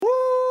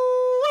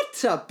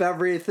What's up,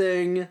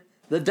 everything?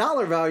 The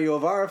dollar value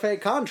of RFA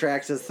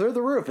contracts is through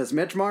the roof as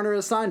Mitch Marner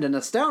has signed an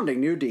astounding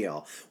new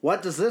deal.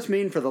 What does this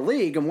mean for the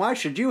league, and why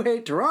should you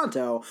hate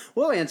Toronto?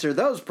 We'll answer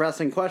those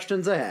pressing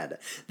questions ahead.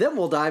 Then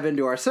we'll dive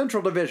into our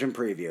Central Division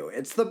preview.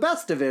 It's the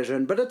best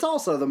division, but it's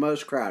also the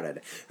most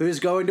crowded.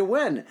 Who's going to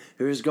win?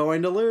 Who's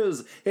going to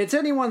lose? It's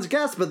anyone's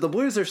guess, but the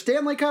Blues are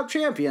Stanley Cup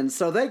champions,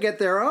 so they get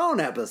their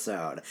own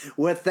episode.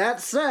 With that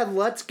said,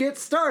 let's get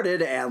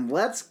started, and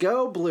let's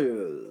go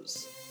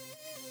Blues.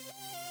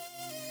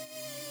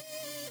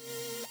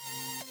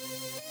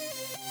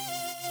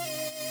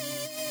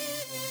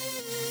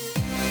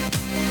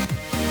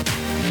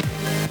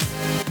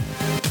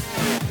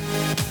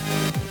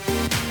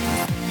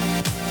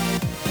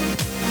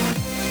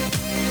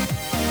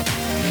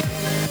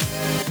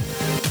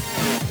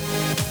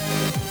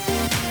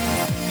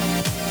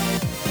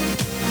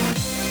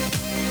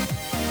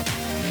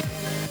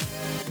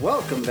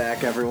 Welcome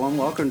back, everyone.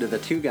 Welcome to the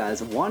Two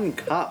Guys, One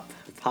Cup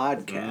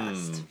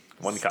podcast.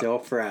 One cup. Still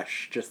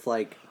fresh, just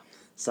like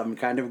some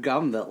kind of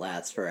gum that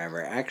lasts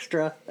forever.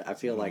 Extra? I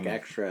feel like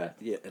extra.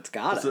 Yeah, it's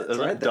got it. Is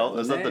that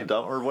the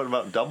double, or what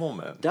about double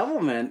mint?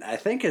 Double mint, I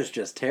think, is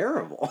just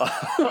terrible.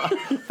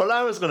 But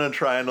I was going to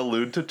try and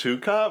allude to 2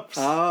 cups.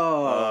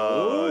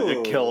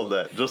 You killed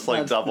it. Just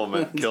like double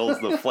mint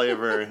kills the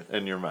flavor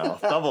in your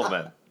mouth. Double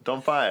mint.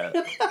 Don't buy it.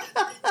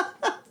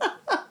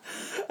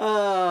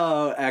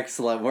 Oh,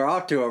 excellent. We're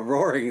off to a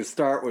roaring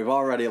start. We've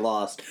already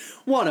lost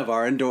one of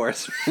our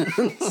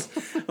endorsements.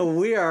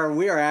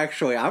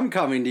 I'm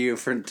coming to you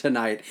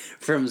tonight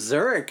from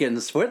Zurich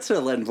in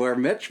Switzerland, where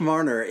Mitch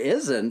Marner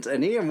isn't.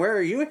 And Ian, where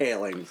are you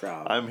hailing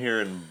from? I'm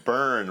here in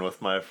Bern with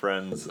my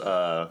friends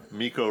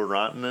Mikko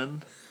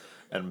Rantanen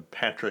and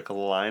Patrick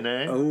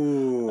Laine.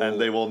 Ooh. And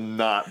they will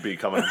not be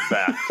coming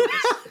back to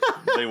this.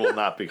 They will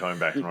not be coming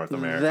back to North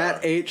America.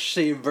 That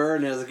HC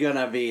Bern is going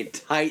to be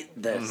tight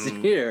this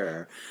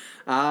year.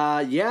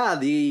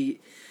 The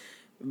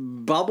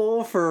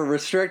bubble for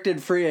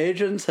restricted free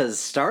agents has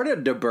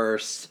started to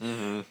burst,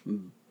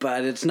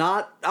 but it's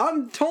not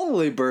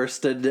totally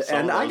bursted. Some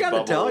and of I those got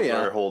to tell you,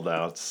 are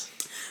holdouts.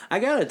 I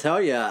got to tell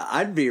you,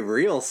 I'd be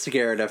real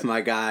scared if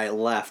my guy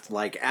left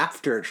like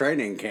after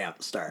training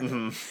camp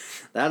started.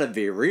 That'd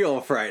be real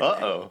frightening.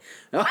 Uh-oh.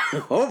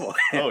 Oh boy.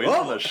 Oh, he's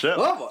on the ship.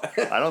 Oh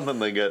boy. I don't think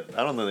they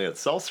get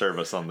cell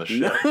service on the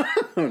ship.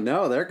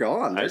 No, they're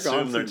gone. I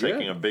assume they're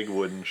taking a big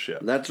wooden ship.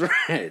 That's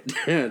right.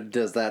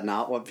 Does that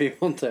not what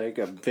people take?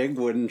 A big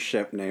wooden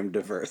ship named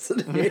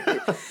Diversity.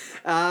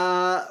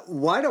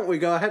 Why don't we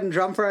go ahead and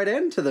jump right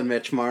into the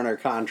Mitch Marner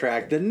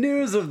contract, the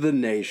news of the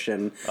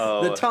nation,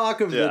 the talk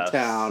of the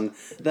town,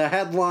 the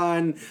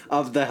headline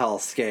of the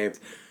hellscape.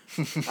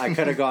 I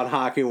could have gone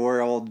Hockey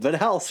World, but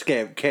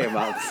Hellscape came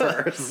up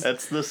first.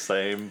 It's the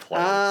same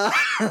place.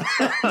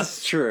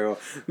 That's true.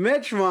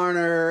 Mitch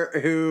Marner,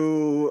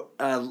 who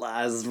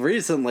as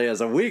recently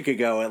as a week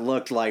ago it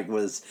looked like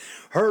was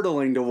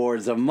hurtling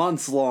towards a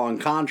months-long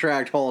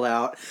contract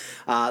holdout,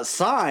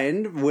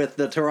 signed with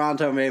the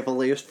Toronto Maple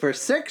Leafs for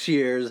 6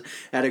 years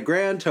at a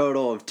grand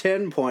total of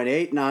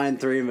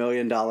 $10.893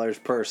 million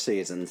per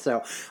season.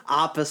 So,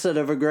 opposite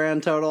of a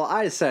grand total.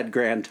 I said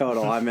grand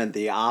total. I meant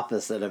the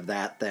opposite of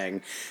that thing.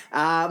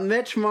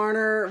 Mitch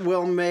Marner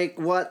will make,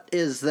 what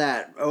is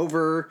that,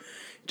 over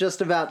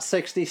just about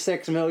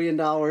 $66 million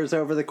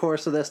over the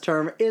course of this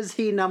term. Is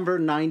he number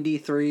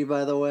 93,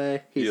 by the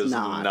way? He is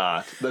not.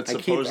 I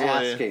keep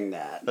asking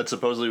that. That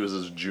supposedly was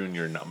his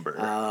junior number.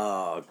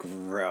 Oh,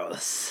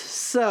 gross.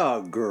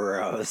 So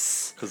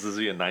gross. Because is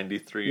he a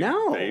 93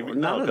 no, baby?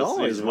 Not at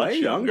all. He's way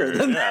younger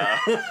than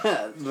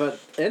that. But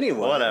anyway.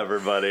 Whatever,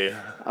 buddy.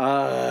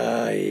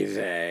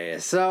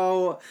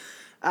 So...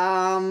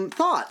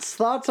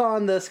 Thoughts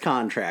on this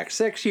contract.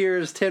 6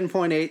 years,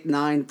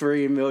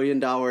 $10.893 million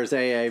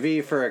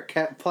AAV for a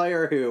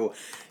player who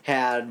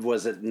had,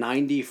 was it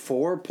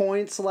 94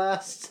 points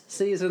last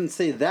season?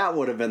 See, that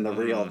would have been the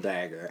real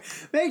dagger.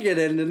 Make it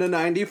into the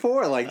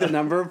 94, like the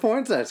number of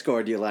points I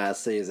scored you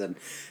last season.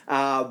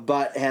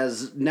 But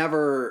had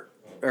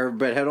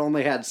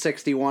only had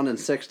 61 and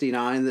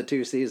 69 the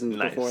 2 seasons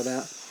before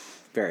that.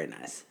 Very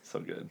nice. So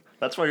good.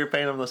 That's why you're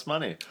paying him this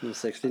money.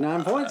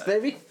 69 points,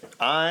 baby.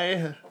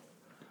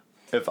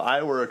 If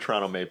I were a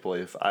Toronto Maple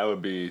Leaf, I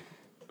would be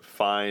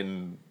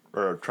fine,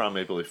 or a Toronto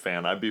Maple Leaf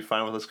fan, I'd be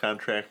fine with this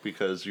contract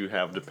because you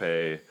have to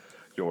pay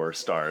your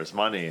stars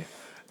money.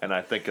 And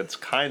I think it's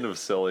kind of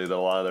silly that a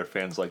lot of their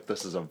fans like,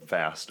 this is a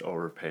vast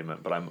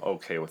overpayment, but I'm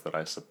okay with it,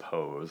 I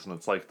suppose. And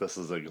it's like, this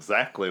is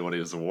exactly what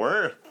he's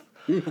worth.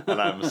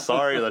 And I'm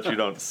sorry that you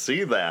don't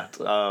see that.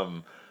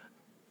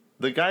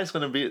 The guy's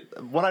going to be...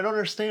 What I don't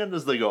understand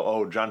is they go,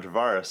 oh, John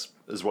Tavares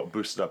is what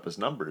boosted up his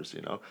numbers,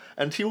 you know?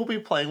 And he will be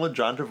playing with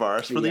John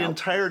Tavares for the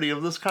entirety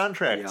of this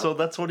contract, so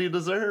that's what he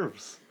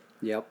deserves.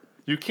 Yep.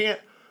 You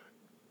can't...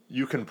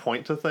 You can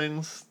point to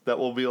things that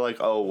will be like,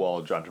 oh,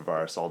 well, John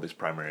Tavares, all these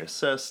primary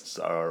assists,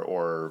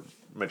 or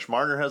Mitch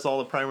Marner has all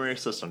the primary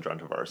assists on John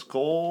Tavares'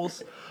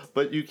 goals,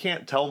 but you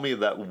can't tell me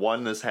that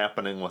one is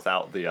happening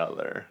without the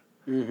other.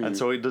 And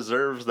so he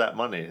deserves that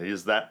money.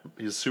 He's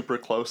super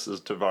close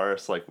as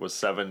Tavares, like was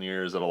 7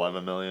 years at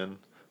 $11 million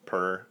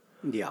per.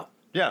 Yeah.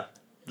 Yeah,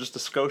 just a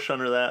skosh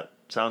under that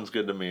sounds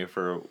good to me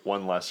for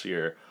one less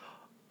year.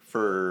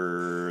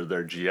 For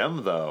their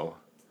GM though,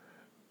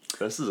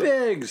 this is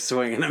big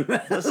swing and a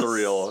miss. This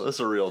is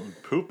a real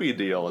poopy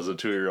deal, as a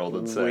 2-year-old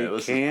would say.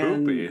 This is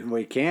poopy.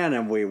 We can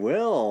and we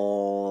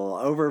will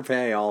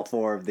overpay all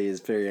 4 of these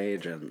free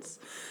agents.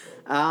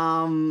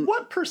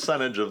 What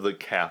percentage of the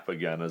cap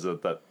again is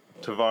it that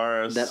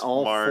Tavares, that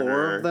all Marner,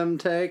 4 of them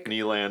take?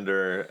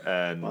 Nylander,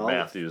 and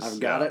Matthews? I've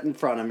got it in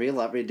front of me.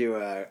 Let me do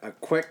a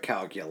quick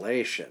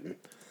calculation,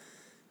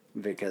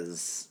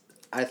 because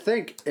I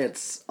think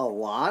it's a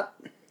lot.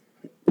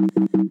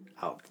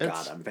 Oh,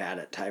 God, I'm bad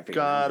at typing.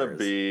 Gotta numbers.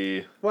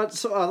 be.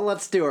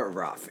 Let's do it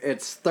rough.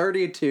 It's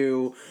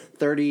 32,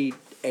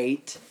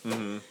 38,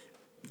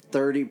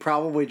 30,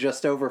 probably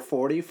just over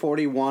 40,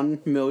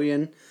 41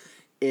 million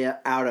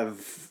out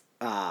of,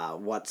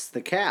 what's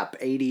the cap?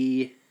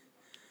 82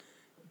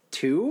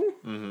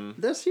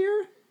 this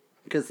year?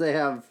 Because they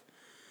have...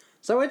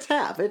 So it's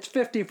half. It's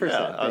 50%,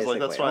 Yeah, I was like,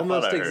 that's what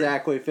almost I thought I heard.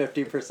 exactly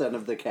 50%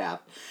 of the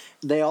cap.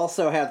 They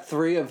also had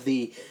 3 of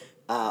the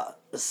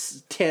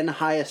 10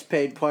 highest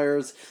paid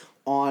players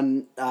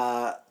on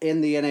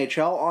in the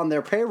NHL on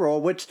their payroll,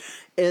 which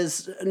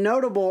is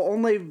notable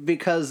only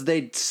because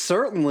they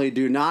certainly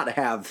do not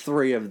have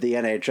 3 of the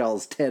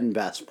NHL's 10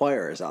 best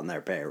players on their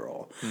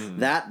payroll.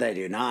 That they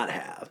do not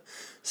have.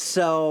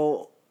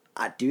 So,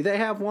 do they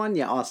have one?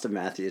 Yeah, Austin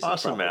Matthews.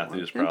 Austin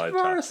Matthews probably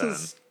top 10.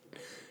 Is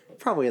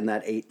probably in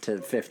that 8 to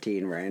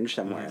 15 range,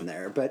 somewhere in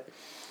there. But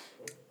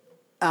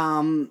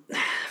I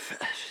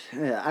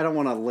don't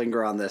want to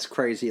linger on this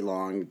crazy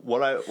long.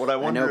 What I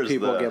wonder I know is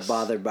people this. get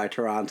bothered by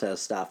Toronto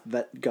stuff,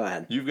 but go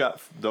ahead. You've got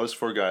those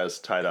 4 guys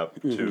tied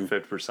up to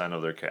 50%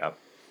 of their cap.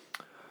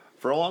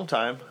 For a long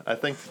time, I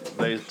think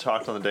they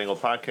talked on the Dangle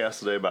podcast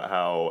today about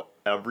how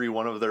every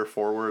one of their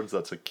forwards,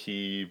 that's a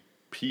key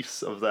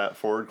piece of that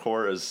forward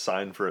core, is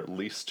signed for at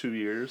least 2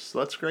 years. So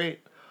that's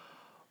great.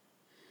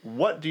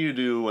 What do you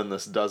do when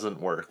this doesn't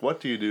work? What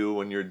do you do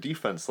when your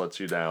defense lets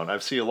you down?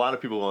 I've seen a lot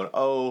of people going,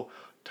 oh,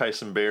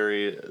 Tyson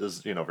Barrie is,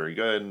 very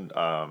good.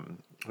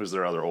 Who's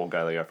their other old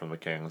guy they got from the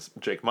Kings?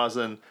 Jake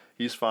Muzzin,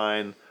 he's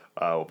fine.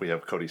 We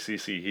have Cody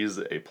Ceci, he's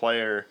a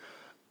player.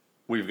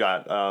 We've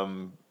got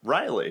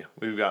Riley.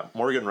 We've got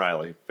Morgan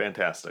Riley,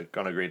 fantastic,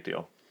 on a great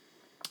deal.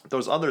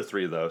 Those other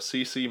 3, though,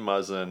 Ceci,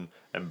 Muzzin,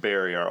 and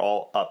Barrie, are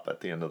all up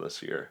at the end of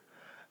this year.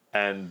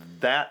 And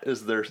that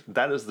is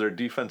their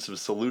defensive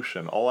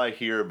solution. All I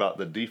hear about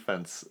the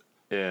defense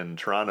in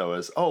Toronto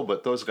is, oh,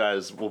 but those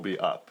guys will be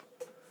up.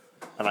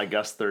 And I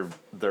guess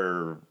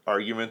their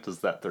argument is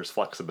that there's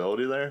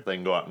flexibility there. They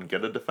can go out and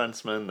get a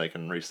defenseman. They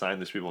can re-sign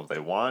these people if they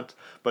want.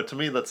 But to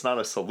me, that's not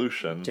a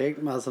solution.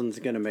 Jake Muzzin's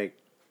going to make...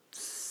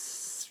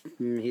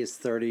 He's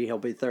 30. He'll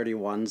be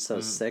 31, so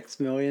 $6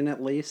 million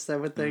at least, I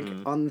would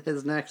think, on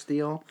his next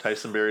deal.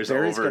 Tyson Barrie's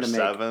over gonna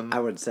 7. Make, I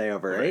would say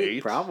over 8,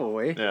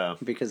 probably. Yeah.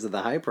 Because of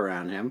the hype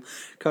around him.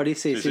 Cody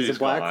Ceci's a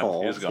black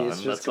hole. He's gone.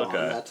 He's just That's gone.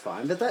 okay. That's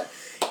fine. But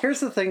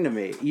here's the thing to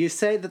me. You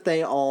say that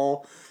they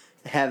all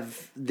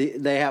have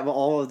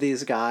all of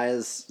these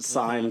guys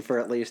signed for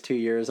at least 2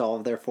 years, all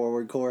of their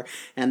forward core,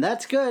 and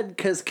that's good,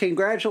 because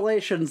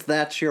congratulations,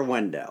 that's your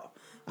window.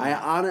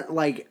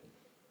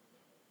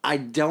 I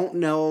don't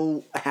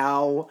know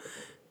how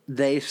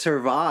they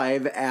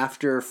survive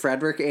after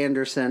Frederik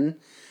Andersen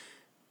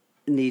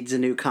needs a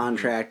new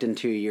contract in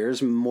 2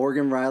 years.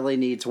 Morgan Riley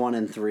needs one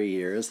in 3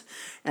 years.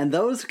 And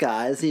those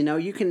guys,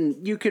 you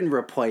can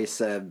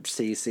replace a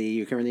CC,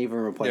 you can even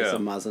replace a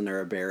Muzzin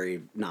or a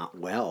Barrie, not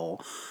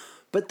well.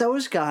 But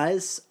those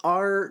guys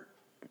are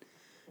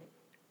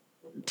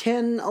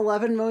 $10,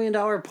 $11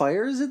 million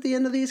players at the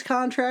end of these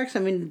contracts. I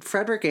mean,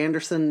 Frederik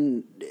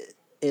Andersen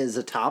is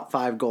a top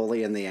 5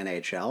 goalie in the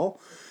NHL.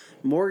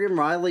 Morgan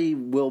Riley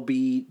will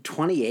be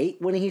 28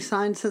 when he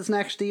signs his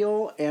next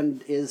deal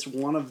and is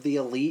one of the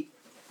elite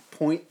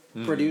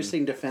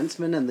point-producing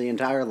defensemen in the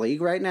entire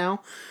league right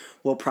now.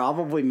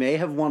 May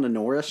have won a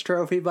Norris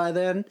Trophy by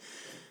then.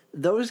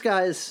 Those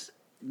guys,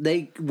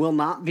 they will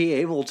not be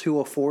able to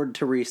afford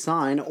to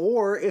re-sign,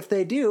 or if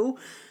they do,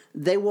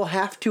 they will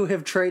have to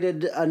have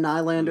traded a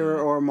Nylander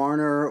or a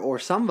Marner or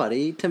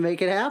somebody to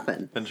make it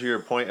happen. And to your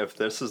point, if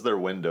this is their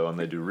window and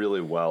they do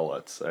really well,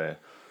 let's say,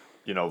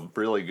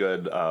 really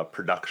good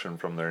production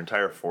from their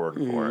entire forward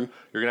core,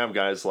 you're going to have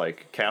guys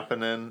like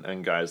Kapanen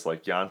and guys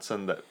like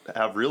Janssen that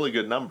have really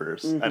good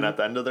numbers. And at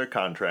the end of their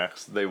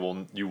contracts,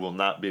 you will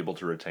not be able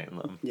to retain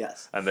them.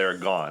 Yes. And they're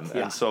gone.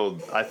 Yeah. And so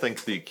I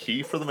think the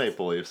key for the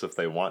Maple Leafs, if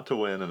they want to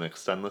win and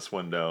extend this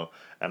window,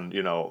 and,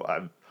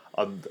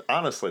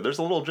 honestly, there's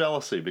a little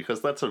jealousy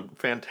because that's a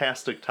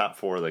fantastic top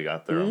 4 they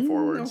got there on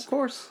forwards. Of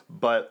course.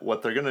 But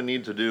what they're going to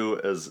need to do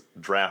is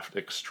draft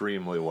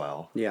extremely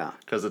well. Yeah.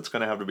 Because it's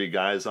going to have to be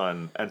guys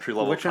on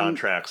entry-level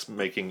contracts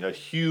making a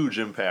huge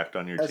impact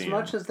on your team. As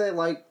much as they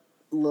like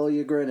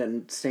Liljegren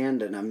and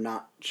Sandin, I'm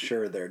not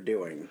sure they're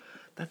doing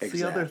That's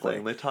the other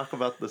thing. They talk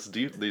about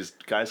these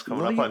guys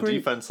coming up on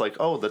defense like,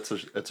 oh, it's a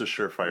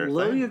surefire thing.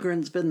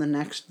 Liljegren's been the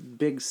next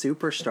big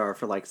superstar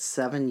for like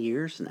 7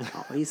 years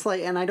now. He's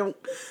like, and I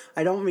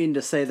don't mean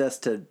to say this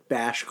to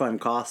bash Clem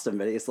Costin,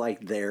 but he's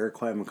like their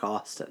Clem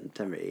Costin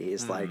to me.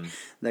 He's like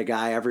the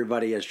guy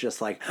everybody is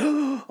just like,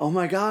 oh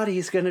my God,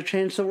 he's going to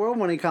change the world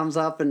when he comes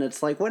up. And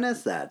it's like, when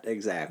is that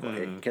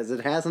exactly? Because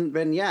it hasn't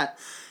been yet.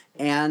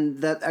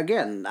 And that,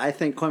 again, I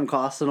think Clem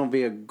Costin will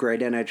be a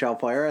great NHL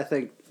player. I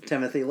think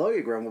Timothy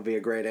Liljegren will be a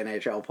great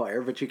NHL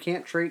player, but you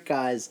can't treat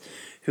guys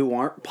who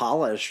aren't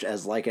polished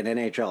as like an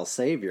NHL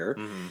savior.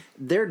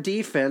 Their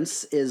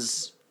defense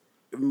is,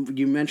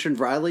 you mentioned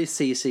Riley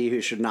Ceci,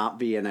 who should not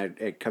be in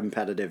a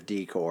competitive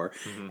D-core,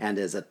 and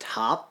is a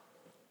top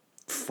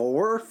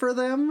 4 for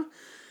them.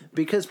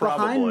 Because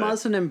behind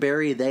Muzzin and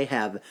Barrie, they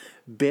have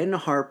Ben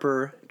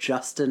Harper,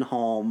 Justin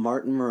Hall,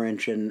 Martin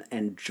Marincin,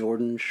 and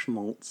Jordan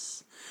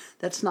Schmaltz.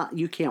 That's not,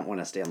 you can't win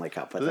a Stanley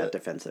Cup with that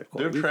defensive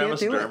core. Do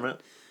Travis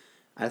Dermott?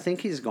 I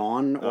think he's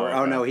gone.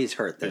 Or no, he's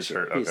hurt this year.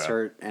 Hurt, okay. He's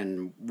hurt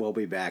and will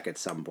be back at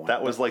some point.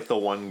 That was like the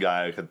one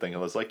guy I could think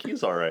of. Was like,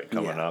 he's all right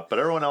coming up. But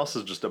everyone else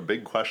is just a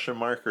big question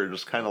mark, or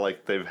just kind of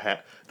like they've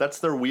had. That's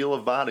their wheel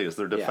of bodies,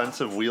 their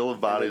defensive wheel of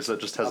bodies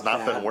that just has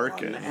not been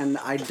working. And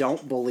I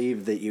don't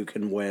believe that you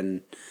can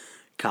win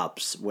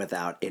cups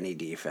without any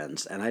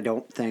defense. And I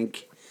don't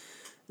think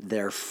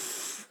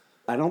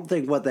I don't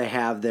think what they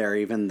have there,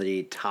 even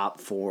the top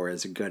 4,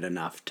 is good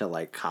enough to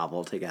like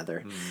cobble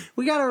together.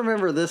 We got to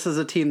remember this is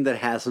a team that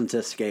hasn't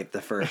escaped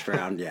the first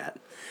round yet.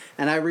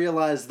 And I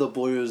realize the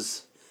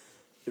Blues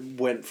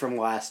went from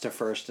last to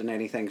first and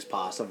anything's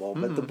possible,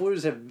 but the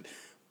Blues have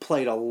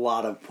played a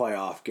lot of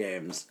playoff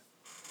games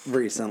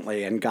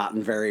recently and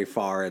gotten very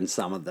far in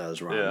some of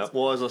those runs. Yeah,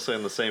 well, as I say,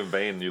 in the same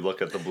vein, you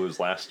look at the Blues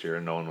last year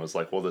and no one was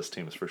like, well, this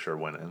team's for sure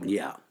winning.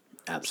 Yeah.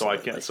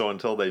 Absolutely. So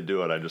until they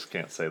do it, I just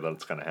can't say that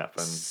it's going to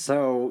happen.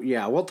 So,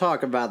 yeah, we'll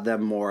talk about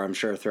them more, I'm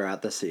sure,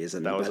 throughout the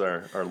season. That was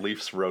our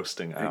Leafs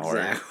roasting hour.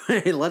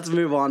 Exactly. Let's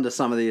move on to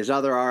some of these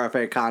other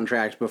RFA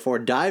contracts before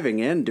diving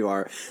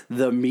into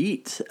the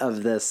meat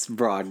of this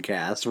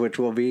broadcast, which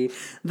will be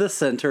the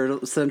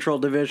Central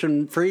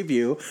Division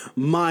preview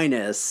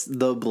minus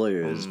the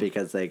Blues,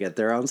 because they get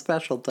their own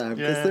special time,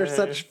 because they're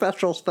such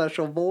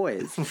special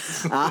boys.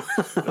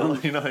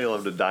 You know how you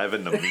love to dive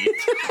into meat?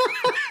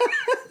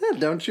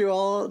 Don't you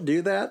all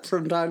do that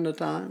from time to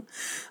time?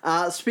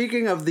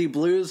 Speaking of the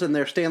Blues and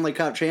their Stanley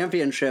Cup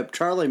championship,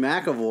 Charlie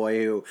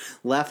McAvoy, who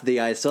left the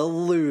ice a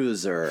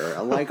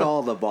loser, like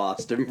all the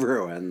Boston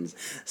Bruins,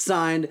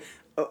 signed,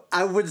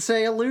 I would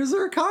say, a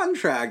loser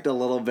contract a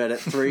little bit at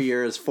 3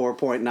 years,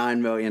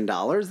 $4.9 million.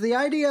 The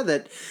idea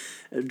that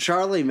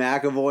Charlie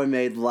McAvoy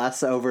made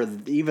less over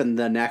even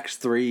the next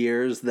 3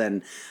 years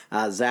than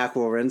Zach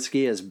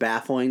Werenski is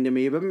baffling to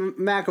me. But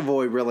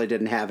McAvoy really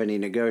didn't have any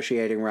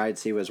negotiating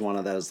rights. He was one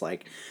of those,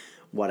 like,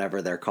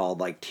 whatever they're called,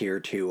 like Tier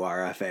 2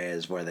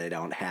 RFAs where they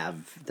don't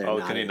have...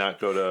 Can he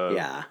not go to...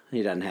 Yeah,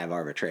 he doesn't have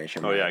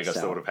arbitration rights. I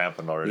guess that would have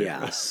happened already.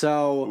 Yeah,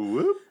 so...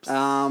 Whoops.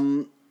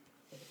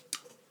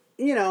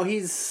 You know,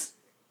 he's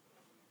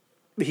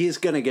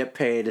going to get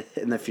paid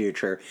in the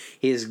future.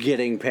 He's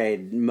getting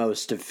paid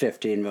most of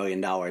 $15 million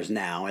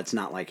now. It's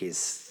not like he's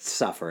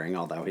suffering,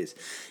 although he's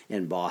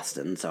in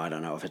Boston, so I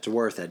don't know if it's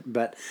worth it.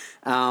 But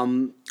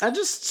it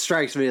just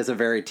strikes me as a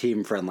very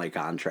team-friendly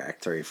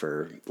contract, 3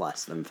 for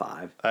less than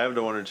 5. I have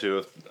to wonder, too,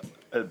 if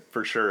it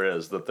for sure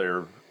is that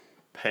they're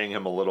paying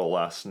him a little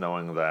less,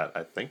 knowing that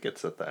I think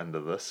it's at the end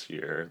of this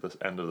year, the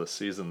end of the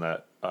season,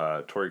 that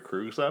Torrey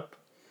Krug's up.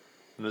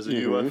 As a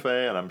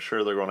UFA, and I'm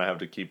sure they're going to have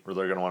to keep, or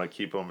they're going to want to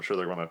keep him. I'm sure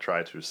they're going to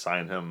try to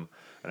sign him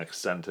and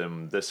extend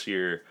him this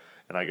year.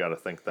 And I got to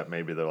think that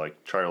maybe they're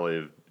like,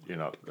 Charlie, you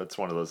know, that's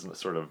one of those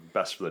sort of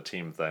best for the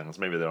team things.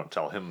 Maybe they don't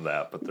tell him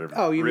that, but they're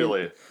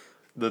really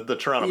the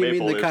Toronto Maple Leafs.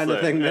 You mean the kind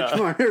of thing Mitch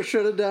Marner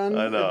should have done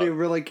I know. if he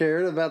really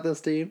cared about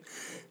this team?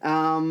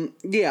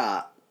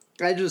 Yeah,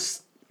 I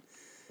just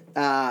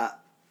I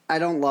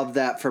don't love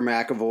that for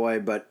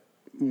McAvoy, but.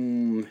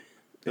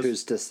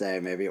 Who's to say?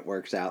 Maybe it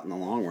works out in the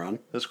long run.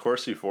 His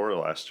Corsi for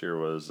last year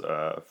was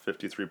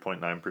 53.9%,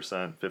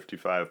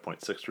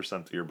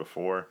 55.6% the year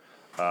before.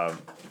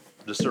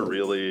 Just a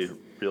really,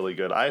 really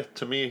good.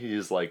 To me,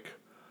 he's like,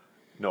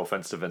 no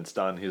offense to Vince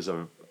Dunn, he's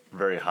a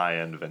very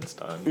high-end Vince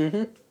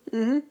Dunn.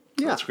 Yeah.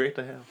 That's great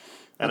to have.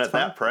 And at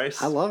that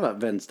price, I love it,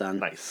 Vince Dunn.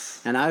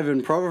 Nice. And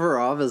Ivan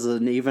Provorov is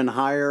an even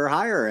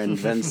higher in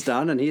Vince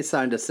Dunn, and he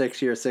signed a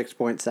 6-year,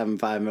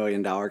 $6.75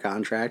 million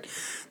contract.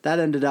 That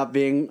ended up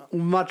being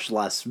much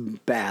less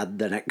bad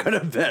than it could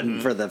have been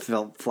for the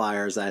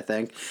Flyers, I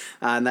think.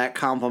 And that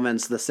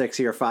complements the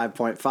 6-year,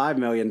 $5.5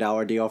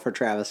 million deal for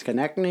Travis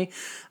Konechny.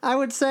 I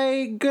would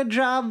say good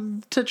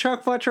job to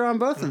Chuck Fletcher on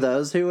both of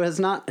those, who has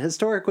not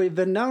historically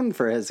been known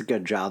for his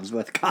good jobs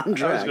with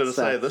contracts. I was going to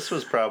say, this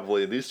was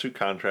probably, these 2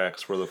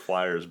 contracts were the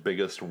Flyers'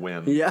 biggest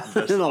win. Yeah,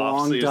 in a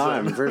long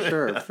time, for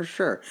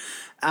sure.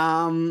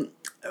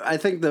 I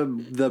think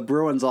the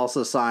Bruins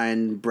also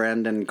signed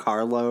Brandon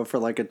Carlo for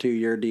like a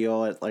 2-year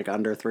deal at like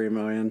under $3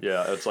 million.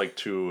 Yeah, it's like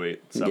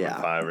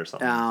 2,875 or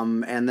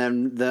something. And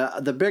then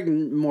the big,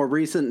 more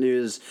recent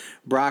news: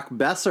 Brock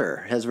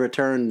Besser has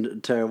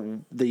returned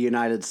to the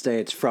United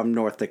States from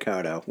North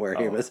Dakota, where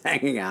he was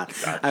hanging out.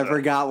 Gotcha. I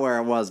forgot where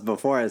it was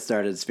before I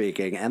started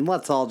speaking, and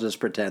let's all just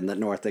pretend that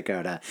North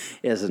Dakota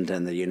isn't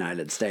in the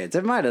United States.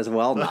 It might as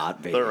well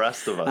not be. The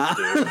rest of us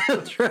do.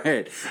 That's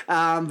right.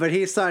 But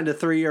he signed a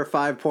 3-year,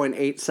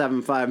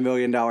 $5.875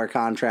 million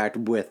contract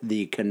with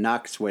the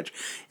Canucks, which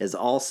is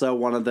also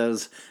one of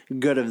those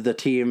good of the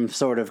team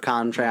sort of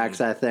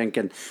contracts, I think.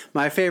 And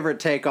my favorite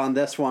take on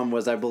this one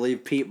was, I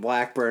believe, Pete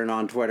Blackburn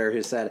on Twitter,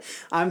 who said,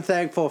 "I'm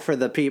thankful for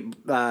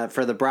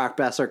the Brock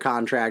Besser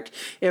contract,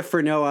 if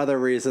for no other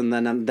reason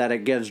than that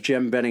it gives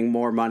Jim Benning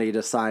more money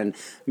to sign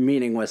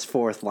meaningless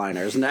fourth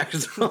liners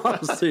next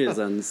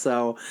offseason."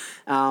 So,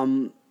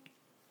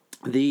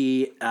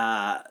 the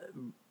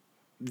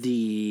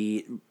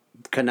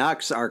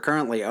Canucks are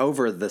currently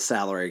over the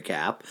salary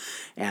cap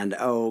and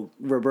owe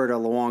Roberto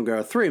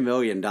Luongo $3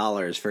 million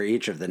for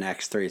each of the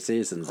next 3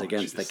 seasons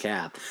against the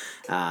cap.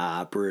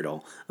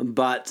 Brutal.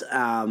 But,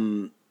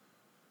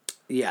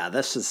 yeah,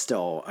 this is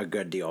still a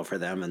good deal for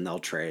them, and they'll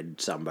trade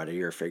somebody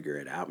or figure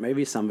it out.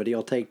 Maybe somebody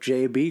will take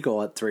Jay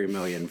Beagle at $3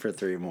 million for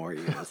 3 more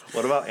years.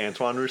 What about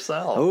Antoine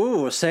Roussel?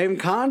 Oh, same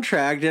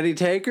contract. Any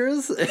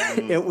takers?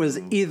 It was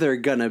either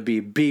gonna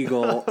be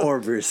Beagle or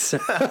Roussel.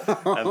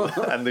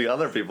 and the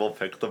other people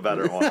picked the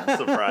better one,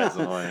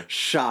 surprisingly.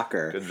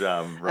 Shocker. Good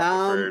job,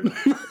 Rutherford.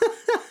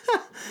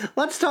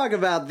 Let's talk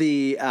about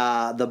the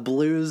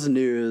Blues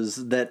news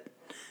that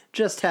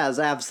just has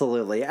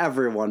absolutely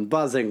everyone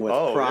buzzing with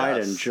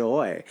pride and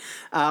joy.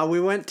 We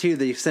went to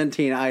the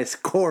Centene Ice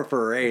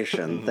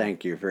Corporation,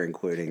 thank you for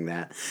including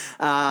that,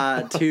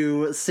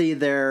 to see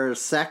their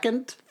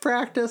second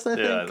practice, I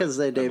think, because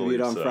they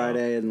debuted on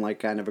Friday in like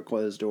kind of a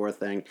closed door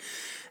thing.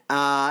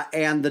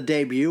 And the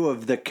debut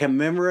of the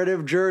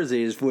commemorative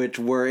jerseys, which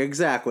were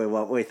exactly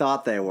what we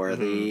thought they were,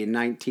 the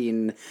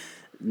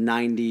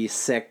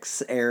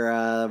 1996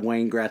 era,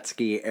 Wayne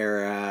Gretzky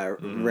era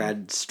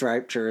red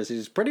striped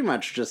jerseys, pretty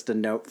much just a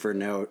note for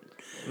note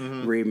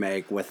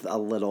remake with the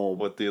little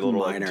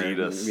minor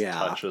Adidas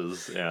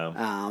touches.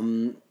 Yeah.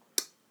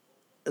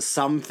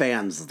 Some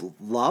fans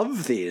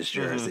love these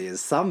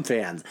jerseys. Some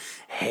fans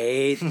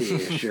hate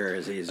these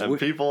jerseys. And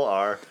people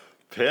are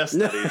pissed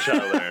at each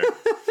other.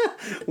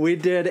 We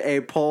did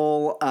a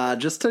poll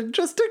just to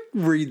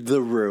read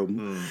the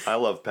room. I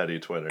love petty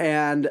Twitter.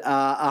 And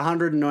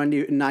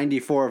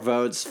 194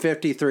 votes,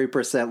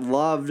 53%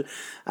 loved,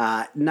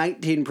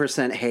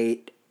 19%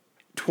 hate,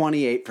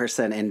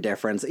 28%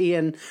 indifference.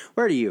 Ian,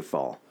 where do you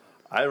fall?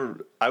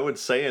 I would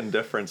say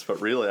indifference,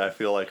 but really I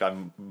feel like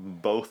I'm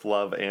both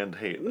love and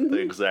hate at the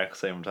exact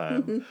same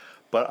time.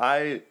 But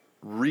I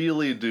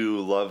really do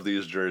love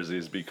these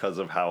jerseys because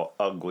of how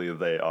ugly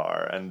they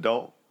are. And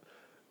don't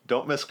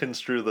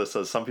misconstrue this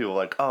as some people are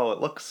like, oh, it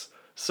looks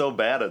so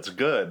bad it's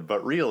good,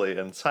 but really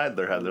inside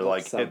their head they're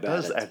like, so it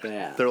does.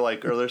 They're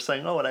like, or they're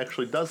saying, oh, it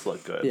actually does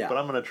look good. Yeah. But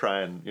I'm gonna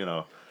try and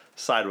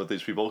side with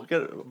these people.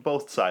 Get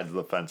both sides of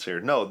the fence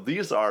here. No,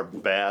 these are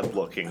bad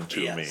looking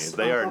to me.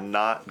 They are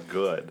not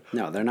good.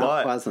 No, they're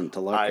not pleasant to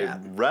look at. I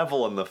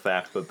revel in the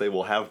fact that they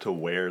will have to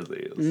wear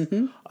these.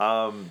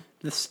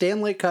 The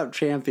Stanley Cup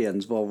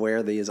champions will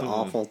wear these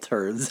awful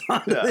turds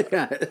on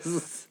the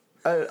ice.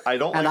 I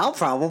don't, and I'll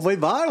probably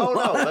buy one. Oh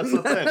no, that's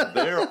the thing.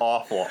 They're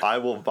awful. I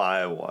will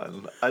buy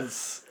one.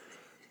 It's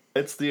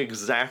the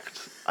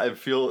exact. I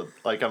feel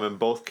like I'm in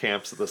both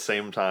camps at the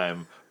same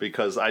time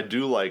because I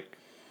do like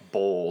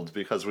bold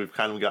because we've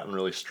kind of gotten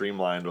really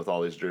streamlined with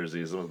all these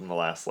jerseys in the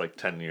last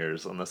 10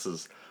 years, and this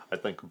is, I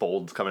think,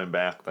 bold's coming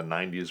back. The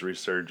 '90s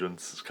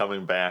resurgence is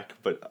coming back,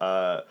 but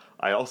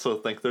I also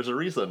think there's a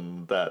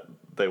reason that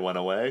they went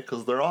away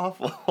because they're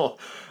awful.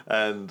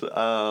 And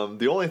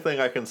the only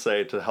thing I can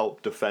say to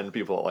help defend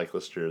people that like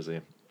this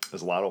jersey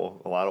is a lot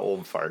of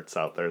old farts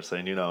out there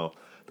saying,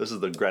 this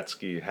is the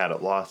Gretzky had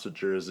it lost a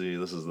jersey.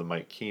 This is the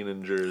Mike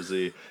Keenan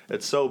jersey.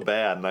 It's so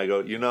bad. And I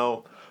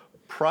go,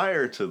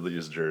 prior to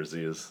these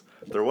jerseys,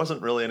 there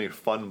wasn't really any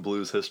fun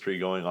Blues history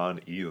going on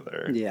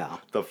either. Yeah.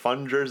 The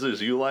fun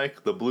jerseys you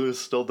like, the Blues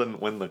still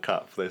didn't win the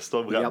cup. They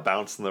still got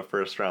bounced in the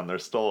first round.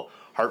 There's still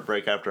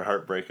heartbreak after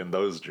heartbreak in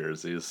those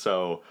jerseys.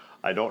 So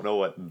I don't know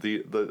what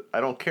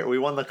I don't care. We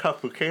won the cup.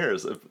 Who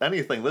cares? If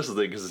anything, this is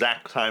the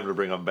exact time to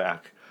bring them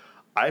back.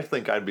 I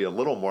think I'd be a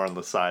little more on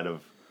the side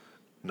of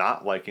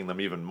not liking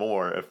them even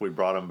more if we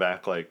brought them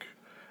back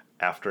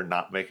after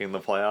not making the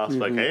playoffs,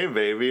 hey,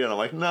 baby. And I'm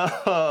like,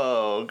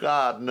 no,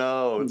 God,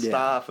 no,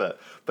 stop it.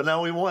 But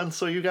now we won,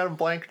 so you got a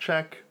blank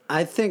check.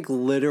 I think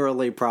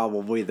literally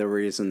probably the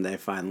reason they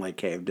finally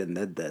caved and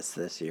did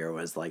this year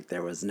was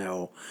there was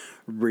no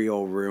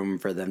real room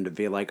for them to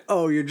be like,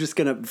 oh, you're just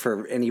going to,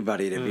 for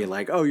anybody to be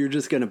like, oh, you're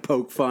just going to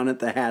poke fun at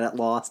the had it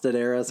lost it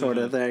era sort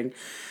of thing.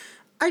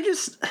 I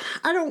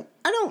don't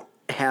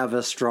have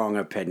a strong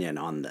opinion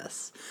on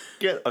this.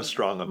 Get a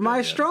strong opinion.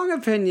 My strong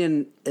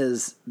opinion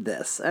is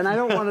this, and I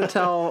don't want to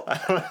tell.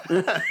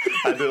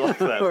 I do like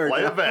that.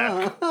 Play it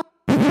back.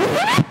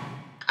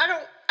 I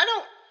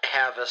don't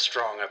have a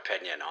strong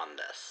opinion on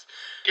this.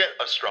 Get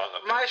a strong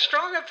opinion. My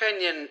strong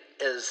opinion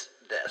is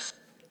this.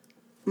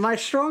 My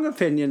strong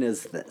opinion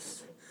is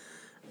this.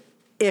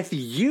 If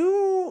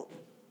you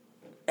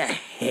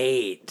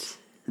hate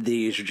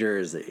these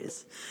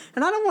jerseys,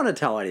 and I don't want to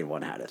tell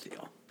anyone how to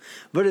feel,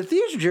 but if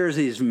these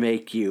jerseys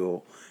make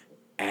you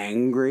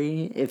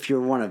angry, if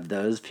you're one of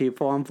those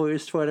people on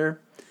Blues Twitter,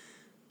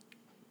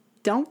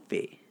 don't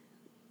be.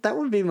 That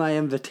would be my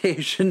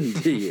invitation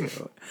to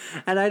you.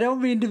 And I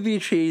don't mean to be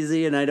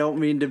cheesy, and I don't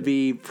mean to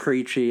be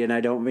preachy, and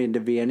I don't mean to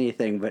be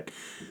anything, but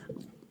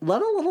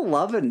let a little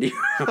love into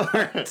your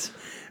heart.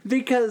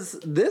 Because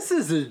this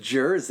is a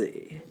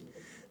jersey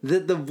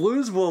that the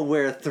Blues will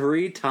wear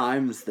 3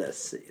 times this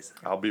season.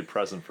 I'll be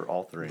present for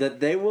all 3.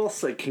 That they will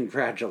say,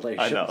 congratulations.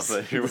 I know.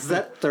 Is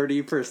that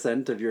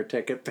 30% of your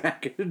ticket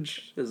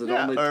package? Is it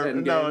only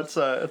 10 games? No, it's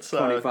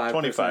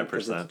 25%. It's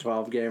a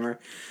 12-gamer.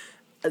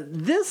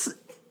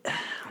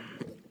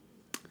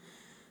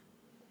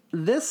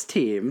 This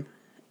team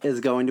is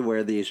going to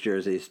wear these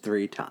jerseys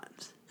 3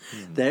 times.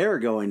 They are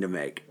going to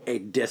make a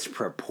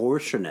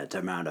disproportionate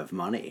amount of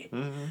money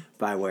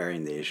by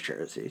wearing these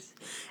jerseys.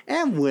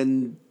 And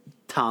when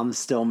Tom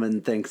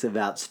Stillman thinks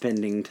about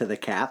spending to the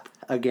cap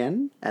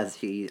again, as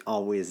he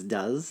always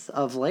does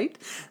of late,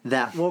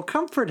 that will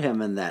comfort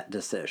him in that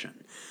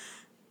decision.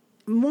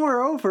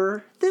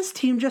 Moreover, this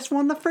team just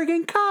won the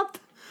friggin' cup.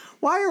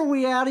 Why are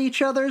we at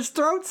each other's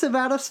throats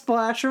about a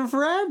splash of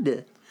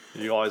red?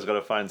 You always got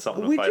to find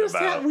something to fight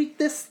about.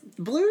 This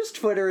Blues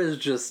Twitter is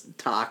just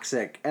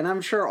toxic, and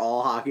I'm sure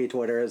all hockey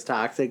Twitter is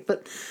toxic,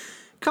 but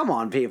come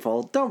on,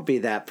 people, don't be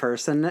that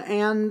person.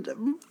 And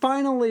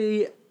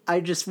finally, I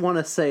just want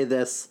to say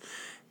this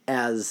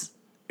as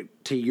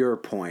to your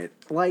point.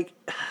 Like,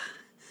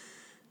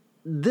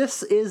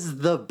 this is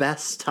the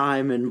best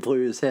time in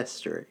Blues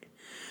history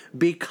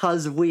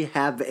because we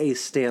have a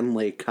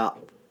Stanley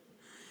Cup.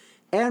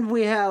 And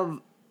we have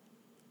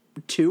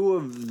 2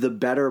 of the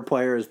better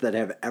players that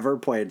have ever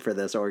played for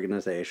this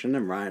organization,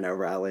 and Ryan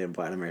O'Reilly and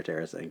Vladimir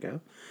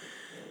Tarasenko.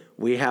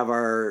 We have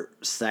our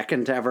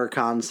 2nd ever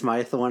Conn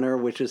Smythe winner,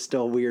 which is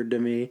still weird to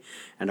me,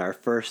 and our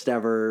 1st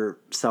ever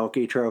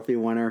Selke Trophy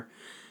winner.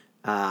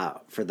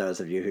 For those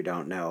of you who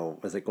don't know,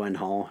 was it Glenn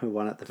Hall who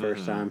won it the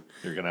first time?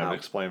 You're going to have to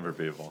explain for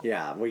people.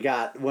 Yeah,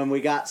 when we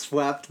got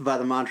swept by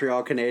the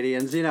Montreal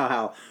Canadiens, you know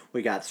how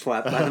we got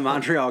swept by the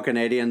Montreal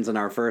Canadiens in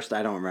our first,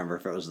 I don't remember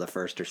if it was the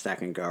first or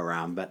second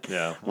go-around, but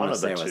yeah, I want to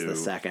say it was the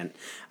second.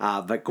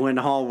 But Glenn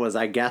Hall was,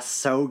 I guess,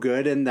 so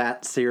good in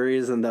that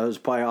series and those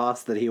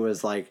playoffs that he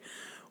was like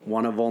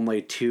one of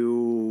only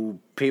 2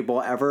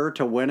 people ever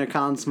to win a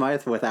Conn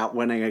Smythe without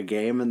winning a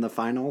game in the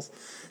finals.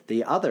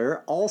 The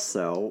other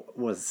also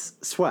was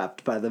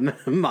swept by the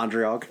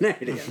Montreal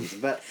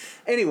Canadiens. But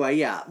anyway,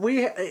 yeah,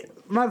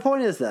 my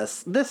point is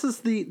this. This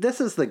is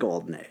the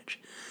golden age.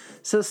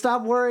 So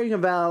stop worrying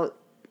about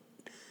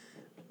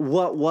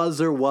what was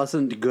or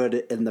wasn't good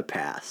in the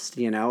past.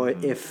 You know,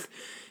 if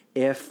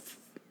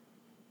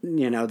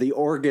you know, the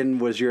organ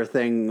was your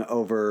thing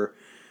over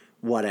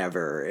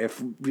whatever, if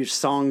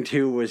Song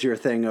 2 was your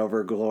thing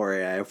over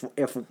Gloria,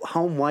 if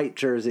home white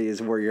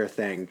jerseys were your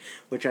thing,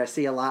 which I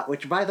see a lot,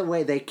 which, by the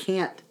way, they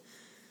can't,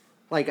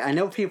 like, I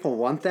know people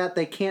want that,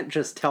 they can't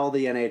just tell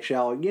the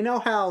NHL, you know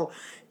how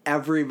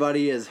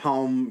everybody is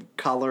home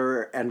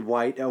color and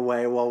white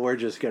away? Well, we're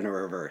just going to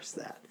reverse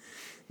that.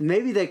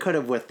 Maybe they could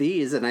have with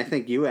these, and I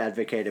think you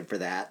advocated for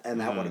that, and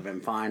that would have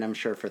been fine. I'm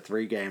sure for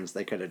 3 games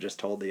they could have just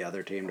told the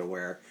other team to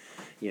wear,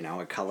 you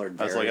know, a colored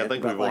variant. I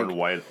think we've worn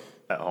white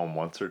at home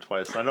once or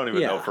twice. I don't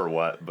even know for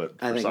what, but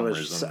for I think some it was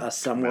reason, a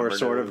similar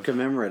sort of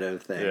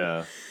commemorative thing.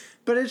 Yeah.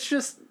 But it's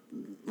just,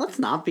 let's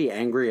not be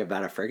angry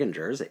about a friggin'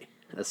 jersey.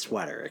 A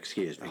sweater,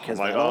 excuse me, because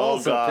that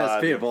also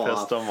piss people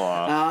off. Them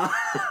off.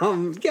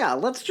 Yeah,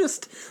 let's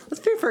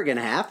be friggin'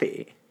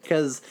 happy,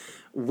 because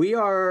we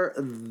are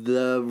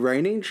the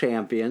reigning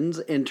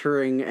champions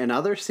entering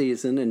another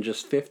season in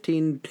just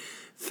 15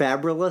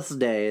 fabulous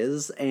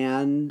days,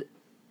 and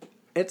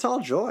it's all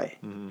joy.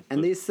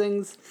 And these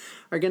things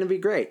are going to be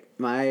great.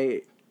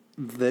 My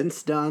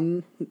Vince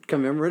Dunn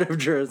commemorative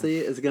jersey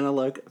is going to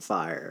look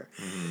fire.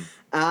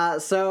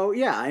 So,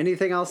 yeah,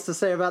 anything else to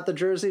say about the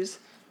jerseys?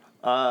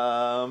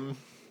 No.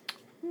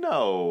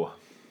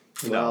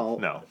 Well,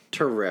 No.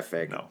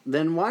 Terrific. No.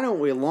 Then why don't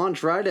we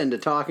launch right into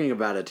talking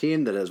about a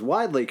team that is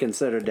widely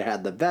considered to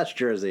have the best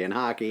jersey in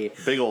hockey?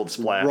 Big old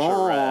splash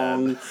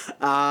Wrong. of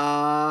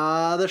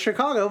red. The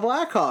Chicago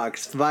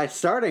Blackhawks, by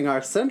starting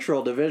our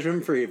Central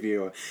Division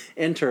preview.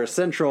 Enter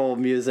Central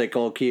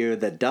musical cue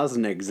that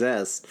doesn't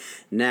exist.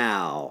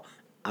 Now,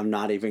 I'm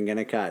not even going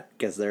to cut,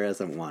 because there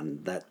isn't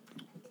one. That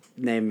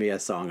name me a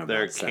song about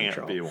There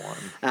Central. can't be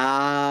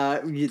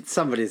one.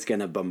 Somebody's going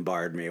to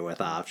bombard me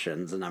with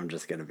options, and I'm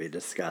just going to be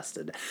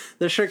disgusted.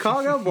 The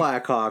Chicago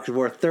Blackhawks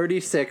were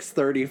 36,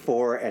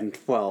 34, and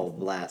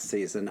 12 last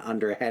season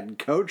under head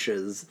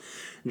coaches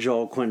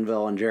Joel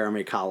Quenneville and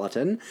Jeremy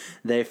Colleton.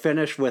 They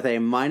finished with a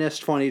minus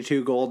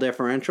 22 goal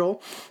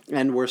differential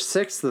and were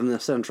 6th in the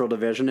Central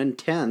Division and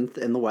 10th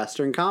in the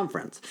Western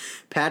Conference.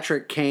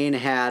 Patrick Kane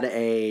had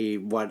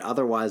what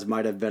otherwise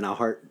might have been a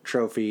Hart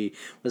Trophy.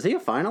 Was he a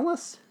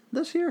finalist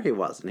this year? He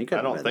wasn't. He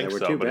couldn't I don't have been. think They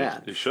were so, too but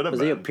bad. he should have Was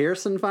been. he a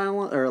Pearson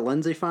finalist or a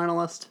Lindsay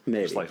finalist?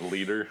 Maybe. Just like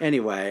leader.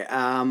 Anyway,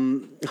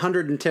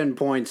 110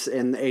 points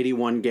in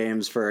 81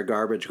 games for a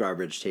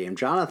garbage team.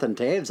 Jonathan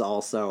Taves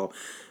also,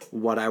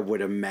 what I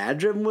would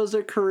imagine was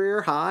a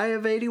career high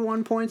of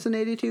 81 points in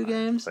 82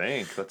 games. I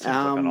think that seems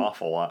like an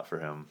awful lot for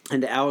him.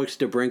 And Alex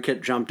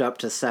DeBrincat jumped up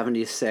to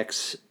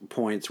 76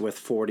 points with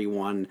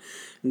 41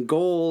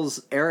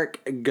 goals.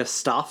 Eric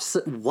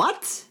Gustafsson.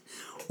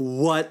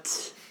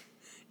 What?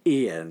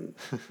 Ian,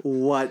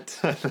 what?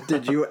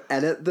 Did you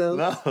edit this?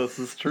 No, this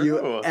is true.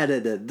 You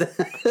edited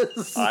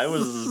this. I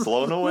was as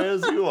blown away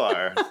as you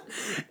are.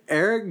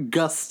 Eric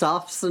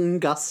Gustafsson,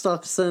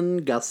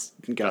 Gustafson,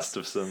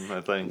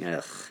 I think.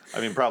 Ugh. I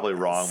mean, probably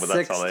wrong, but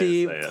that's how they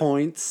 60 say it.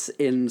 points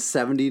in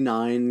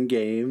 79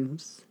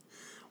 games.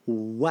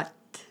 What?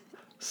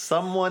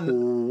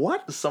 Someone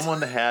What?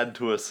 had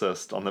to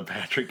assist on the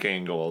Patrick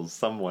Kane goals.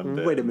 Someone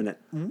did. Wait a minute.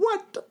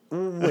 What?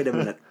 Wait a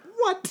minute.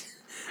 What?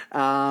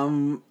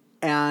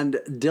 And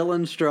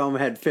Dylan Strome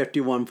had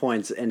 51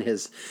 points in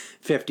his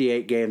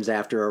 58 games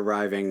after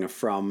arriving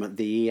from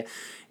the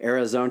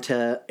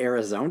Arizona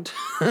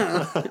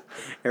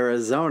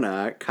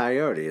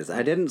Coyotes.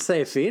 I didn't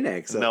say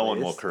Phoenix. No one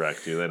will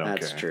correct you. They don't care.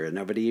 That's true.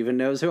 Nobody even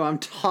knows who I'm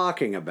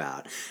talking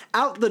about.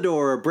 Out the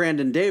door,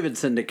 Brandon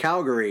Davidson to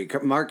Calgary,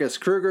 Marcus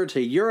Kruger to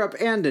Europe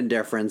and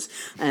indifference,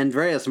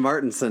 Andreas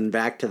Martinson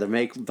back to the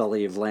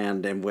make-believe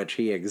land in which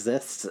he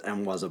exists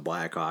and was a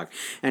Blackhawk,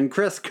 and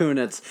Chris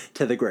Kunitz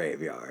to the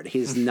graveyard.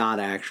 He's not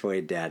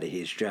actually dead.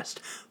 He's just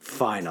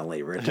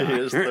finally retired. He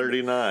is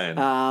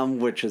 39.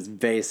 Which is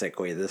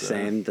basically the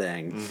same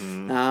thing.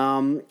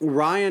 Mm-hmm.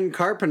 Ryan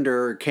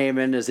Carpenter came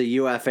in as a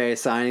UFA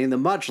signing, the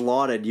much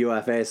lauded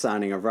UFA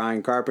signing of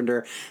Ryan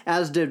Carpenter,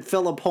 as did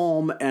Philip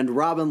Holm and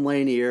Robin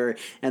Lanier,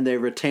 and they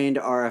retained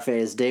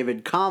RFA's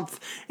David Kampf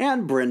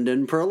and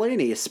Brendan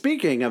Perlini.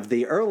 Speaking of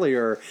the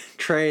earlier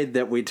trade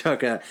that we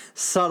took a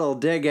subtle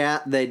dig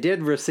at, they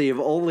did receive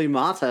Oli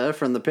Mata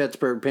from the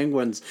Pittsburgh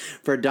Penguins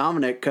for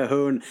Dominic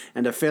Cahoon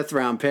and a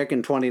 5th-round pick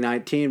in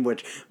 2019,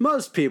 which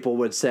most people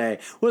would say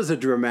was a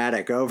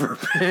dramatic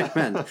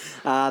overpayment.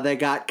 They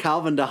got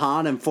Calvin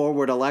DeHaan and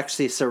forward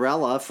Alexi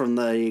Sorella from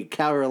the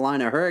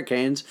Carolina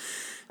Hurricanes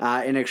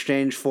in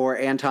exchange for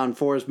Anton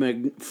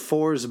Forsberg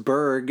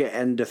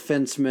and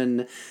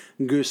defenseman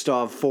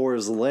Gustav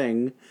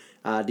Forsling.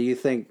 Do you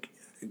think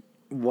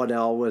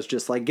Waddell was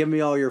just like, give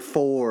me all your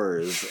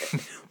fours?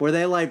 Were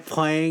they like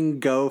playing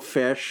Go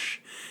Fish?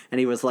 And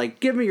he was like,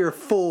 give me your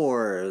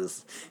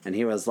fours. And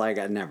he was like,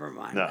 never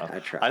mind. No, I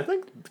tried. I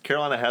think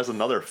Carolina has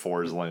another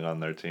Forsling on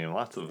their team.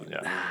 Lots of,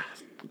 yeah.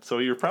 So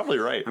you're probably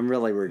right. I'm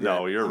really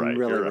regretting. No, you're right. I'm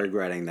really You're right.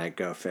 regretting that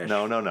Go Fish.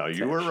 No.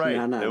 You were right.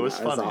 No, it was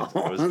funny.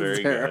 awful. It was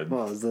very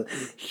terrible. good. It was a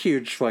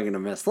huge swing and a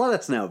miss. Let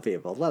us know,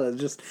 people. Let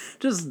us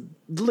just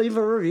leave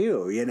a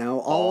review.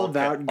 All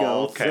about Go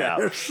all Fish.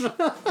 caps.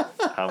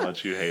 How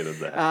much you hated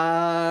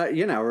that.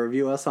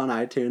 Review us on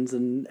iTunes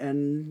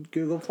and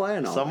Google Play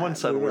and all. Someone that.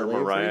 said we're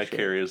really Mariah appreciate it.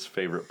 Carey's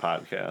favorite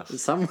podcast.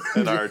 Someone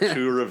In our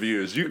 2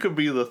 reviews. You could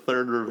be the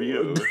 3rd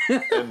review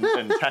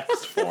in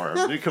text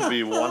form. You could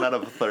be 1 out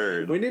of a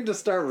 3rd. We need to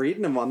start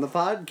reading them on the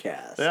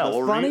podcast. Yeah, the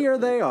we'll funnier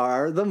they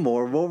are, the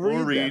more we'll read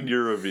We'll read them.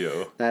 your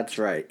review. That's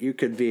right. You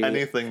could be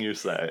Anything you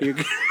say. You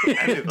could,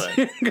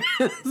 Anything.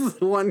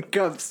 One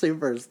Cup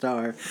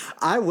superstar.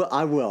 I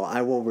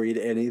will read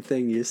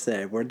anything you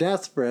say. We're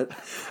desperate.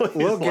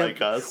 Please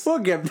like us. We'll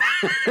get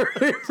better.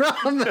 We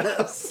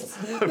promise.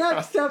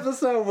 Next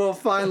episode, we'll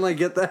finally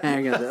get the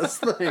hang of this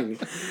thing.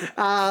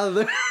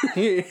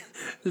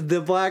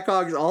 The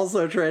Blackhawks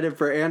also traded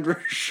for Andrew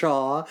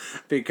Shaw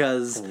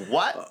because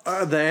What?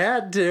 they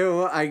had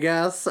to, I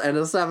guess, and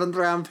a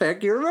 7th-round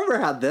pick. You remember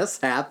how this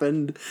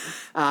happened?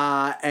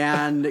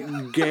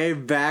 And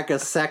gave back a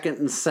 2nd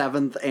and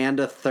 7th and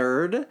a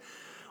 3rd.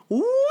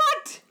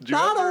 What?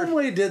 Not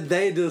only did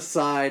they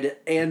decide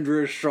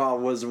Andrew Shaw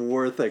was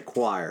worth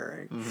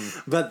acquiring,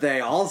 but they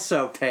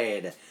also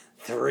paid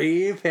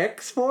 3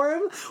 picks for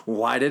him?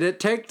 Why did it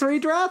take 3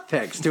 draft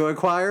picks to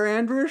acquire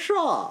Andrew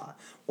Shaw?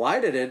 Why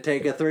did it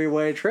take a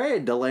 3-way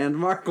trade to land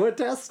Mark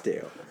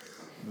Letestu?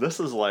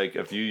 This is like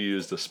if you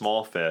used a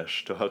small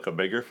fish to hook a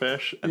bigger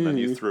fish, and then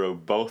you threw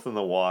both in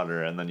the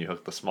water, and then you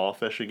hooked the small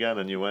fish again,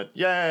 and you went,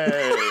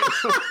 yay!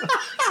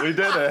 We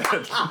did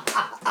it!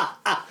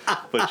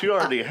 But you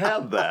already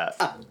had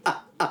that.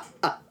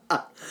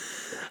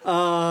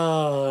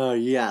 Oh,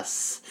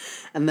 yes.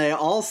 And they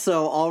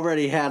also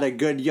already had a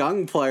good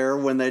young player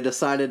when they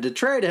decided to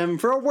trade him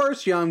for a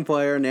worse young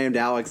player named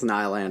Alex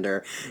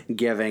Nylander,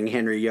 giving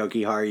Henry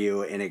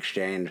Jokiharju in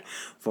exchange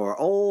for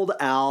old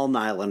Al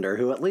Nylander,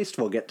 who at least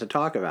we'll get to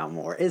talk about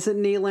more. Is it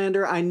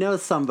Nylander? I know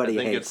somebody I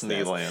think hates it's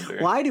this.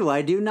 Nylander. Why do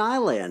I do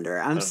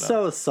Nylander? I'm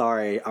so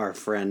sorry, our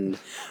friend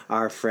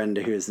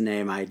whose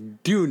name I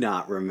do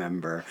not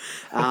remember.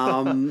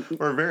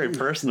 We're very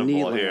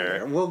personable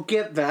here. We'll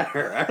get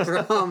better, I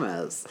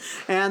promise.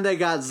 And they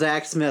got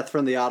Zach Smith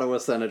from the Ottawa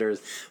Senators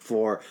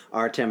for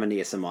Artem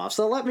Anisimov.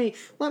 So let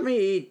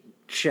me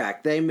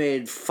check. They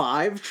made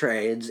 5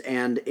 trades,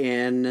 and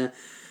in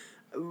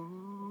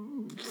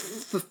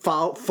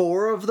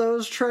 4 of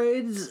those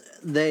trades,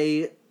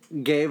 they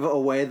gave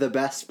away the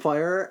best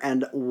player,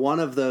 and one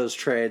of those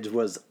trades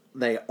was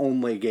they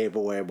only gave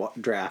away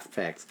draft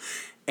picks.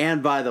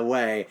 And by the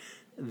way,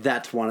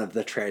 that's one of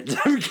the trades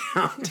I'm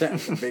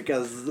counting,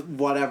 because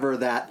whatever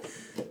that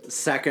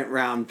second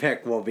round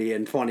pick will be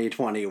in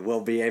 2020 will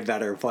be a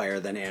better player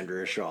than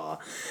Andrew Shaw.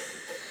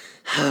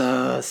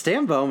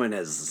 Stan Bowman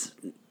is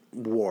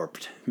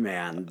warped,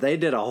 man. They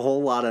did a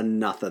whole lot of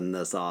nothing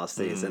this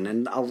offseason,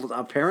 and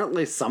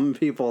apparently some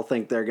people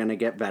think they're going to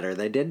get better.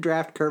 They did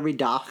draft Kirby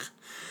Dach.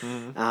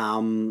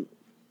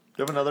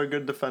 You have another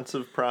good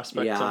defensive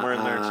prospect somewhere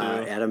in there,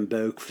 too. Adam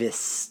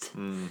Boqvist,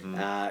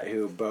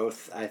 who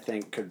both, I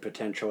think, could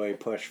potentially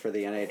push for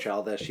the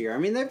NHL this year. I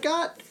mean, they've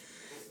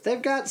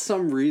got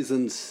some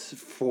reasons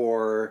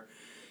for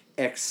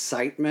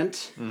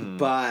excitement,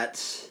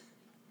 but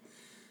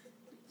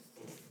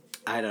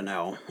I don't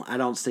know. I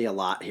don't see a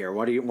lot here.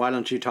 Why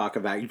don't you talk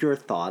about your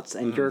thoughts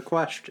and your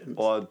questions?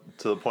 Well,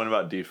 to the point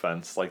about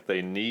defense, like,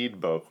 they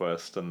need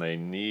Boqvist and they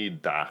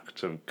need Doc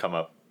to come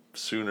up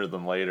sooner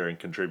than later and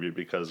contribute,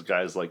 because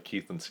guys like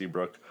Keith and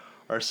Seabrook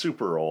are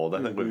super old.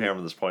 I think we've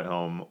hammered this point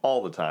home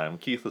all the time.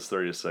 Keith is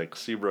 36,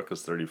 Seabrook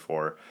is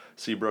 34.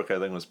 Seabrook, I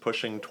think, was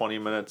pushing 20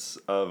 minutes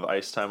of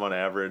ice time on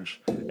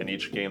average in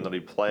each game that he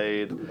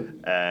played,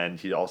 and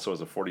he also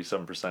has a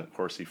 47%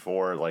 Corsi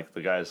 4. Like,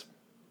 the guy's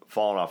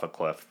falling off a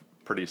cliff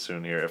pretty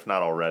soon here, if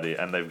not already,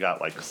 and they've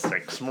got like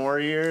 6 more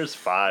years,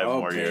 5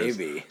 more years.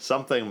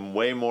 Something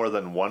way more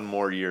than 1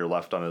 more year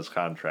left on his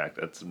contract.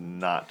 It's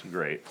not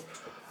great.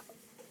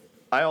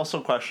 I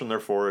also question their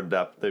forward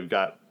depth. They've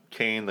got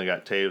Kane, they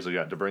got Taves, they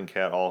got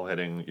DeBrincat all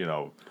hitting,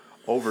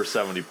 over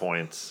 70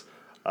 points.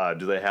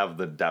 Do they have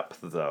the depth,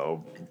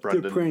 though?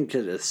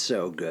 DeBrincat is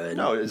so good.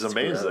 No, it's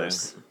amazing.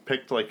 Gross.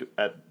 Picked like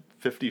at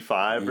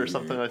 55 or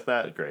something like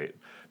that. Great.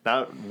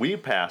 Now, we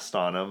passed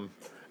on him,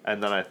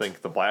 and then I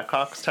think the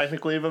Blackhawks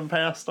technically even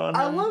passed on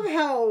him. I love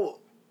how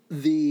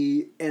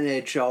the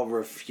NHL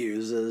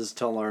refuses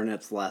to learn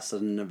its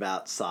lesson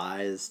about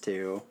size,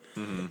 too.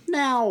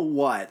 Now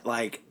what?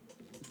 Like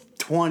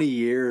 20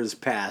 years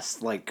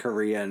past, like,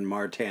 Korea and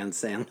Martin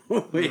St.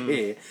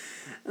 Louis.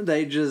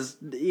 They just,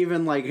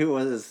 even like, who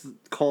was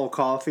Cole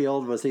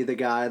Caulfield? Was he the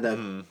guy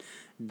that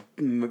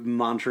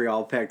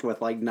Montreal picked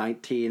with like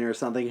 19 or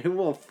something? Who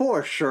will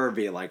for sure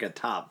be like a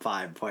top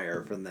 5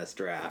 player from this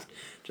draft,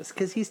 just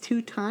because he's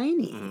too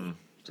tiny. Anyway,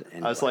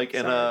 I was like,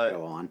 in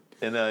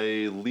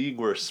a league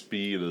where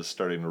speed is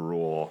starting to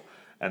rule,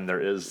 and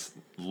there is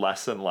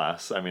less and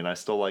less. I mean, I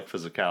still like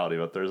physicality,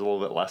 but there's a little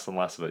bit less and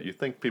less of it. You'd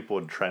think people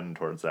would trend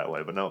towards that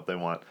way, but no, they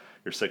want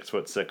your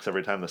 6'6"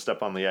 every time they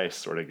step on the ice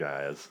sort of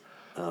guys.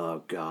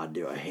 Oh, God,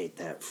 do I hate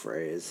that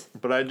phrase.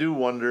 But I do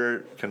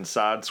wonder, can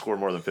Saad score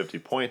more than 50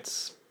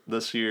 points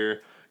this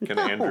year? Can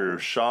Andrew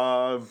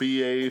Shaw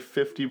be a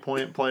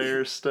 50-point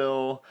player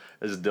still?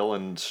 Is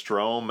Dylan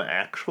Strome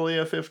actually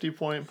a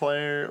 50-point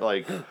player?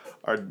 Like,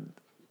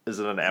 is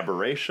it an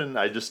aberration?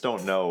 I just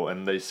don't know.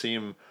 And they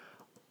seem...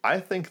 I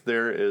think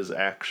there is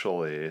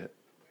actually,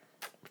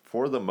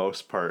 for the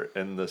most part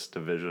in this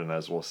division,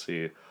 as we'll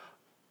see,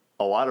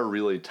 a lot of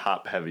really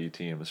top-heavy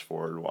teams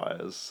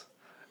forward-wise,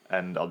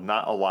 and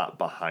not a lot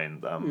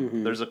behind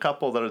them. There's a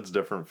couple that it's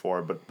different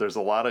for, but there's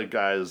a lot of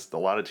guys, a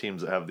lot of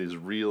teams that have these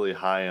really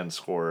high-end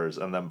scorers,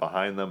 and then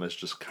behind them is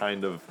just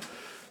kind of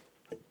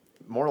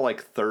more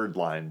like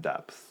third-line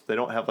depth. They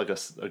don't have like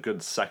a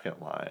good second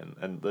line,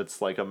 and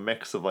it's like a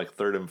mix of like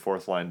third and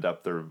fourth line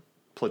depth. They're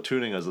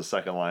platooning as a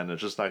second line.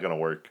 It's just not going to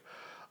work.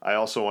 I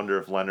also wonder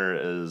if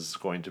Leonard is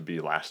going to be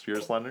last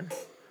year's Leonard,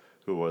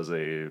 who was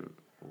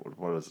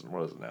what is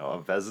it now? A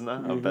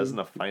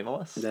Vezina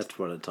finalist? That's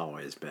what it's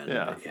always been.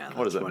 Yeah.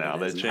 What is it now?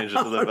 They changed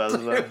it to the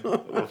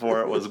Vezina. Before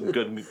it was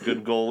good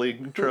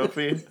goalie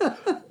trophy.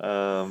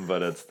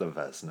 But it's the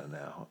Vezina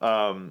now.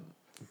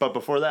 But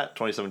before that,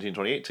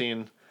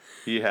 2017-2018,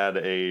 he had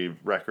a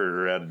record,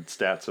 or had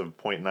stats of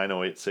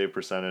 .908 save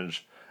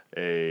percentage,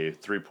 a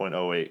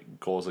 3.08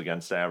 goals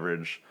against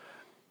average.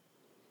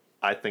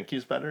 I think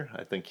he's better.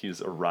 I think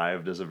he's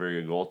arrived as a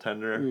very good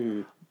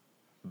goaltender.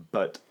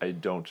 But I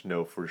don't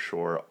know for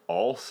sure.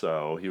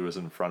 Also, he was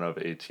in front of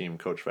a team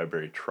coached by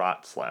Barry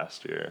Trotz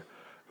last year,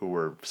 who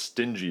were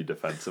stingy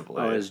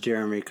defensively. Oh, is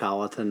Jeremy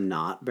Colleton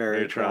not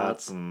Barry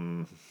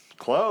Trotz?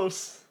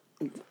 Close,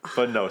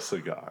 but no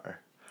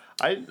cigar.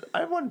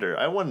 I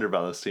wonder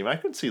about this team. I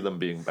could see them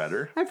being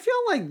better. I feel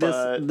like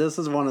this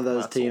is one of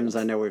those not teams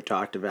sold. I know we've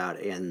talked about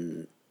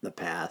in the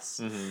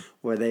past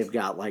where they've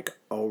got like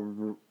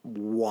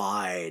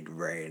wide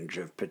range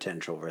of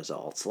potential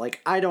results.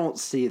 Like, I don't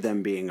see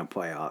them being a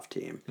playoff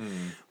team,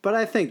 but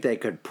I think they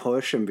could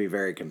push and be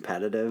very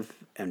competitive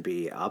and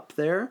be up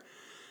there.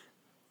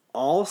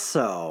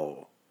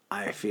 Also,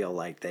 I feel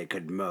like they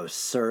could most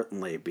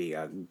certainly be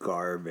a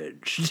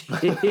garbage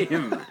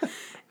team.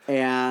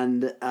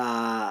 And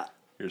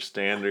Your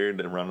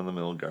standard and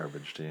run-of-the-mill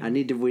garbage team.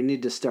 we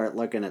need to start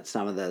looking at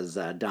some of those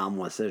Dom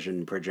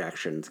Lecision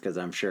projections, because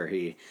I'm sure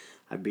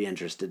I'd be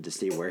interested to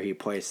see where he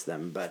placed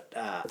them. But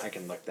I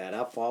can look that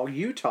up while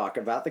you talk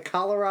about the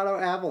Colorado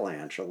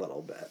Avalanche a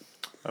little bit.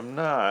 I'm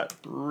not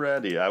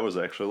ready. I was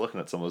actually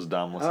looking at some of those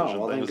Dom Lecision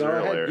well, then things go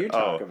ahead. earlier. You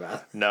talk about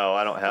it. No,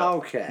 I don't have.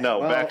 Okay, No,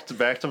 well,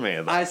 back to me.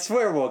 I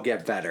swear we'll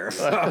get better,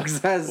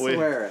 folks. I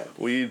swear it.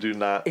 We do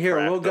not. Here,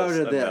 we'll go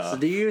to this.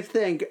 enough. Do you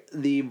think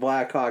the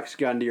Blackhawks,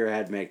 gun to your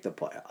head, make the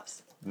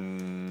playoffs?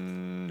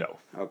 No.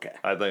 Okay.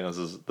 I think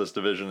this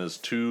division is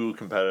too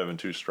competitive and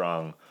too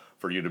strong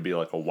for you to be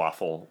like a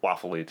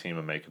waffly team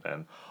and make it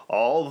in.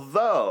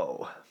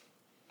 Although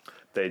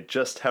they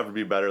just have to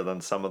be better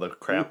than some of the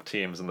crap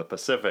teams in the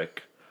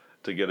Pacific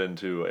to get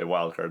into a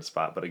wild card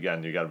spot. But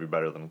again, you got to be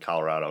better than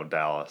Colorado,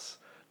 Dallas,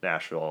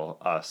 Nashville,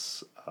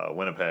 us,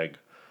 Winnipeg.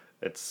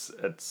 It's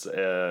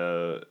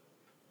a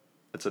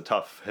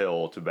tough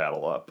hill to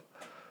battle up.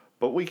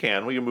 But we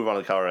can move on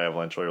to the Colorado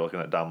Avalanche while you're looking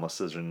at Dom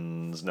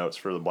Lecision's notes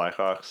for the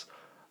Blackhawks.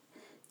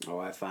 Oh,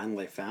 I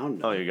finally found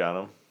them. Oh, you got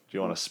them? Do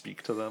you want to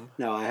speak to them?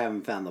 No, I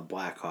haven't found the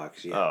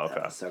Blackhawks yet. Oh,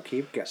 okay. So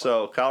keep going.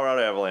 So,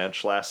 Colorado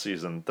Avalanche last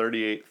season,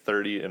 38,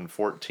 30, and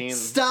 14.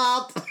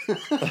 Stop!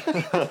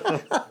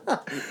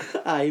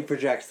 He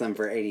projects them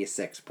for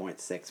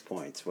 86.6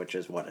 points, which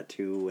is, what, a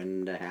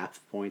 2.5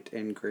 point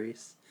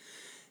increase?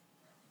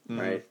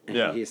 Right? And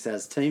yeah. he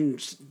says, team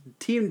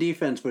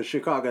defense was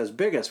Chicago's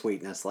biggest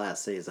weakness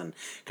last season.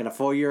 Can a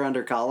full year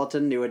under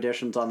Colleton, new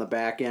additions on the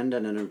back end,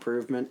 and an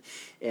improvement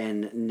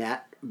in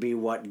net be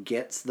what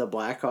gets the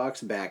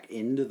Blackhawks back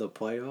into the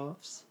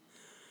playoffs?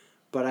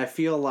 But I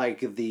feel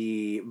like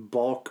the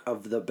bulk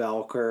of the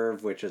bell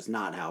curve, which is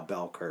not how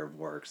bell curve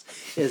works,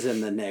 is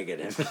in the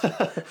negative.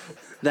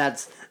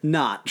 That's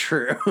not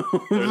true.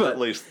 There's But at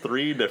least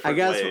 3 different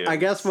waves. I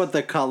guess what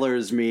the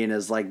colors mean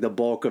is like the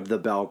bulk of the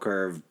bell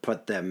curve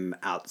put them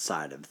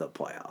outside of the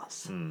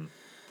playoffs.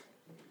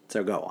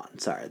 So go on.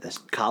 Sorry, this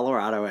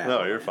Colorado Avalanche.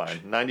 No, you're fine.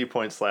 90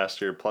 points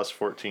last year, plus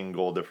 14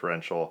 goal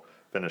differential.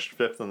 Finished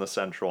 5th in the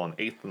Central and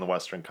 8th in the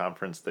Western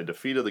Conference. They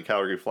defeated the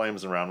Calgary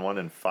Flames in round 1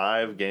 in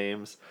 5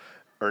 games.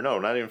 Or no,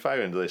 not even 5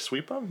 games. Did they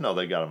sweep them? No,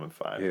 they got them in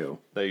 5. Who?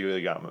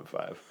 They got them in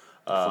 5.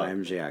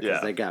 Flames,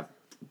 because they got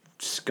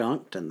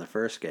skunked in the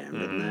first game,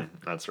 didn't they?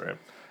 That's right.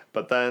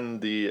 But then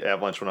the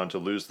Avalanche went on to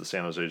lose the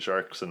San Jose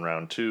Sharks in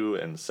round 2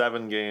 in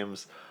 7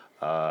 games.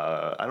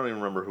 I don't even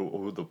remember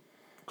who the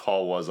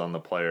call was on the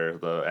player,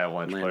 the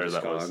Avalanche player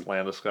that was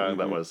Landeskog,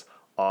 that was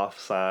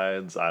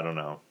offsides. I don't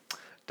know.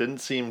 Didn't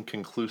seem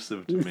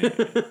conclusive to me.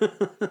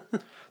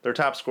 Their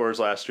top scorers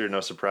last year, no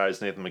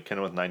surprise, Nathan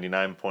McKinnon with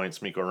 99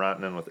 points, Mikko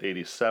Rantanen with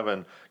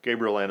 87,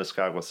 Gabriel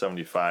Landeskog with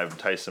 75,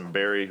 Tyson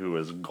Barrie, who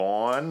is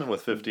gone,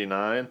 with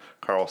 59,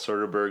 Carl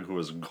Soderberg, who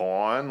is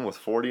gone, with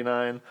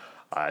 49.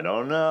 I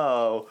don't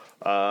know.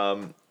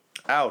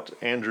 Out,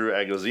 Andrew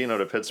Agozzino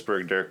to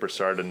Pittsburgh, Derek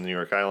Brassard to the New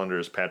York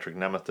Islanders, Patrick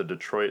Nemeth to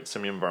Detroit,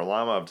 Semyon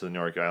Varlamov to the New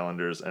York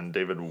Islanders, and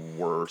David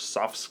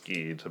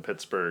Warsofsky to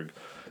Pittsburgh.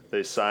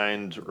 They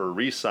signed or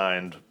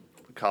re-signed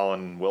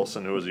Colin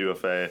Wilson, who was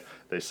UFA.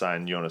 They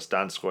signed Jonas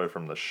Donskoy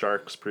from the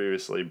Sharks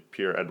previously,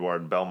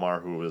 Pierre-Edouard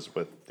Bellemare, who was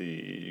with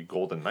the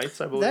Golden Knights,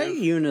 I believe. That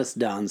Jonas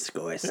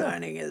Donskoy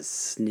signing is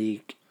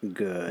sneak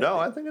good. No,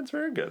 I think it's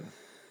very good.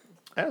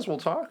 As we'll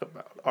talk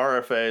about.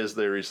 RFAs,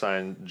 they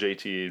re-signed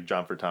JT,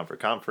 John for Tom for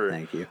Comfort.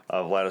 Thank you.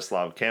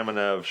 Vladislav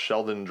Kamenev,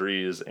 Sheldon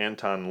Dries,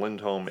 Anton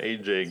Lindholm,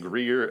 AJ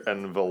Greer,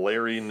 and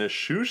Valeri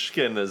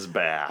Nishushkin is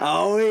back.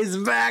 Oh, he's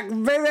back,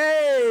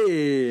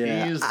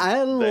 baby! He's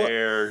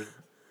there,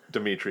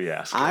 Dmitry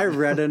Askin. I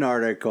read an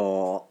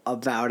article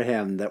about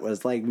him that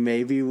was like,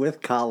 maybe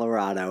with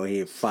Colorado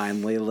he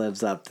finally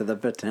lives up to the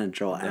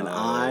potential, and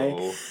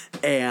I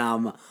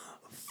am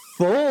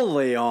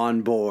fully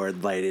on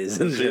board,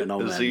 ladies and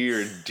gentlemen. Is he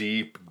your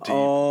deep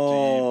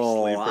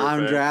sleeper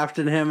I'm pick?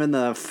 drafting him in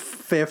the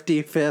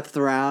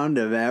 55th round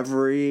of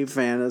every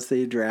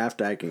fantasy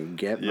draft I can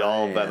get.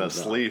 Y'all my been hands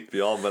on. asleep.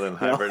 Y'all been in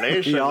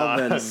hibernation. Y'all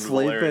been on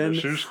sleeping Valeri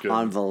Nishushkin.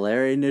 on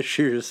Valeri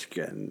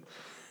Nishushkin.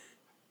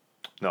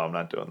 No, I'm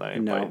not doing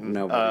that. No,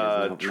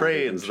 nobody.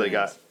 Trades, they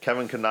got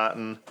Kevin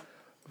Connaughton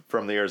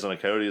from the Arizona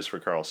Coyotes for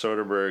Carl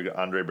Soderberg,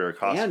 Andre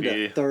Burakovsky. And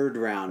a third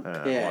round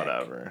pick.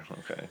 Whatever.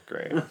 Okay,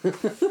 great.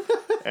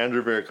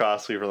 Andrew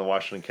Burakovsky from the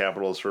Washington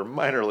Capitals for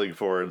minor league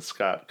forward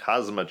Scott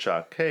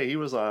Kosmachuk. Hey, he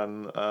was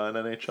on an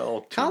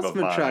NHL team of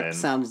mine. Kosmachuk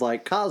sounds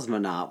like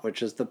cosmonaut,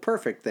 which is the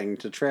perfect thing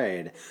to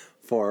trade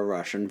for a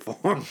Russian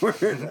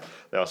forward.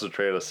 They also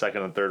traded a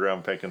second and third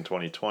round pick in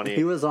 2020.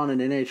 He was on an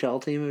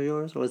NHL team of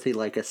yours? Was he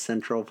like a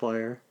central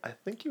player? I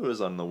think he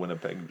was on the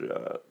Winnipeg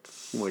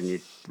Jets. When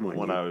you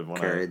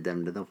carried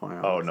them to the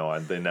playoffs? Oh, no,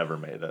 they never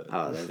made it.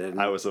 Oh, they didn't?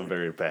 I was a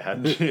very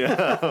bad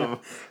GM.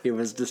 He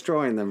was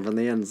destroying them from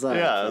the inside.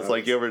 Yeah, it's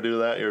like you ever do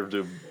that? You ever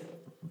do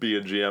be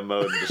a GM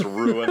mode and just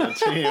ruin a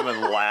team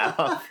and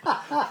laugh?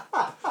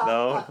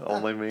 No?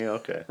 Only me?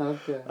 Okay.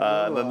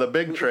 And then the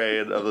big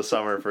trade of the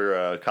summer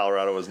for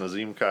Colorado was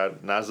Nazem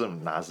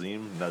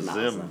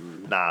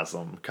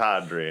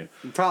Kadri.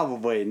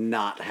 Probably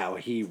not how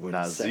he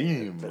would say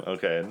it.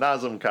 Okay.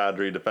 Nazem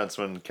Kadri,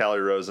 defenseman Calle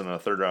Rosen, and a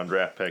third-round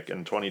draft pick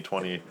in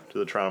 2020 to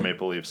the Toronto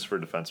Maple Leafs for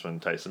defenseman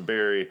Tyson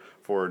Barrie,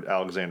 forward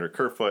Alexander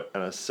Kerfoot,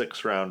 and a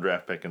sixth-round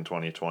draft pick in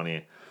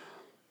 2020.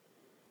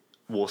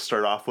 We'll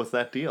start off with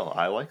that deal.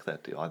 I like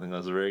that deal. I think that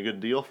was a very good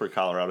deal for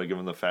Colorado,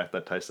 given the fact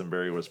that Tyson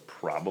Barrie was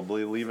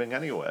probably leaving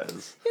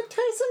anyways. Yeah,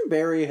 Tyson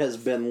Barrie has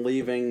been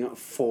leaving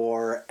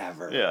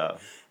forever. Yeah.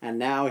 And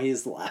now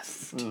he's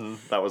left. Mm-hmm.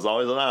 That was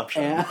always an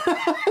option.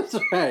 That's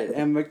right.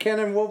 And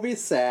McKinnon will be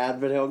sad,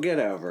 but he'll get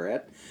over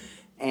it.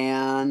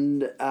 And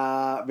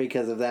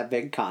because of that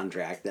big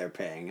contract they're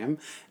paying him.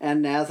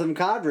 And Nazem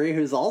Kadri,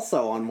 who's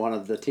also on one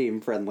of the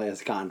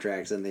team-friendliest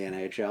contracts in the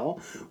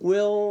NHL,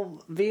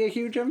 will be a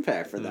huge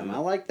impact for them. I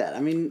like that.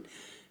 I mean,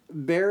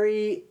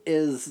 Barrie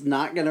is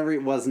not gonna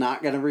was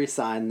not gonna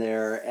resign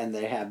there, and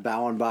they have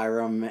Bowen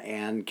Byram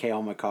and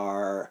Cale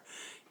Makar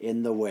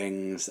in the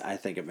wings. I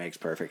think it makes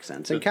perfect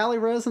sense. And Calle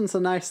Rosen's a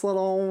nice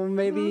little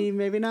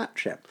maybe not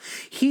chip.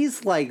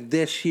 He's like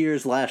this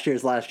year's, last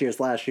year's Valeri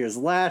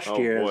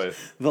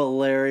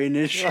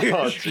Nichushkin.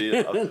 Oh, gee.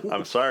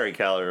 I'm sorry,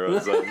 Calle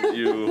Rosen.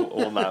 You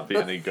will not be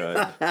any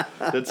good.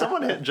 Did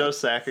someone hit Joe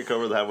Sakic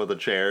over the head with a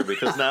chair?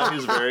 Because now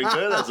he's very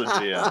good as a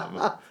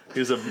GM.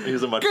 He's a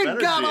much better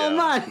God GM.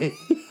 Almighty.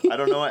 I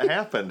don't know what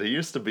happened. He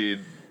used to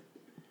be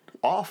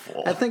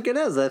awful. I think it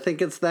is. I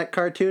think it's that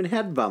cartoon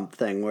head bump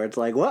thing where it's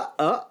like, what?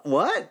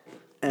 What?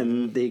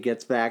 And he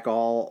gets back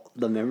all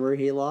the memory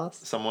he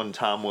lost. Someone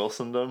Tom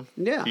Wilsoned him.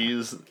 Yeah.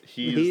 He's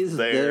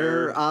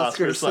their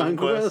Oscar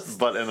Sundquist,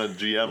 but in a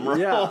GM role.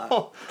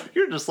 Yeah.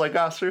 You're just like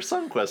Oscar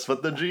Sundquist,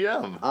 but the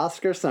GM.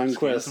 Oscar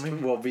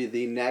Sundquist will be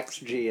the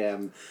next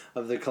GM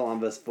of the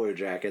Columbus Blue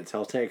Jackets.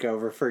 He'll take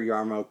over for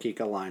Jarmo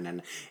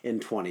Kekalainen in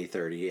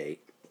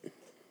 2038.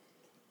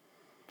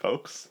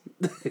 Folks,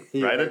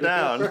 write it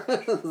down.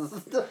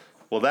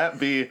 Will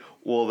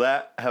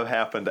that have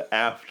happened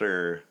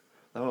after?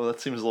 Oh,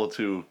 that seems a little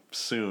too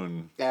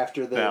soon.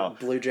 After the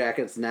Blue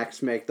Jackets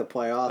next make the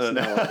playoffs?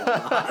 No, it will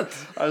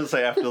not. I would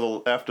say after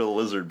the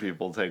lizard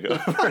people take over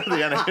the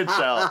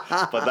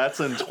NHL, but that's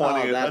in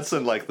 20. That's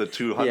in like the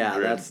 200. Yeah,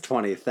 that's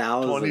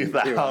 20,000.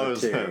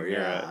 20,000.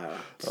 Yeah.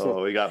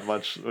 Oh, we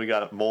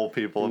got mole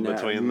people in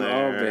between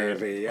there. Oh,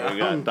 baby. We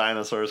got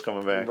dinosaurs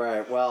coming back.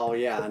 Right. Well,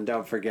 yeah, and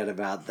don't forget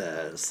about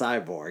the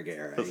cyborg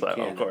era.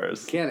 Of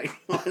course. Can't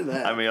ignore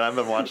that. I mean, I've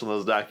been watching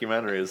those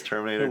documentaries,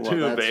 Terminator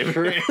 2,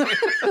 baby.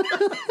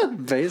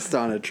 Based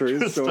on a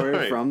true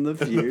story from the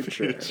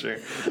future.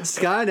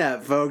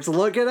 Skynet, folks,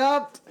 look it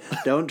up.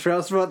 Don't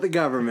trust what the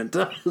government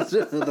does.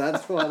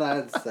 That's what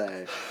I'd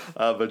say.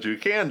 But you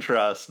can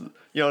trust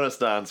Jonas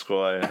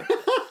Donskoy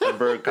and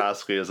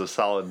Burakovsky as a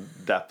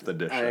solid depth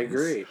addition. I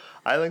agree.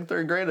 I think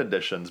they're great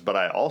additions, but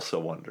I also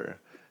wonder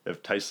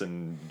if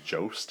Tyson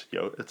Jost,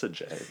 it's a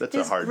J. That's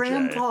a hard J. His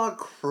grandpa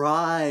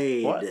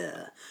cried. What?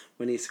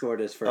 When he scored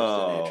his first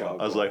NHL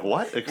goal. I was like,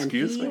 what?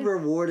 Excuse me? He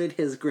rewarded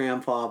his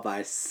grandpa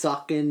by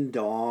sucking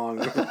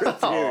dong for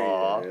 2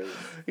 years.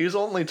 He's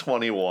only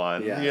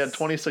 21. Yes. He had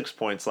 26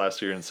 points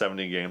last year in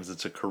 70 games.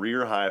 It's a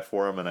career high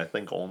for him, and I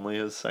think only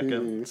his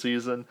second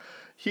season.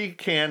 He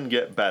can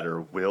get better.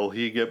 Will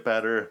he get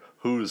better?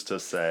 Who's to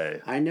say?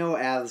 I know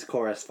Avs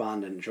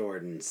correspondent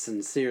Jordan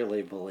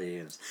sincerely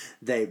believes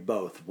they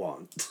both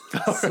won't.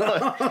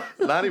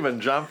 Not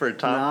even Jumper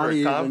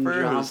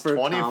Comfer, who's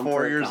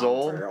 24 years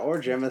old.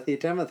 Or Timothy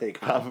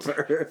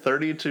Comfer.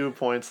 32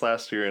 points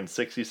last year in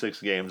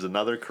 66 games,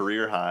 another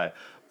career high.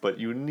 But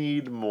you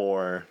need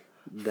more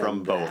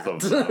from both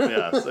of them.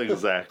 Yes,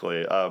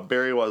 exactly.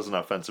 Barrie was an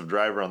offensive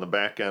driver on the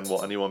back end.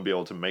 Will anyone be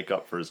able to make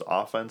up for his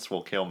offense?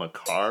 Will Cale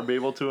Makar be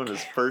able to in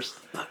his first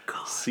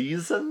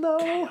season,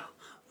 though?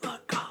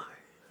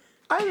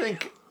 I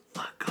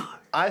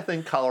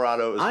think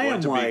Colorado is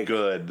going to be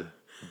good,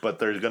 but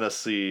they're not going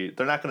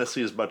to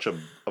see as much of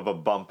a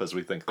bump as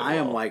we think they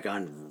will. I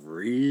am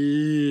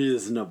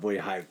unreasonably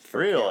hyped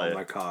for Cale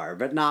Makar,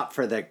 but not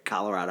for the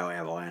Colorado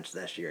Avalanche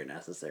this year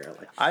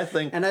necessarily. I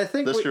think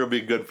this year will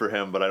be good for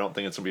him, but I don't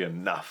think it's going to be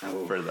enough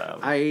for them.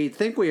 I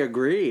think we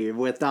agree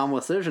with Dom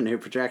Lucian, who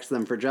projects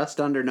them for just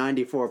under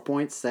 94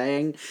 points,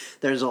 saying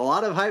there's a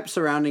lot of hype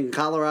surrounding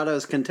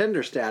Colorado's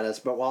contender status,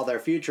 but while their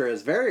future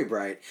is very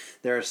bright,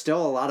 there are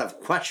still a lot of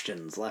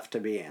questions left to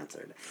be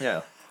answered.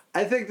 Yeah.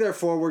 I think their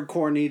forward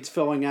core needs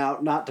filling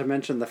out, not to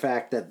mention the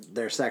fact that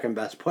their second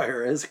best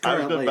player is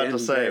currently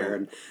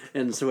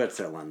in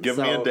Switzerland. Give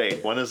me a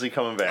date. When is he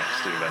coming back,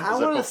 Steven? I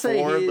want to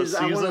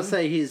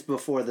say he's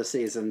before the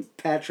season.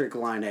 Patrick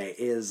Laine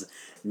is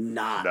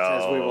not,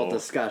 as we will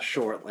discuss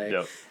shortly.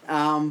 Yep.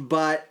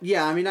 But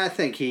yeah, I mean, I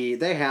think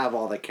they have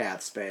all the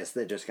cap space.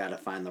 They just got to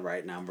find the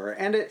right number,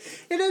 and it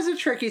is a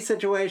tricky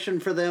situation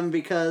for them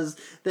because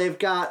they've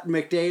got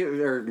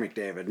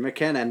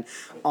McKinnon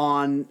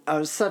on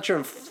such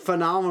a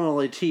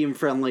phenomenally team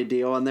friendly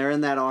deal, and they're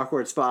in that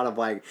awkward spot of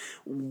like,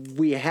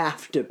 we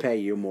have to pay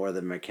you more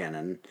than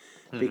McKinnon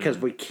because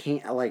we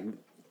can't like.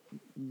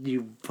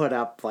 You put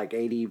up like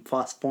 80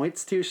 plus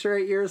points 2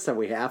 straight years, so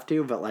we have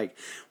to, but like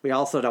we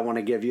also don't want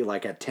to give you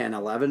like a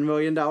 $10-11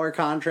 million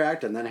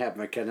contract and then have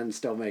McKinnon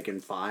still making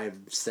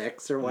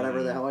 5-6 or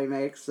whatever the hell he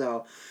makes.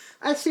 So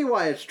I see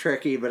why it's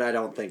tricky, but I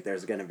don't think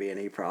there's going to be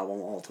any problem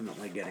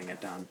ultimately getting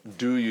it done.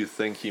 Do you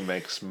think he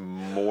makes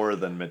more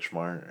than Mitch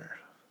Marner?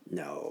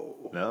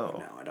 No,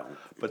 I don't.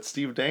 But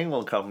Steve Dangle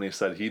and company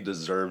said he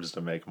deserves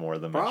to make more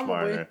than Mitch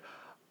Marner.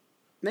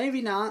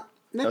 Maybe not.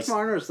 Mitch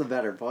Marner's the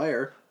better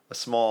player.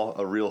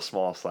 A real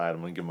small slide.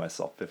 I'm going to give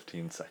myself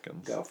 15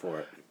 seconds. Go for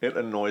it. It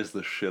annoys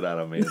the shit out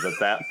of me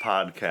that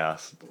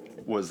podcast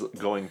was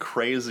going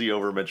crazy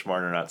over Mitch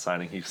Marner not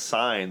signing. He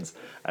signs,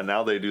 and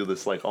now they do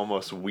this like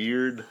almost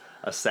weird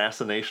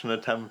assassination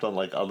attempt on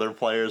like other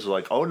players. They're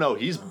like, oh no,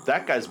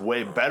 that guy's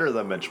way better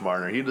than Mitch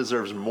Marner. He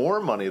deserves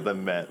more money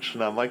than Mitch.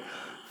 And I'm like,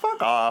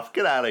 fuck off,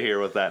 get out of here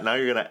with that. Now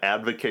you're going to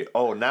advocate.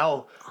 Oh,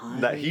 now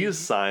that he's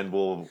signed,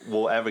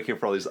 we'll advocate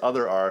for all these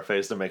other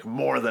RFAs to make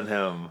more than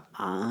him.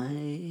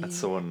 That's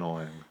so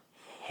annoying.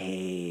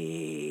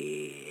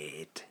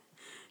 Hate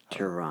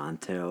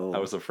Toronto. I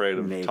was afraid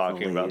of Maple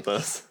talking about Leafs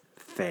this.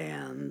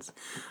 Fans.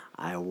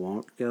 I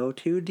won't go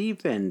too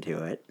deep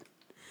into it,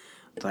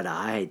 but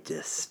I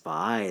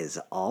despise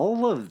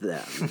all of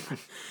them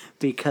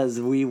because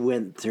we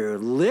went through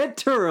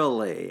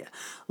literally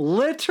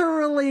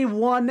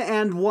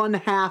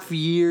 1.5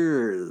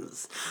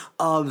 years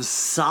of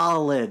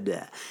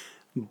solid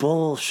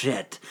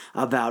bullshit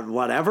about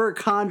whatever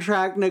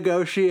contract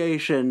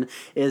negotiation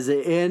is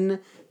in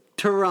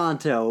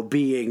Toronto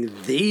being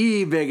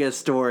the biggest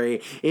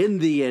story in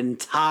the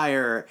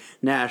entire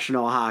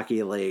National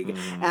Hockey League.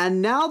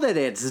 And now that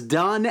it's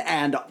done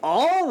and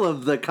all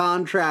of the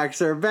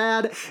contracts are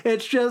bad,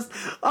 it's just,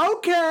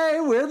 okay,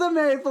 we're the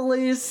Maple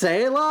Leafs,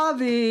 c'est la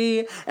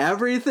vie,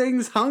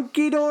 everything's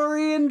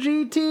hunky-dory in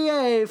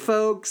GTA,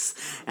 folks.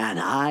 And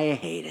I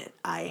hate it.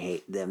 I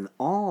hate them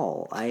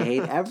all. I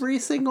hate every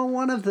single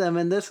one of them,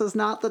 and this is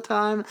not the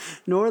time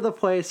nor the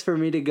place for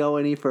me to go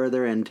any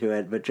further into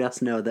it, but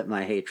just know that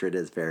my hatred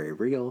is very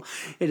real,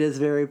 it is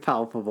very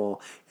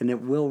palpable, and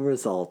it will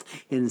result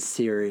in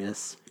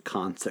serious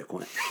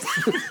consequence.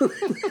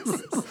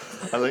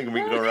 I think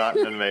Mikko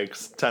Rantanen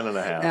makes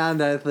 10.5.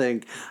 And I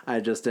think I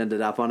just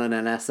ended up on an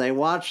NSA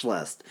watch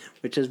list,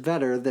 which is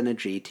better than a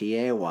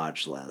GTA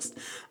watch list.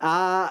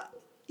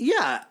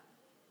 Yeah.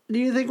 Do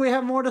you think we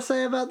have more to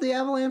say about the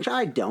Avalanche?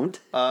 I don't.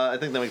 I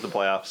think they make the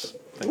playoffs.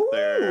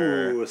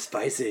 Ooh,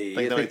 spicy.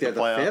 You think they're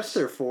the fifth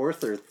or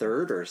fourth or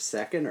third or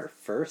second or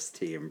first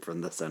team from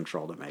the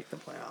Central to make the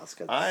playoffs?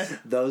 'Cause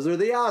those are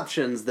the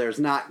options. There's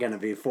not going to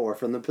be 4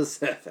 from the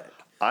Pacific.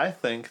 I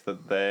think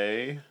that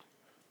they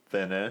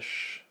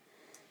finish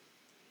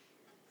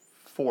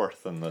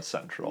 4th in the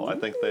Central. I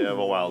think they have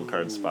a wild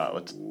card spot.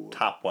 It's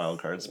top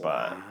wild card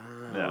spot.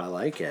 Yeah. I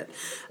like it.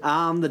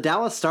 The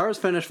Dallas Stars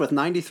finished with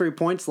 93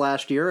 points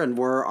last year and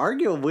were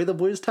arguably the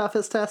Blues'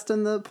 toughest test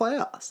in the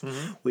playoffs.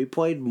 Mm-hmm. We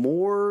played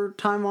more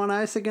time on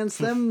ice against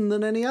them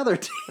than any other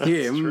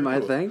team,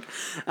 I think.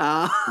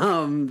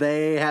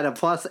 They had a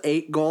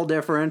 +8 goal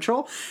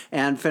differential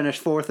and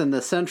finished 4th in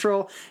the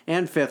Central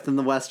and 5th in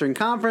the Western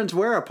Conference,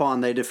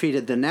 whereupon they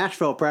defeated the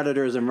Nashville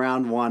Predators in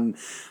round 1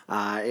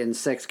 in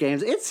 6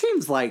 games. It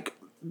seems like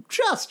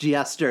just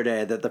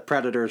yesterday that the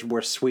Predators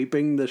were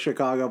sweeping the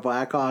Chicago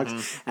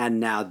Blackhawks, and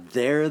now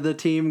they're the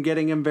team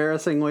getting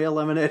embarrassingly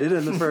eliminated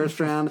in the first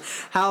round.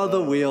 How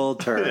the wheel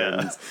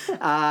turns.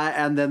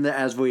 Yeah. And then,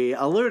 as we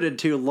alluded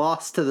to,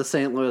 lost to the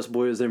St. Louis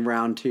Blues in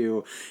round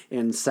 2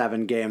 in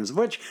 7 games,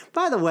 which,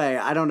 by the way,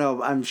 I don't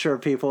know, I'm sure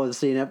people have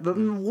seen it, but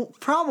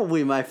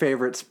probably my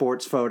favorite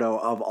sports photo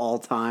of all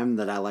time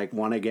that I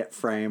want to get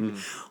framed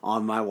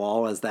on my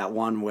wall is that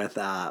one with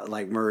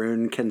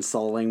Maroon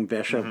consoling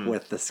Bishop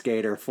with the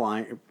skater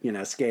flying,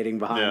 skating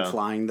behind,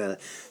 flying the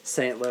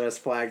St. Louis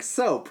flag.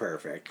 So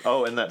perfect.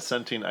 Oh, and that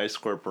Centene Ice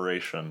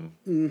Corporation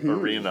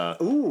arena.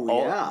 Ooh,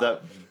 yeah.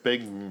 That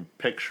big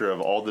picture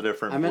of all the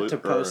different... I meant to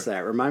post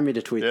that. Remind me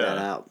to tweet that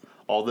out.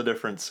 All the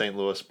different St.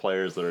 Louis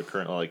players that are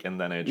currently in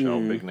the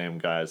NHL, big name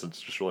guys. It's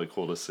just really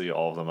cool to see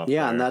all of them up there.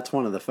 Yeah, and that's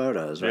one of the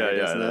photos, right?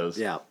 Yeah, it is.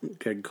 Yeah,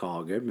 good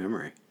call. Good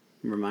memory.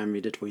 Remind me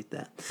to tweet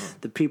that.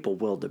 The people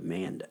will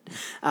demand it.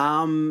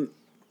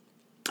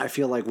 I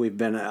feel like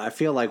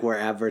we're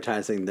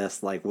advertising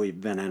this like we've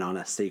been in on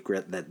a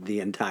secret that the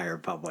entire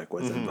public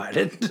was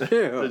invited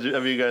to.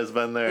 Have you guys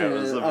been there? It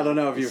was I don't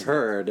know if you've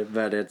heard,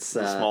 but it's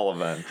a small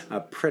event.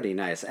 Pretty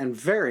nice and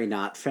very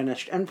not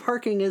finished, and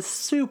parking is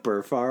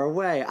super far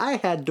away. I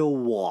had to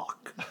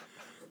walk.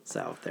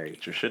 So there you go.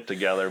 Get your shit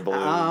together,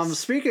 Blues.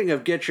 Speaking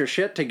of get your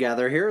shit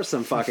together, here are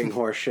some fucking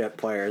horseshit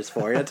players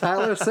for you.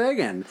 Tyler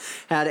Seguin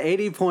had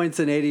 80 points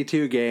in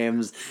 82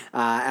 games.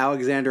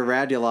 Alexander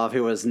Radulov,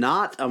 who was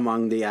not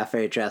among the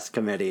FHS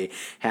committee,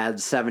 had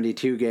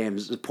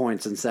 72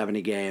 points in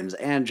 70 games.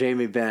 And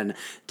Jamie Benn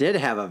did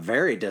have a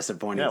very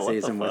disappointing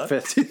season with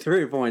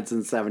 53 points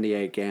in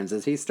 78 games.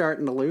 Is he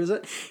starting to lose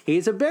it?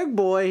 He's a big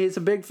boy. He's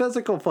a big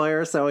physical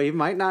player, so he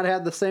might not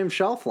have the same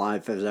shelf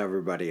life as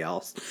everybody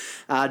else.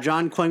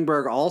 John Klingberg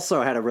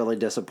also had a really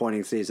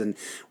disappointing season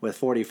with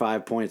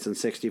 45 points in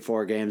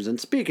 64 games. And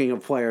speaking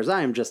of players,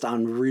 I am just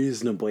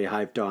unreasonably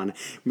hyped on.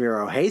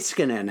 Miro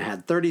Heiskanen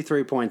had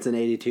 33 points in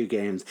 82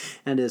 games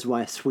and is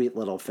my sweet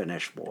little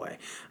Finnish boy.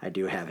 I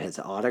do have his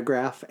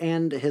autograph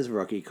and his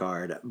rookie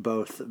card,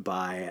 both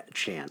by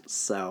chance.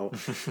 So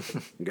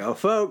go,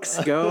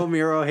 folks. Go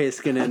Miro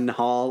Heiskanen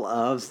Hall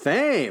of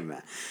Fame.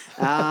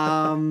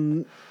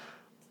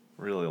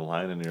 Really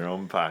lining your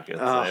own pockets.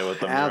 Oh, With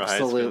the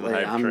absolutely.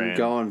 I'm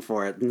going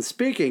for it. And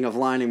speaking of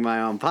lining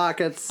my own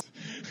pockets,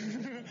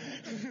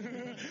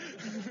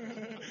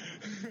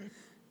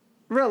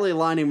 really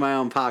lining my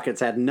own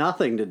pockets had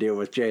nothing to do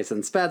with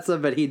Jason Spezza,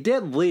 but he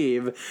did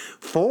leave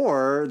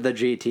for the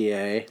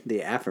GTA, the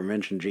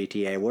aforementioned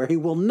GTA, where he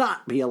will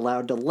not be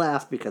allowed to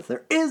laugh because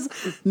there is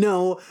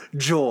no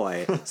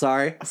joy.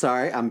 Sorry,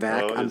 I'm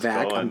back.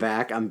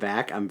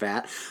 I'm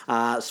back.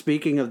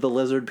 Speaking of the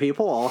lizard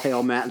people, all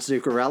hail Matt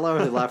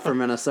Zuccarello, who left for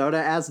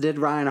Minnesota, as did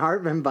Ryan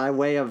Hartman by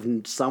way of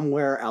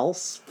somewhere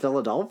else,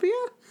 Philadelphia?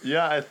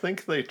 Yeah, I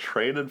think they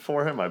traded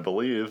for him, I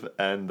believe,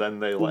 and then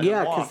they let him walk.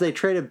 Yeah, because they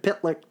traded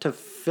Pitlick to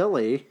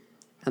Philly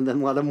and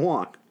then let him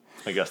walk.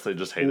 I guess they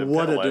just hated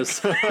What Pitlick. a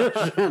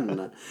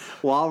decision.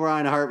 While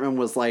Ryan Hartman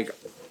was like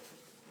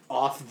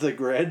off the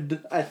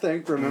grid, I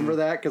think. Remember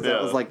that? Because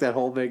that was like that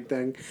whole big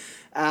thing.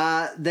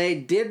 They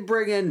did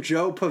bring in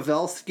Joe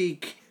Pavelski,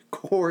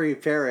 Corey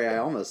Perry, I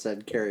almost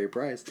said Carey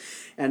Price,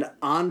 and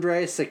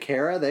Andre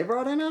Sekera. They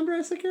brought in Andre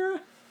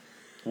Sekera?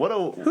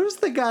 Who's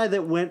the guy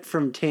that went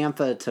from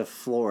Tampa to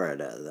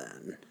Florida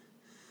then?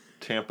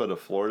 Tampa to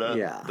Florida?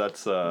 Yeah.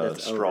 That's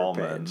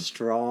Strawman.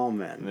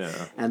 Strawman.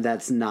 Yeah. And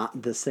that's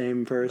not the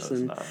same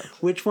person? That's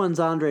not. Which one's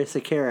Andre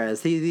Sekera?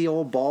 Is he the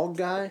old bald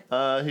guy?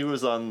 He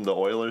was on the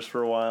Oilers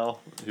for a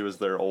while. He was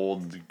their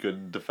old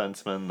good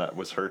defenseman that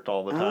was hurt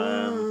all the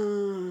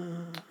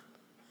time.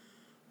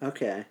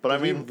 Okay. But Did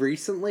I mean, he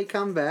recently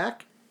come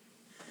back?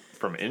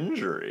 From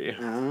injury,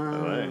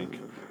 I think.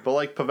 But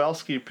like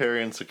Pavelski,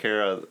 Perry, and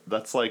Sekera,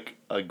 that's like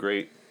a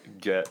great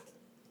get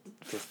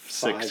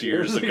 6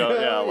 years ago.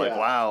 Yeah,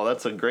 wow,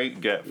 that's a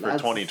great get for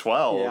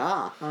 2012.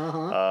 Yeah.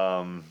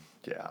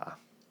 Yeah.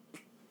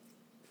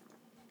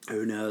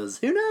 Who knows?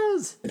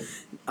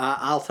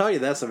 I'll tell you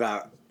this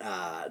about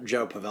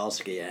Joe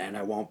Pavelski, and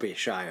I won't be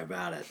shy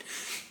about it.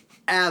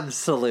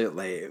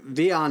 Absolutely,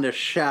 beyond a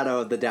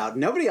shadow of the doubt.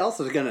 Nobody else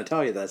is going to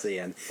tell you this,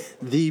 Ian.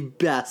 The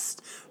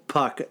best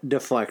puck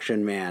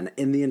deflection man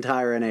in the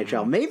entire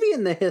NHL, maybe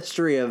in the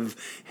history of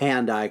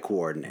hand-eye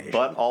coordination.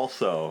 But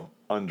also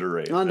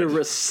underrated.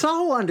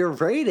 So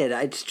underrated.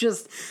 It's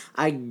just,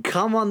 I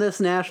come on this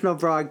national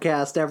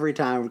broadcast every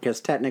time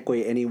because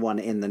technically anyone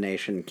in the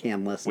nation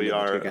can listen to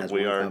the Two Guys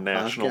We One are Cup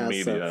national podcast,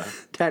 media. So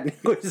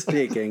technically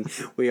speaking,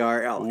 we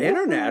are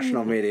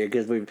international media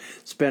because we've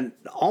spent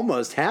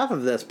almost half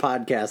of this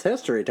podcast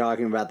history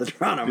talking about the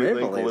Toronto Maple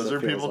Leafs. Do you think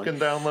lizard people can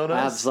download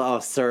us?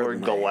 Absolutely,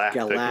 certainly. Or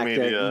galactic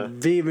media.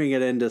 Beaming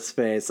it into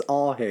space.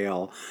 All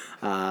hail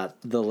the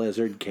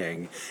Lizard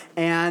King.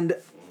 And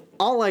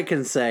all I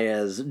can say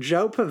is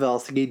Joe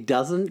Pavelski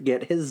doesn't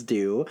get his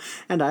due,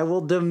 and I will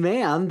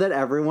demand that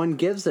everyone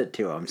gives it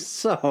to him.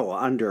 So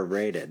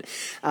underrated.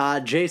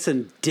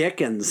 Jason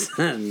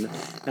Dickinson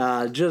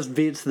just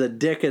beats the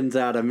Dickens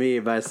out of me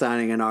by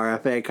signing an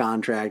RFA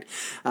contract.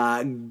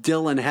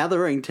 Dylan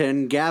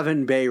Hetherington,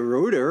 Gavin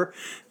Bayreuther.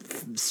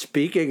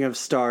 Speaking of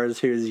stars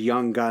whose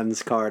Young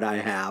Guns card I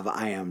have,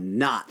 I am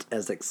not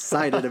as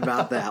excited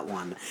about that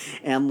one.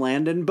 And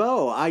Landon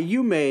Bowe.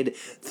 You made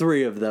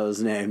 3 of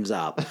those names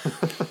up.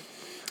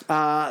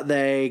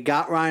 They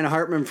got Ryan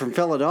Hartman from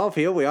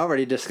Philadelphia. We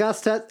already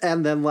discussed it.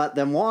 And then let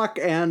them walk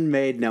and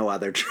made no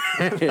other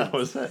trade. That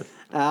was it.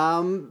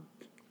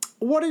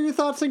 What are your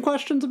thoughts and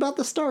questions about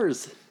the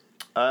Stars?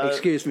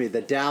 Excuse me, the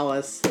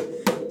Dallas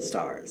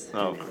Stars.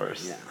 Oh, of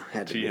course. Yeah,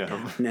 had to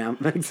GM. be. Yeah,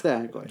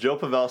 exactly. Joe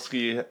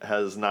Pavelski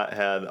has not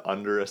had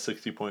under a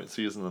 60-point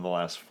season in the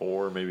last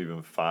 4, maybe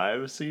even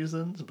 5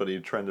 seasons, but he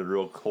trended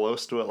real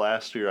close to it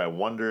last year. I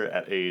wonder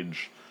at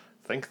age,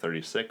 I think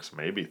 36,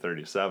 maybe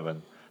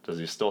 37, does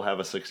he still have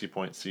a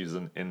 60-point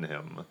season in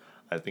him?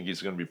 I think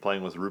he's going to be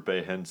playing with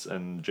Rupe Hintz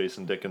and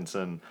Jason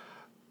Dickinson.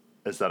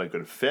 Is that a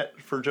good fit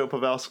for Joe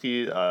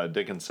Pavelski?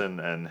 Dickinson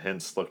and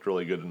Hintz looked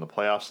really good in the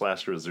playoffs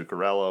last year with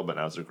Zuccarello, but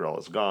now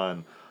Zuccarello's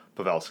gone.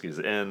 Pavelski's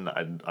in.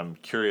 I'm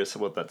curious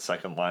what that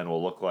second line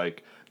will look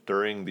like.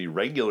 During the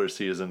regular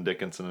season,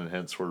 Dickinson and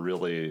Hintz were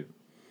really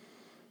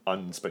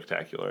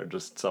unspectacular,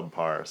 just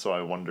subpar. So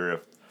I wonder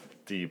if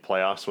the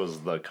playoffs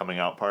was the coming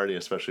out party,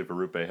 especially for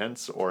Rupe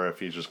Hintz, or if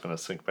he's just going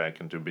to sink back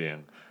into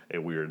being a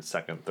weird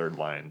second, third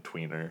line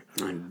tweener.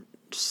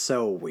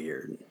 So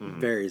weird.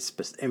 Very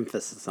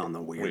emphasis on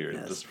the weirdness.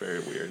 Weird, just very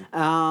weird.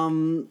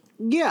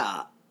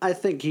 Yeah, I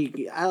think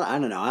I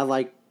don't know. I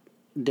like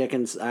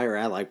Dickinson, or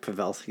I like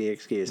Pavelski,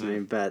 excuse me,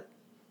 but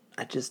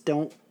I just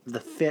don't. The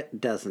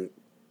fit doesn't.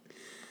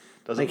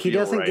 Like, he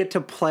doesn't get to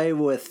play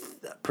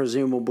with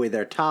presumably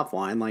their top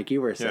line, like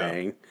you were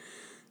saying.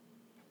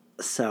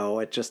 Yeah. So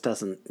it just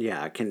doesn't.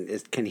 Yeah,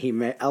 can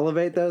he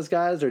elevate those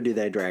guys, or do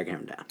they drag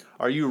him down?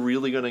 Are you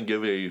really going to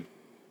give a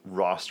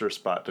roster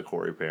spot to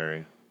Corey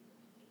Perry?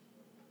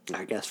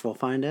 I guess we'll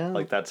find out.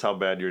 Like, that's how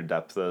bad your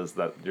depth is,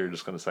 that you're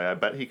just going to say, I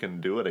bet he can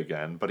do it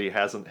again, but he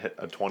hasn't hit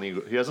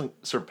he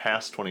hasn't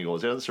surpassed 20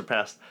 goals. He hasn't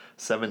surpassed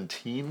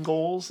 17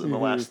 goals in the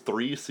last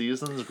 3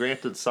 seasons.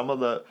 Granted,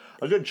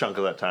 a good chunk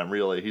of that time,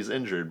 really, he's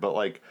injured, but,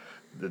 like,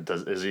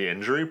 is he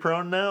injury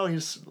prone now?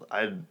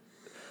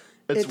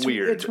 It's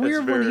weird. It's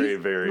weird.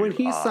 It's very when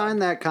he odd.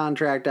 signed that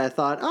contract, I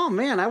thought, oh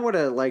man, I would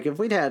have, like, if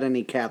we'd had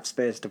any cap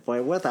space to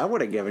play with, I would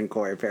have given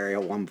Corey Perry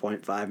a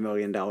 $1.5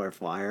 million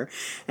flyer.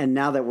 And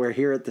now that we're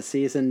here at the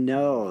season,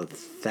 no,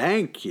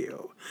 thank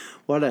you.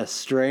 What a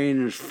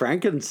strange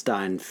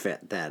Frankenstein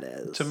fit that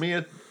is. To me,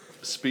 it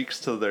speaks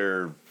to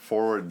their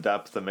forward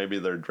depth and maybe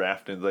their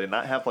drafting. They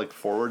not have, like,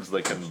 forwards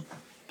they can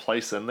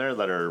place in there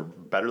that are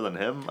better than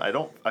him. I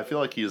feel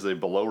like he's a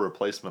below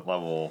replacement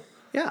level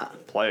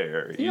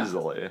player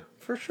easily.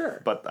 For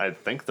sure. But I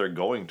think they're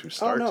going to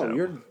start him.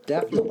 You're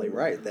definitely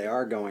right. They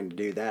are going to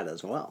do that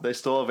as well. They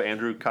still have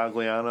Andrew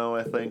Cogliano,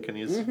 I think, and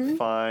he's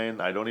fine.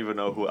 I don't even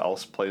know who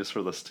else plays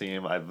for this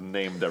team. I've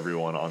named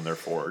everyone on their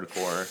forward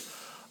core.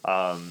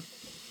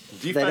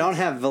 They don't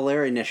have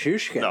Valeri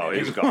Nishushkin. No,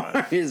 anymore. He's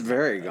gone. He's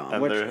very gone,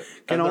 and which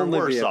can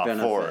only be a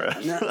benefit. For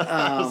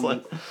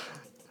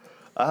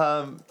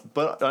it.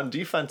 But on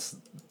defense,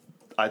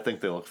 I think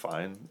they look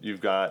fine.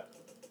 You've got,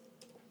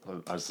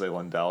 I would say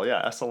Lindell.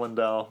 Yeah, Esa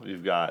Lindell.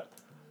 You've got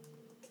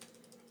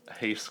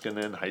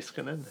Heiskanen.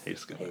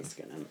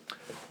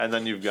 And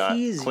then you've got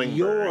He's Klingberg.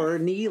 your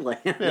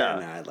Nylander.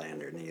 Yeah.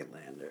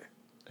 Nylander.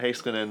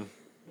 Heiskanen,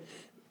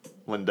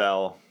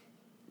 Lindell,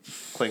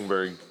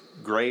 Klingberg.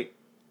 Great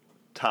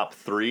top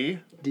 3.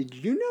 Did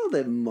you know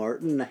that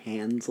Martin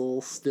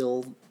Hansel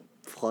still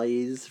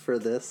plays for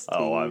this team?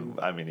 Oh,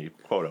 I mean, he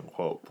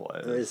quote-unquote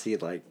plays. Or is he,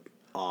 like,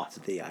 off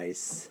the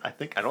ice? I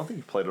don't think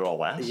he played at all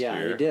last year.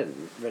 Yeah, he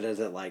didn't. But is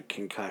it, like,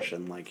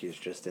 concussion, like he's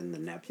just in the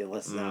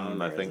nebulous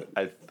zone? I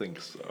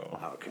think so.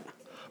 Okay.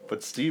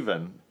 But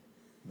Steven,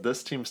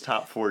 this team's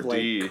top 4D.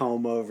 Blake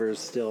Comover's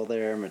still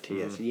there.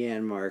 Matthias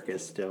Janmark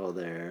is still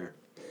there.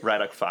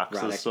 Radek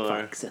Fox is still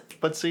there.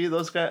 But see,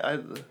 those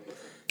guys,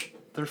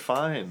 they're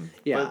fine.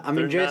 Yeah, I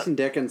mean, Jason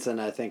Dickinson,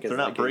 I think, is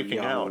like breaking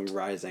a young,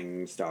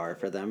 rising star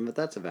for them, but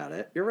that's about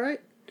it. You're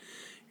right.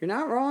 You're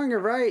not wrong. You're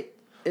right.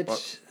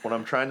 What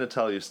I'm trying to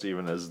tell you,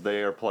 Steven, is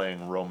they are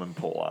playing Roman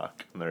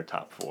Polak in their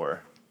top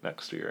 4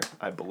 next year,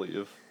 I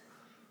believe.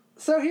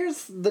 So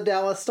here's the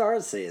Dallas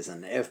Stars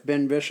season. If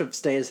Ben Bishop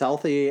stays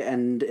healthy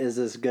and is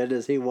as good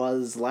as he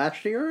was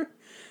last year,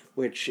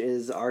 which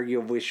is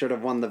arguably should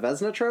have won the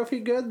Vezina Trophy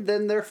good,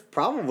 then they're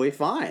probably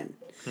fine.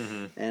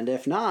 Mm-hmm. And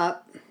if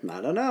not,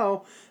 I don't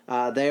know.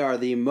 They are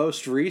the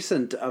most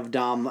recent of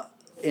Dom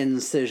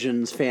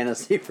Incision's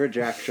fantasy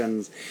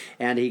projections,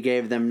 and he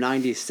gave them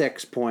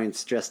 96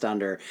 points, just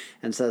under,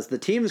 and says the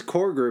team's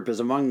core group is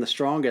among the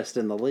strongest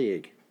in the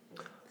league.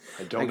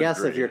 I guess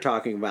agree. If you're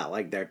talking about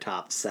like their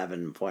top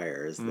 7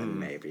 players, then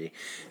maybe.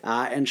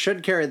 And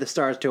should carry the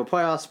Stars to a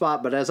playoff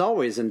spot, but as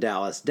always in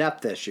Dallas,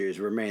 depth issues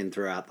remain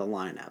throughout the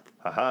lineup.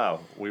 Aha,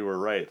 we were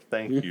right.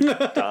 Thank you,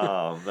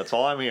 Tom. That's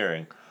all I'm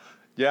hearing.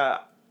 Yeah,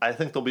 I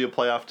think they'll be a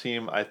playoff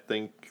team. I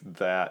think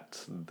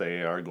that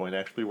they are going to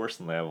actually be worse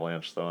than the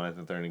Avalanche, though, and I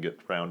think they're going to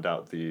round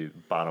out the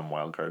bottom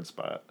wildcard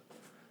spot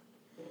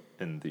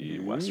in the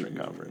Western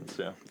Conference.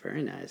 Yeah,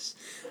 very nice.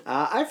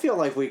 I feel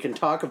like we can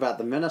talk about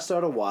the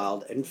Minnesota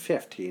Wild in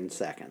 15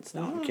 seconds.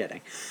 No, I'm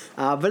kidding.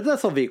 But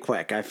this will be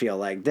quick. I feel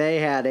like they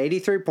had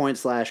 83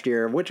 points last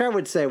year, which I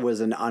would say was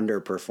an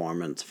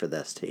underperformance for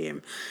this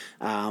team.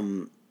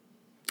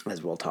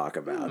 As we'll talk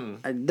about,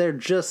 they're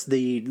just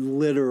the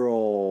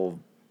literal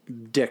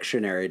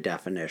dictionary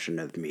definition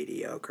of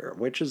mediocre,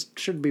 which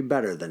should be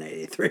better than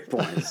 83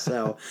 points.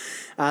 So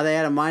they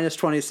had a minus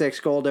 26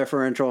 goal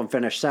differential and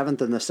finished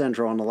 7th in the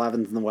Central and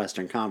 11th in the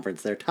Western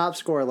Conference. Their top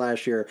scorer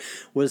last year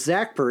was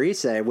Zach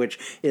Parise, which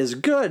is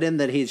good in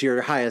that he's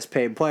your highest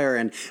paid player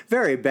and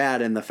very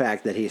bad in the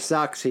fact that he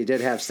sucks. He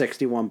did have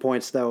 61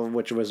 points, though,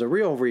 which was a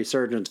real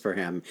resurgence for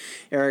him.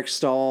 Eric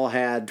Stahl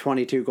had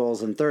 22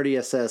 goals and 30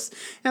 assists,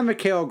 and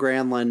Mikael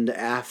Granlund,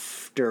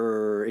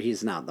 after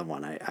he's not the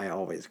one, I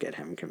always get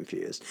him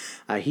confused.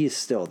 He's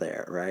still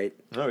there, right?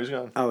 No, he's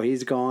gone. Oh,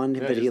 he's gone?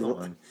 Yeah,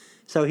 but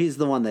so he's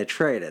the one they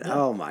traded. Yeah.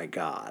 Oh, my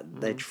God. Mm-hmm.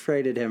 They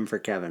traded him for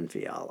Kevin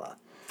Fiala.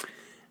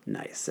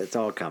 Nice. It's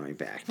all coming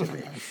back to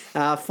me.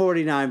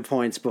 49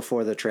 points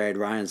before the trade.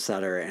 Ryan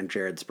Sutter and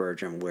Jared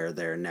Spurgeon were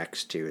their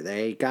next two.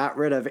 They got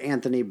rid of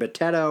Anthony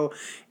Bitetto,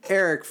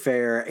 Eric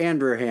Fair,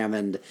 Andrew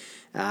Hammond,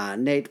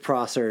 Nate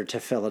Prosser to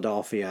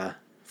Philadelphia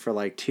for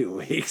like 2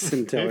 weeks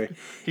until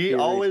he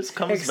always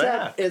comes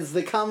back. Is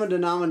the common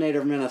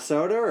denominator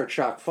Minnesota or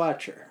Chuck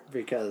Fletcher?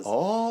 Because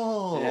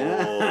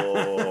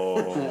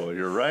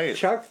you're right.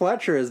 Chuck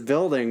Fletcher is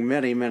building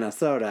mini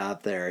Minnesota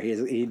out there.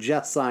 He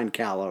just signed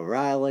Cal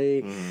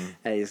O'Reilly.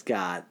 And he's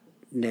got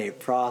Nate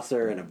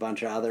Prosser and a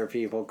bunch of other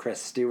people. Chris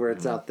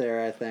Stewart's out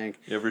there, I think.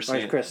 You ever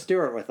seen Chris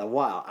Stewart with a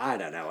while? I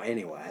don't know.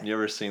 Anyway, you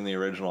ever seen the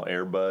original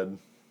Air Bud?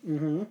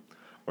 Mm-hmm.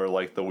 Where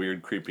like the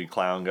weird creepy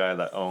clown guy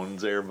that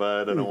owns Air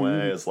Bud in a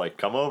way is like,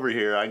 come over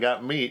here, I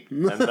got meat.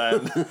 And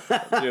then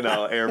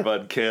Air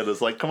Bud Kid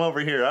is like, come over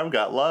here, I've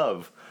got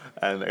love.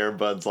 And Air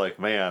Bud's like,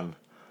 man,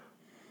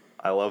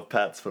 I love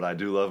pets, but I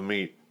do love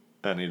meat.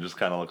 And he just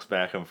kind of looks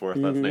back and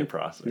forth. That's Nate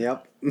Prosser.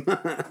 Yep.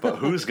 But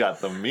who's got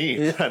the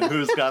meat and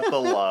who's got the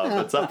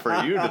love? It's up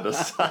for you to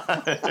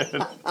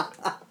decide.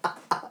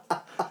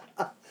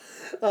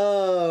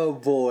 Oh,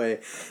 boy.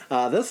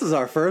 This is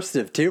our first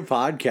of 2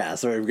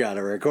 podcasts we've got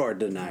to record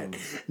tonight.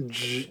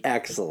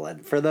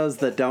 Excellent. For those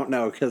that don't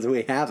know, because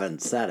we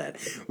haven't said it,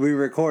 we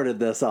recorded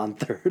this on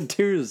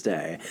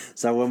Tuesday.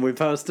 So when we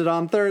posted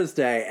on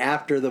Thursday,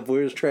 after the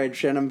Blues trade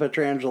Shannon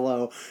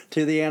Pietrangelo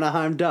to the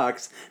Anaheim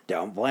Ducks,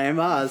 don't blame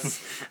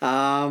us.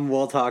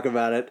 We'll talk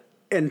about it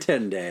in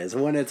 10 days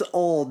when it's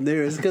old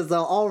news because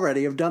they'll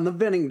already have done the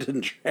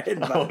Binnington trade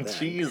by Oh, then.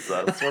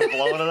 Jesus. We're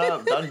blowing it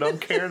up. Doug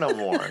don't care no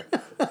more.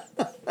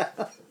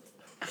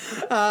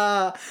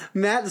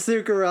 Matt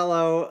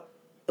Zuccarello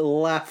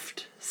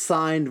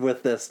signed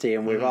with this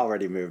team. We've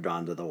already moved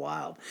on to the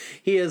Wild.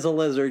 He is a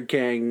Lizard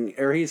King,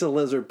 or he's a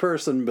Lizard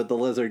person, but the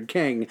Lizard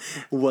King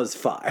was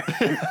fired.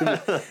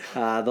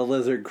 The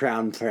Lizard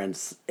Crown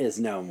Prince is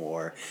no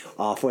more.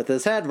 Off with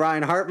his head.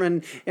 Ryan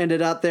Hartman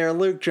ended up there.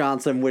 Luke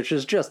Johnson, which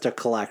is just a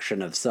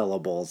collection of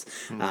syllables,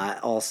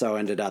 also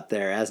ended up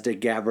there, as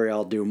did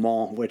Gabriel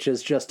Dumont, which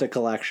is just a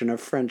collection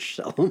of French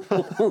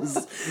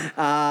syllables.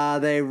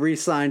 They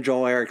re-signed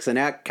Joel Eriksson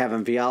Ek,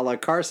 Kevin Fiala,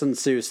 Carson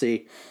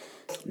Soucy.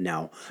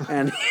 No.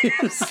 And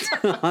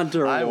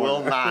Hunter I Warner.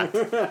 will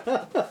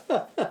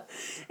not.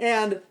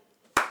 And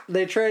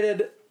they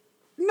traded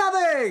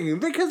nothing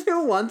because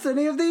who wants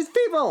any of these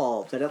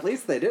people? But at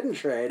least they didn't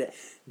trade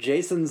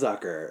Jason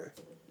Zucker.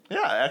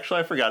 Yeah, actually,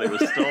 I forgot he was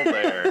still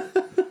there.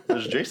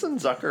 Was Jason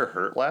Zucker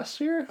hurt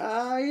last year?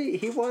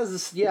 He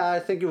was, I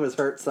think he was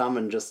hurt some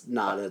and just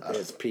not at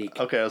his peak.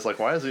 Okay, I was like,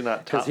 why is he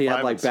not top 5 Because he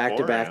had like in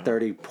back-to-back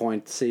scoring?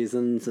 30-point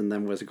seasons and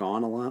then was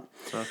gone a lot.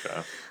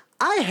 Okay.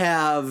 I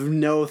have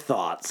no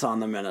thoughts on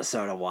the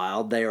Minnesota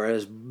Wild. They are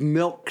as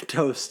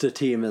milquetoast a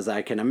team as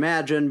I can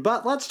imagine.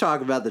 But let's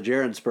talk about the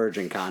Jared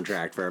Spurgeon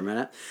contract for a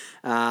minute.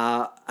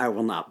 I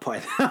will not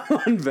play that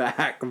one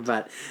back.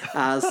 But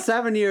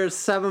 7 years,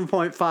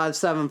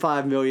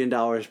 $7.575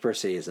 million per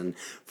season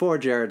for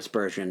Jared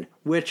Spurgeon,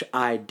 which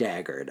I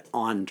daggered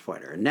on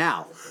Twitter.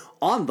 Now,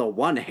 on the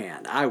one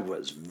hand, I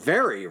was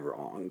very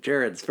wrong.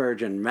 Jared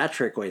Spurgeon,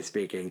 metrically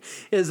speaking,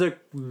 is a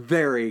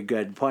very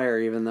good player,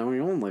 even though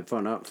he only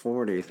put up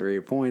 43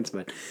 points.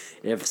 But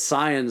if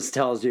science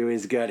tells you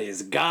he's good,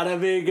 he's gotta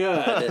be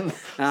good.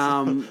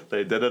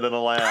 They did it in a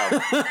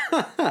lab.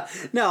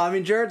 No, I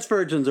mean, Jared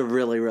Spurgeon's a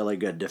really, really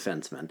good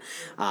defenseman.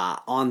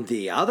 On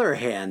the other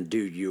hand,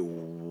 do you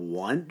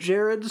want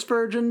Jared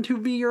Spurgeon to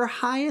be your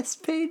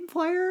highest paid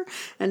player?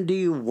 And do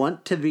you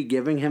want to be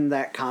giving him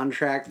that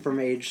contract from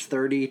age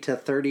 30 to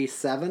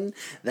 37?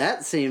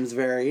 That seems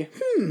very,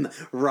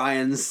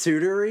 Ryan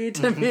Sutery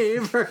to me,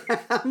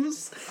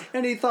 perhaps.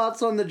 Any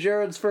thoughts on the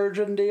Jared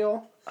Spurgeon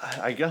deal?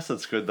 I guess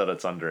it's good that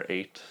it's under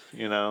 8,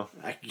 you know?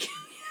 I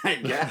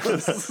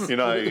guess. You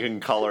know, you can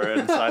color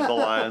inside the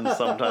lines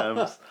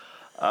sometimes.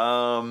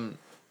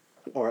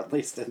 Or at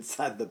least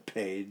inside the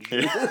page.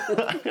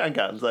 I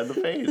got inside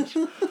the page.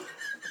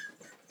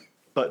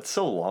 But it's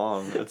so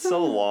long. It's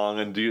so long.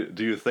 And do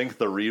you think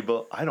the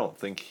rebuild... I don't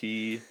think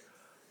he...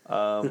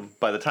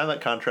 by the time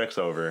that contract's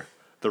over,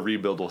 the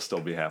rebuild will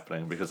still be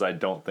happening because I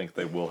don't think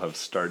they will have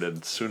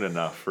started soon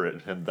enough for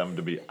them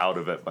to be out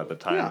of it by the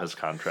time his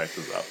contract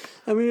is up.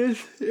 I mean,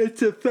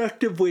 it's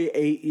effectively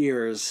 8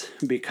 years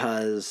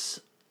because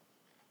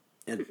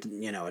it's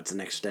an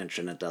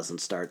extension. It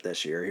doesn't start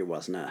this year. He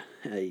wasn't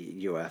a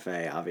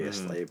UFA,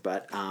 obviously,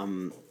 but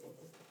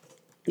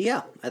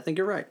yeah, I think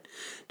you're right.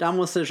 Dom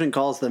Lucian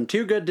calls them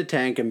too good to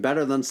tank and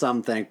better than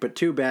some think, but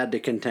too bad to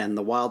contend.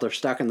 The Wild are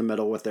stuck in the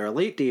middle with their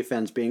elite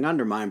defense being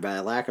undermined by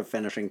a lack of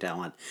finishing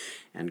talent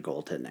and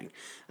goaltending.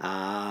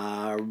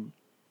 Yeah.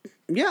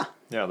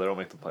 Yeah, they don't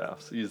make the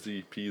playoffs.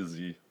 Easy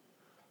peasy.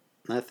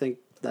 I think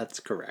that's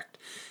correct.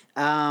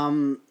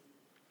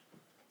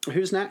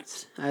 Who's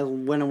next? I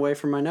went away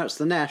from my notes.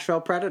 The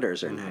Nashville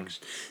Predators are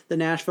next. The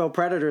Nashville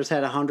Predators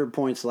had 100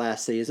 points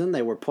last season.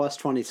 They were plus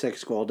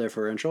 26 goal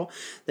differential.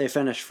 They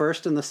finished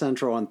first in the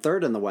Central and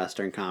third in the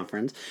Western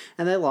Conference,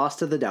 and they lost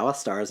to the Dallas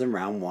Stars in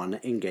round 1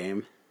 in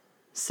game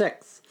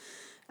 6.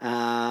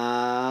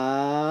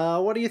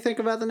 What do you think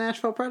about the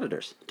Nashville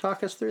Predators?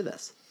 Talk us through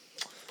this.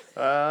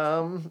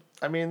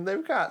 I mean,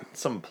 they've got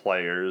some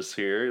players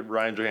here.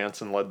 Ryan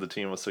Johansson led the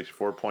team with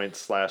 64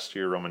 points last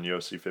year. Roman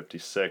Josi,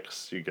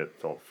 56. You get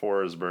Philip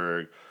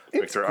Forsberg,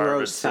 It's Victor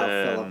gross how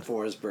Arvidsson. Philip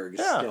Forsberg's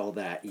Yeah. still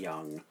that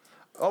young.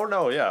 Oh,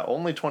 no, yeah.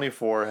 Only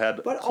 24.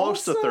 Had But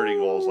close to also, 30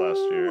 goals last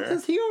year.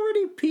 Has he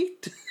already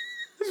peaked?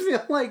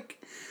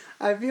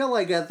 I feel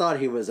like I thought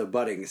he was a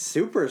budding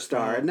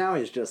superstar, and now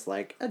he's just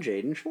like a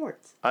Jaden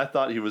Schwartz. I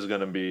thought he was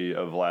going to be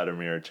a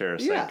Vladimir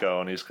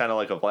Tarasenko, and he's kind of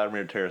like a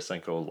Vladimir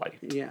Tarasenko light.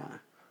 Yeah.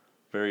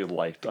 Very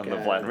light on the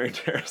Okay. Vladimir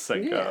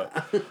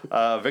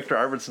Tarasenko. Victor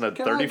Arvidsson had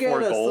Can 34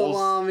 I get goals. a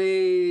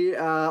salami,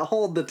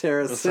 hold the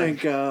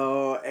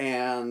Tarasenko,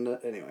 and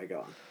anyway, go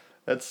on.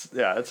 It's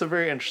a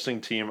very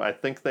interesting team. I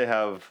think they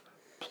have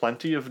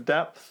plenty of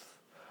depth,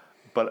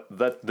 but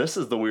this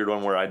is the weird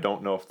one where I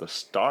don't know if they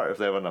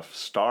have enough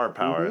star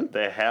power. Mm-hmm.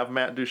 They have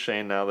Matt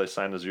Duchene now. They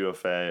signed his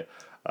UFA.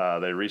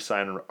 They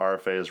re-signed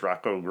RFA's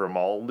Rocco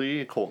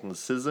Grimaldi, Colton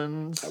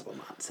Sissons. I will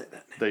not say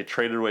that name. They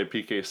traded away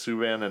PK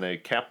Subban in a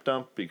cap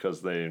dump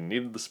because they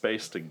needed the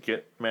space to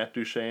get Matt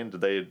Duchene.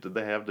 Did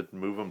they have to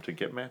move him to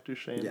get Matt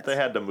Duchene? Yes. They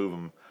had to move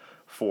him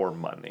for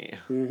money.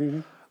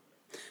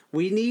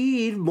 We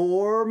need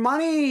more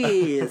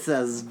money,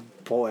 says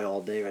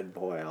David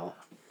Boyle.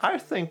 I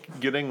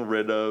think getting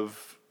rid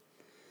of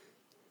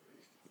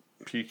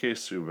PK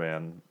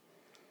Subban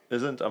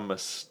isn't a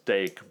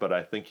mistake, but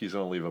I think he's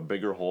going to leave a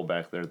bigger hole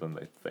back there than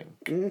they think.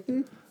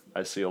 Mm-hmm.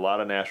 I see a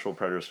lot of Nashville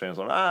Predators fans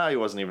going, he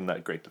wasn't even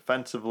that great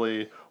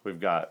defensively.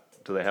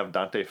 Do they have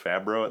Dante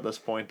Fabro at this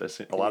point?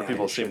 A lot of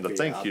people seem to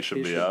think he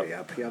should be up.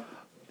 Yep.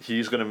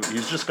 He's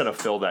just gonna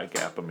fill that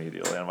gap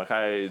immediately. I'm like,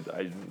 I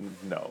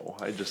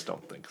just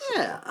don't think so.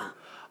 Yeah.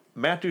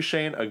 Matt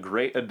Duchene, a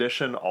great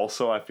addition.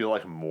 Also, I feel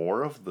like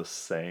more of the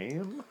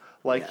same.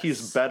 Like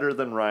he's Yes. better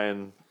than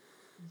Ryan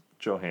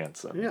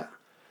Johansson. Yeah.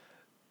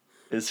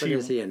 Is But he?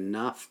 is he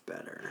enough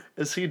better?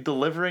 Is he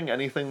delivering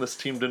anything this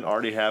team didn't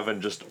already have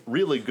and just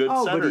really good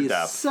center but he's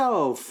depth?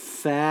 so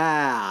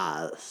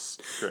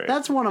fast. Great.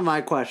 That's one of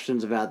my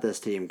questions about this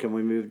team. Can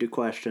we move to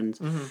questions?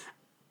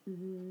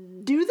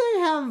 Mm-hmm. Do they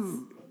have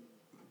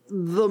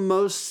the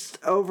most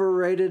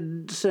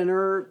overrated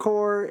center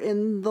core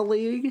in the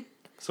league?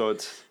 So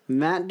it's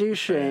Matt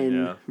Duchene,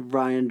 Yeah.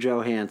 Ryan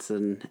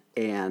Johansson,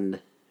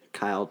 and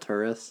Kyle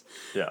Turris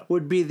yeah.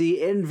 would be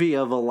the envy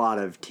of a lot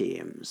of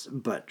teams.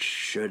 But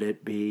should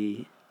it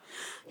be?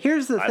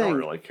 Here's the I thing. don't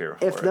really care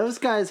for if it. those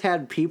guys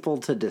had people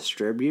to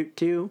distribute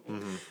to,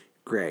 Mm-hmm.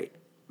 great.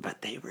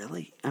 But they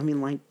really,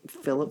 like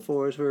Philip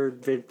Forsberg,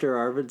 Victor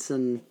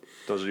Arvidsson,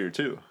 Those are your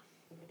two.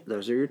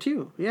 those are your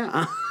two.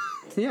 Yeah.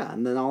 Yeah,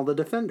 and then all the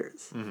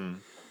defenders. Mm-hmm.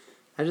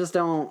 I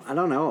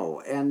don't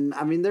know. And,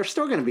 they're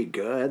still going to be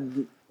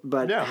good,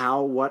 but Yeah.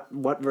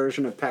 what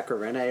version of Pekka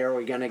Rinne are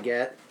we going to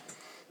get?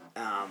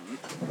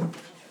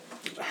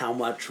 How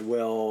much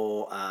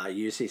will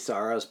UC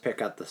Saros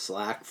pick up the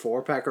slack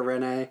for Pekka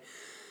Rinne?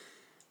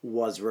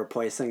 Was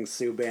replacing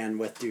Subban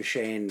with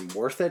Duchene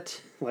worth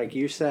it, like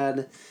you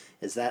said?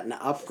 Is that an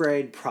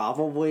upgrade?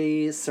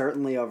 Probably.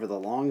 Certainly over the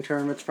long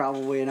term, it's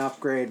probably an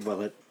upgrade.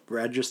 Will it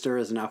register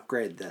as an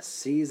upgrade this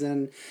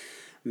season?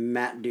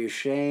 Matt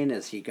Duchene,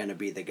 is he going to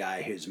be the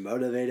guy who's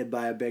motivated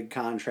by a big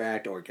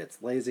contract or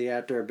gets lazy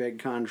after a big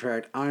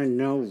contract? I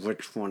know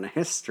which one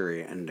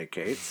history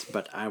indicates,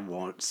 but I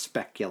won't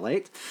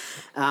speculate.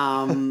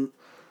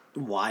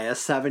 Why a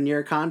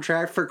 7-year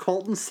contract for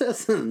Colton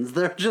Sissons?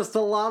 There are just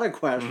a lot of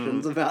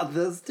questions about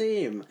this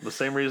team. The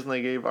same reason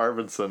they gave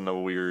Arvidsson a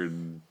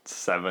weird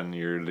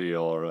 7-year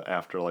deal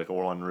after like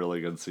one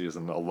really good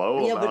season. A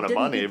low amount of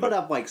money. He put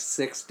up like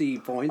 60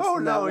 points? Oh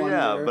in no, that one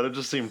yeah, year? but it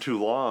just seemed too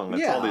long.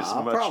 It's all these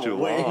much probably. too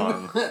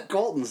long.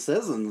 Colton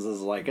Sissons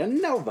is like a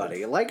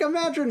nobody. Like,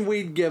 imagine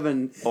we'd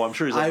given Oh, I'm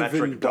sure he's a Ivan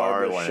metric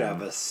darling.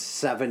 Barbashev a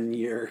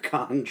 7-year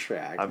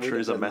contract. I'm sure We'd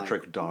he's have a been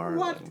metric like, darling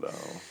what?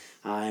 though.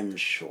 I'm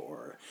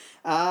sure.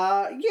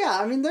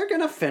 They're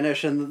going to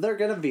finish and they're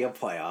going to be a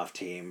playoff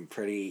team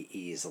pretty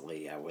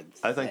easily, I would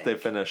think. I think they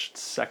finished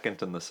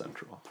second in the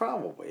Central.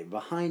 Probably.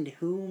 Behind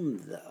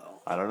whom,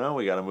 though? I don't know.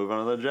 We got to move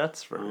on to the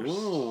Jets first.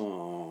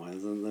 Oh,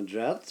 is it the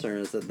Jets, or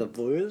is it the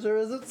Blues, or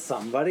is it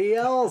somebody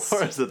else?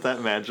 Or is it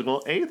that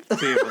magical 8th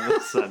team in the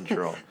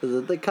Central? Is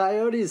it the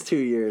Coyotes 2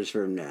 years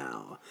from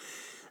now?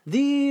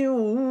 The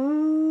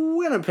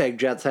Winnipeg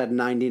Jets had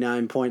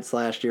 99 points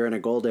last year and a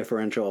goal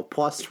differential of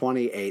plus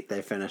 28.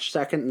 They finished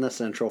second in the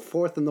Central,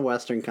 fourth in the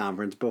Western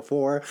Conference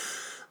before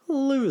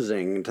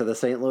losing to the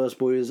St. Louis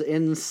Blues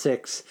in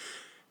 6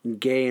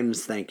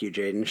 games. Thank you,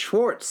 Jaden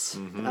Schwartz.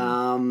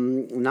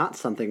 Not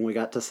something we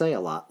got to say a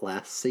lot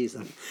last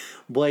season.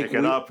 Pick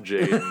it up,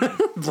 Jaden.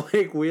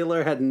 Blake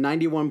Wheeler had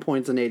 91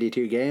 points in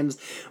 82 games.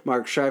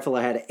 Mark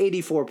Scheifele had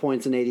 84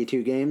 points in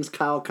 82 games.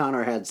 Kyle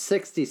Connor had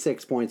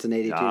 66 points in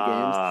 82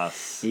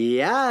 games.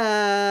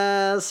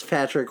 Yes!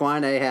 Patrick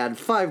Laine had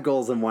 5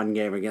 goals in 1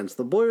 game against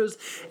the Blues.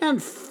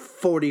 And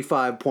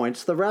 45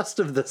 points the rest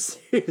of the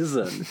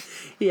season.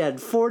 He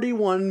had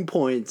 41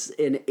 points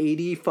in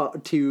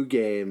 82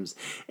 games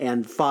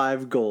and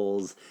 5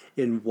 goals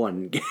in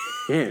 1 game.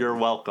 You're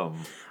welcome.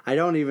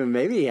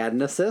 Maybe he had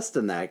an assist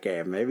in that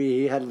game. Maybe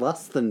he had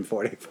less than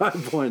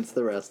 45 points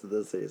the rest of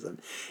the season.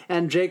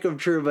 And Jacob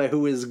Trouba,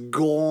 who is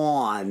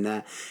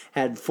gone,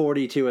 had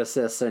 42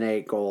 assists and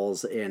 8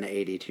 goals in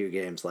 82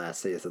 games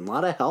last season. A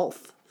lot of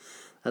health.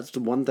 That's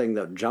the one thing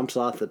that jumps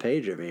off the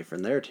page at me from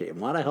their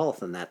team. A lot of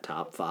health in that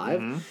top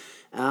 5.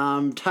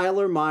 Mm-hmm.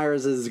 Tyler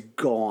Myers is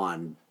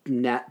gone,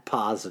 net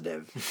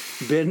positive.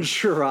 Ben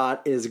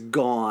Sherratt is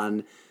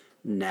gone,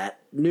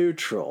 net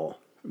neutral,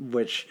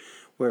 which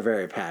we're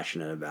very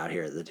passionate about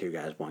here at the Two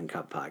Guys One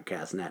Cup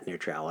podcast. Net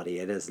neutrality,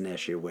 it is an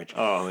issue which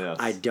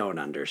I don't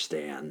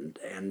understand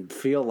and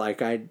feel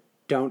like I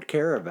don't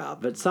care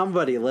about. But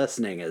somebody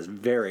listening is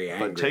very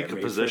angry. But take at a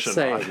me position for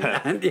saying on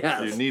that. that.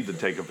 Yes. You need to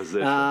take a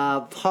position.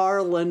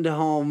 Par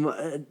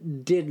Lindholm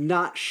did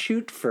not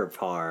shoot for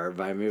par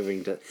by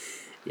moving to...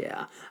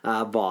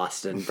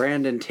 Boston.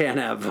 Brandon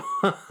Tanev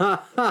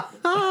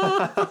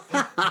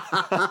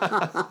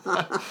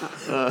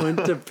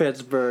went to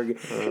Pittsburgh.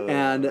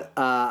 And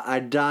I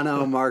don't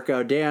know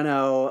Marco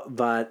Dano,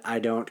 but I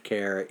don't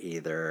care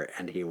either.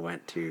 And he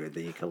went to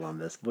the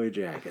Columbus Blue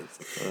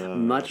Jackets.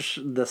 Much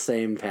the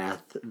same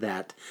path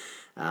that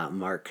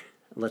Mark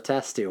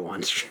Letestu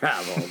once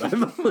traveled, I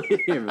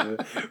believe,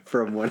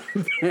 from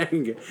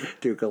Winnipeg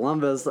to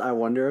Columbus. I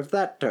wonder if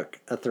that took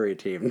a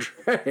 3-team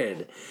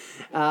trade.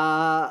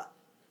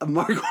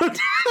 Mark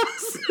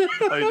Letestu.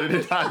 Oh, you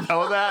did not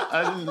know that?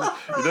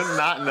 You did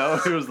not know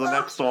he was the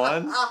next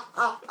one?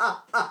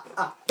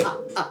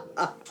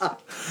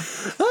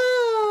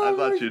 I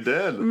thought you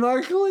did.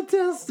 Mark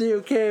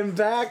Letestu came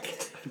back.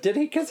 Did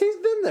he? Because he's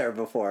been there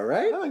before,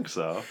 right? I think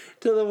so.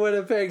 To the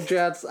Winnipeg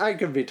Jets. I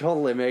could be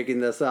totally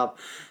making this up.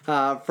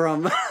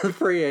 From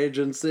free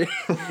agency.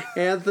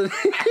 Anthony.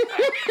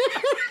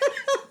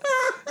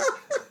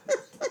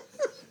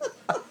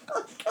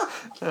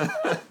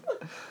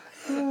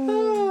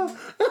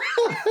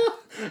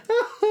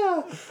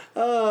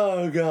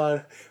 Oh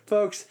God,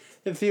 folks!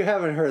 If you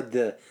haven't heard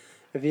the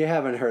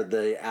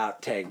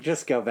outtake,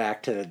 just go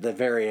back to the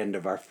very end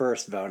of our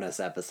first bonus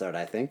episode,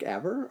 I think,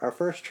 ever. Our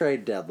first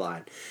trade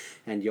deadline.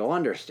 And you'll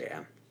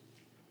understand.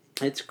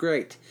 It's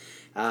great.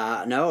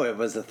 No, it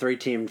was a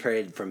 3-team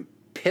trade from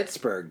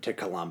Pittsburgh to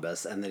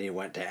Columbus, and then he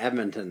went to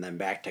Edmonton, then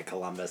back to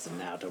Columbus, and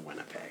now to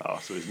Winnipeg. Oh,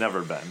 so he's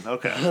never been.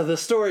 Okay. The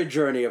story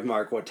journey of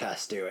Mark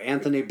Letestu.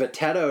 Anthony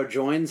Bitetto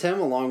joins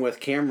him, along with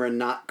Cameron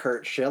Not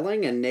Kurt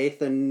Schilling and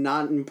Nathan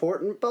Not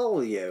Important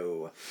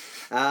Beaulieu.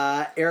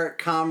 Eric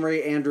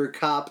Comrie, Andrew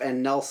Kopp,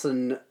 and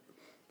Nelson...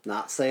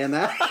 Not saying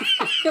that.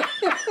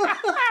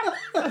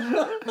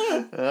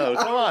 Oh,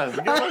 come on.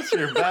 Give us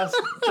your best.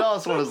 Tell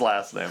us what his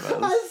last name is.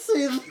 I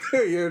see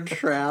through your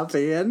trap,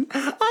 Ian.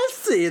 I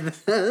see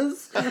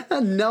this.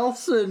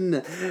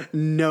 Nelson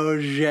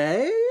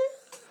Noget?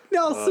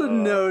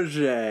 Nelson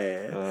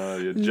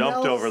Noget. You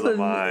jumped over the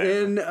line.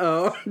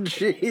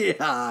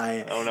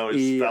 N-O-G-I. Oh, no,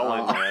 he's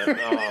spelling it.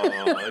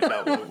 Oh,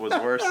 that was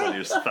worse when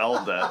you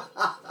spelled it.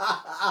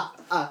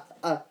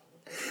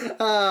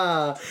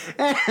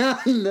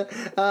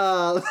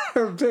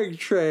 Their big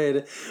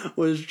trade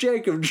was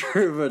Jacob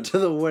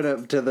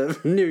Trouba to the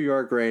New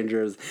York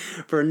Rangers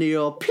for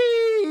Neil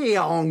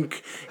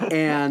Pionk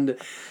and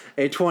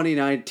a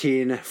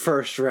 2019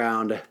 first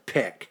round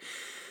pick.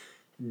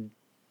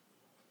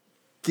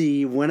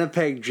 The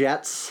Winnipeg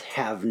Jets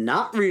have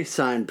not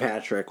re-signed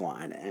Patrick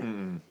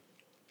Laine.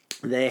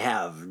 They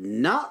have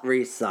not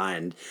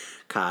re-signed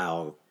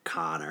Kyle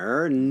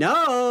Connor.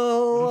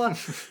 No!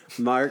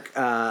 Mark,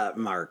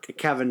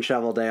 Kevin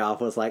Shoveldayoff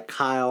was like,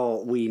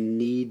 Kyle, we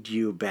need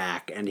you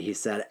back. And he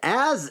said,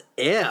 as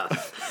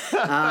if.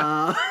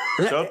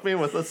 Choke me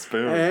with a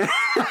spoon.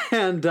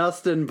 And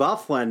Dustin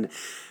Byfuglien,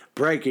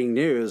 breaking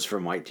news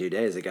from like 2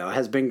 days ago,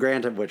 has been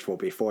granted, which will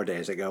be 4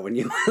 days ago when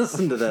you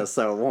listen to this,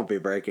 so it won't be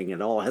breaking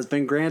at all, has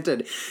been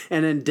granted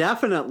an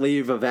indefinite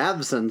leave of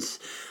absence,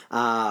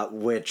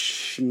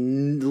 which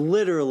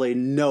literally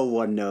no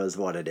one knows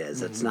what it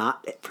is. It's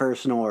not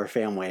personal or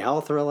family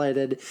health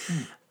related.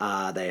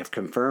 They have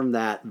confirmed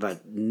that,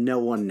 but no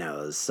one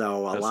knows.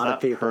 So a lot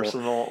of people...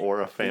 personal or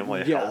a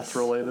family health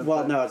related?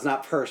 Well, no, it's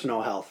not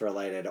personal health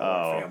related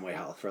or family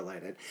health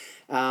related.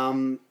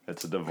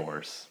 It's a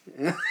divorce.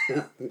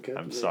 Good.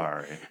 I'm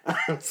sorry.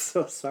 I'm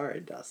so sorry,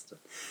 Dustin.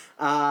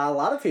 A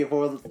lot of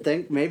people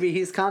think maybe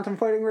he's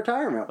contemplating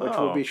retirement, which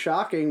will be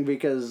shocking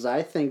because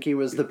I think he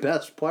was the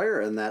best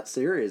player in that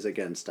series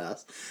against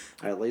us.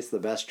 Or at least the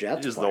best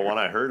Jets He's player. the one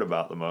I heard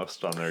about the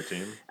most on their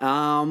team.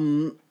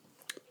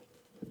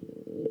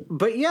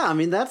 But yeah, I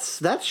mean,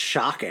 that's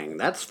shocking.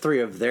 That's 3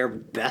 of their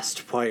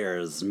best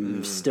players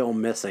still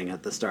missing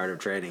at the start of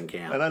training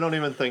camp. And I don't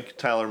even think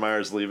Tyler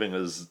Myers leaving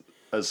is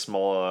as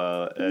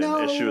small an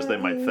issue as they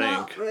might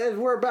think.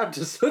 We're about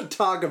to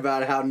talk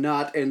about how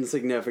not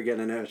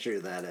insignificant an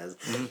issue that is.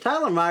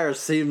 Tyler Myers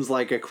seems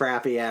like a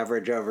crappy,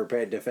 average,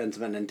 overpaid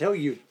defenseman until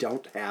you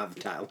don't have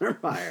Tyler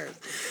Myers.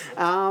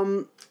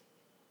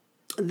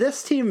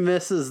 This team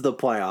misses the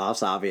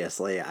playoffs,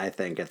 obviously, I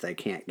think, if they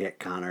can't get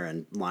Connor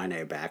and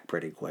Line back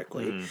pretty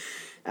quickly.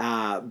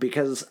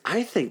 Because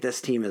I think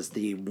this team is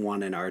the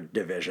one in our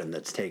division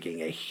that's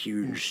taking a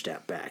huge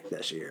step back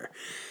this year.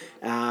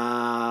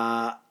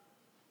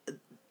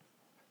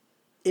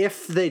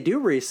 If they do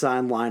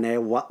re-sign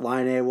Line, what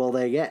Line will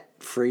they get?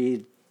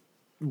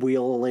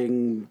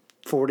 Free-wheeling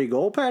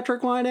 40-goal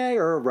Patrick Line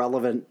or a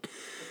relevant,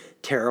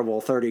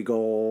 terrible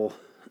 30-goal,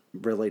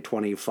 really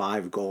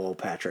 25-goal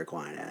Patrick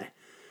Line?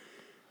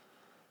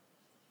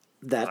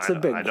 That's a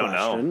big question. I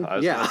don't know. I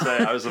was gonna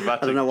say, I was about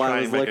to I don't know why try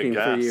I was and make looking a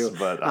guess, for you.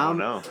 but I don't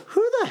know.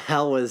 Who the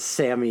hell is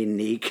Sammy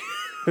Niku?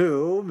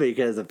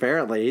 Because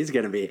apparently he's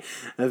going to be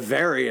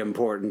very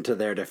important to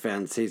their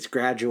defense. He's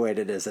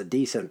graduated as a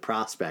decent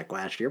prospect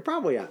last year,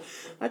 probably a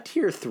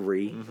tier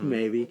 3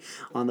 maybe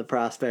on the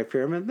prospect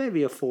pyramid,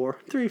 maybe a 4,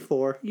 3,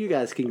 4. You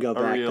guys can go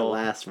back to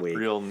last week.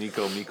 Real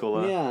Nico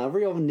Mikola. Yeah, a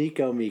real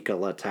Nico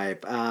Mikola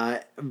type.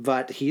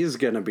 But he's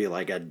going to be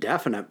like a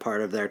definite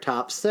part of their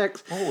top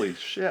 6. Holy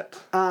shit!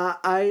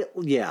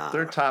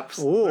 They're top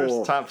 6.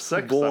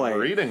 Boy. I'm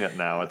reading it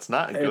now. It's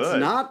not good. It's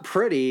not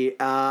pretty.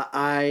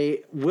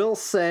 I will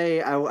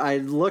say I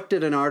looked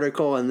at an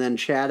article and then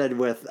chatted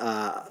with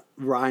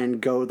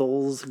Ryan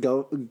Goethals.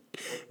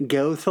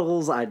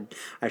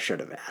 I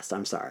should have asked.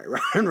 I'm sorry.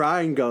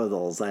 Ryan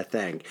Goethals, I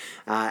think,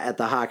 at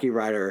the Hockey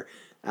Writer.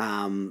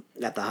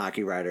 At the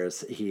Hockey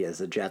Writers, he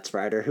is a Jets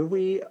writer who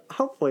we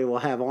hopefully will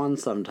have on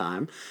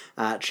sometime.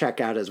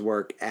 Check out his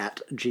work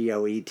at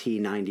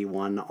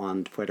GOET91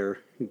 on Twitter,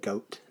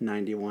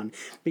 GOAT91,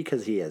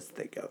 because he is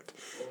the GOAT,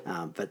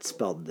 but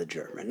spelled the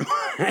German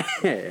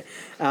way.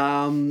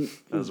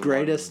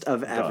 Greatest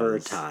of ever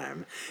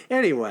time.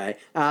 Anyway,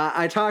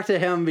 I talked to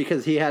him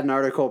because he had an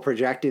article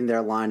projecting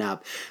their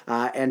lineup,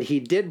 and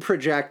he did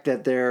project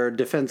that their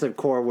defensive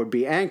core would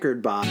be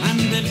anchored by...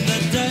 And if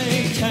the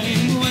day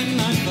came when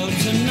I felt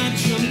a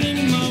natural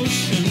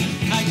emotion,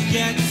 I'd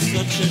get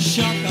such a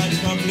shock I'd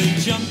probably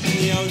jump in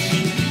the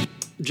ocean.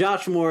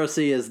 Josh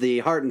Morrissey is the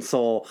heart and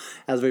soul,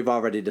 as we've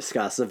already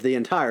discussed, of the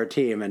entire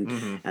team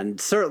and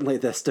certainly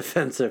this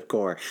defensive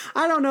core.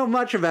 I don't know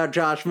much about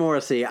Josh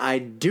Morrissey. I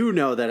do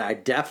know that I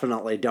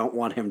definitely don't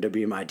want him to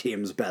be my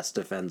team's best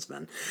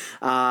defenseman.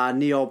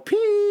 Neil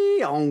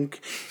Pionk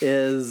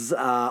is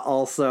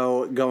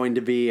also going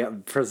to be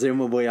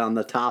presumably on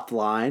the top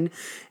line.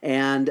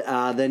 And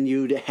then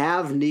you'd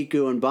have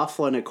Niku and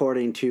Byfuglien,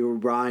 according to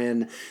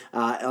Ryan,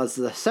 as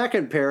the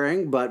second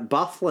pairing, but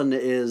Byfuglien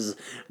is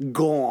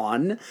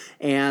gone.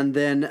 And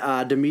then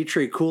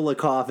Dmitry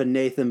Kulikov and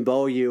Nathan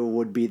Beaulieu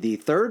would be the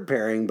third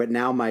pairing, but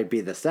now might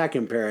be the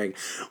second pairing,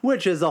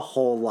 which is a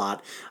whole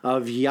lot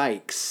of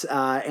yikes.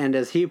 And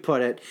as he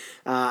put it,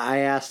 I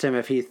asked him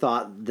if he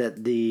thought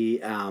that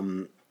the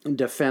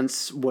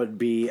defense would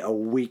be a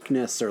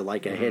weakness or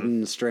like a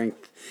hidden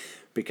strength,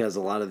 because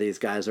a lot of these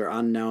guys are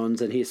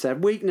unknowns, and he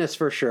said weakness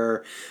for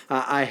sure.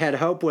 I had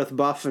hope with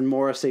Buff and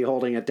Morrissey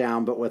holding it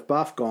down, but with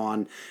Buff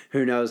gone,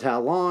 who knows how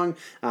long.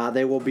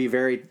 They will be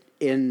very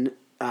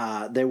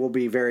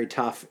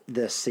tough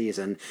this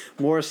season.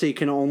 Morrissey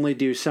can only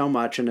do so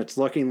much, and it's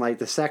looking like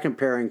the second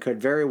pairing could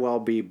very well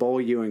be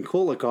Beaulieu and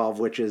Kulikov,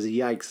 which is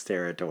yikes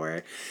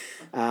territory.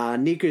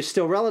 Niku's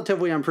still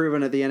relatively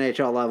unproven at the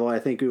NHL level. I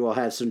think he will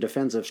have some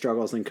defensive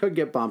struggles and could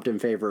get bumped in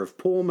favor of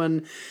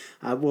Pullman.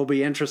 Will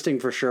be interesting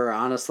for sure.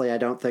 Honestly, I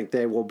don't think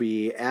they will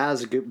be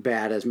as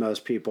bad as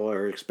most people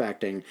are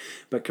expecting,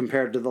 but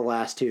compared to the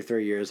last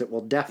 2-3 years, it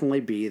will definitely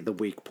be the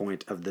weak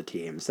point of the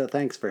team. So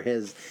thanks for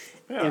his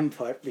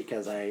input,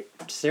 because I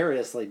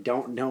seriously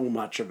don't know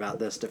much about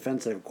this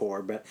defensive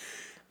core, but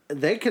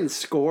they can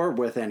score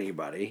with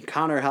anybody.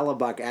 Connor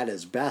Hellebuck at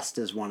his best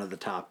is one of the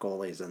top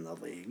goalies in the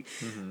league.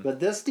 But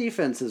this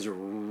defense is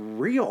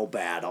real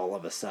bad all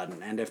of a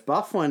sudden. And if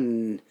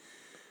Byfuglien...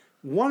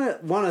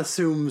 One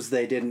assumes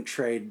they didn't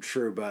trade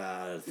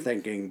Trouba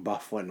thinking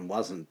Byfuglien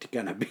wasn't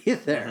going to be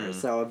there.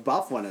 So if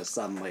Byfuglien is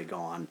suddenly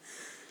gone,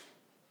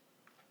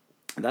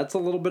 that's a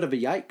little bit of a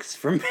yikes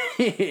for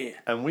me.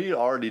 And we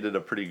already did a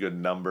pretty good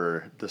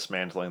number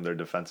dismantling their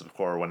defensive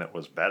core when it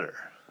was better.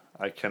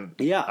 I can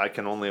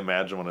only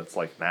imagine what it's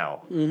like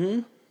now.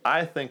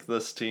 I think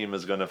this team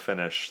is going to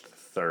finish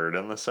third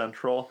in the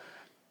Central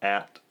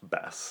at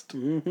best.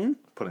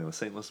 Putting the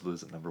St. Louis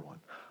Blues at number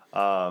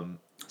 1.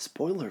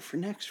 Spoiler for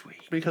next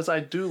week. Because I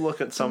do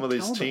look at some of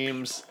these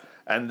teams,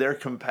 and they're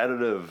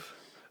competitive.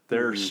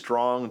 They're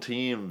strong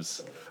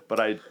teams. But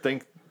I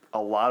think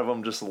a lot of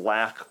them just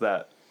lack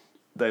that.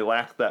 They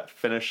lack that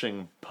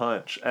finishing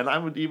punch. And I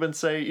would even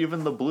say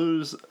even the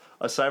Blues,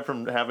 aside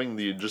from having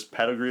the just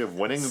pedigree of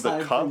winning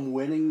the Cup. From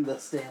winning the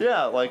Stanley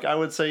Yeah, like I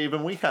would say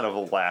even we kind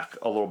of lack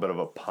a little bit of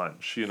a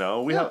punch, you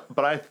know?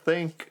 But I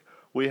think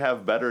we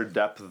have better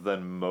depth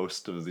than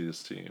most of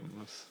these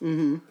teams.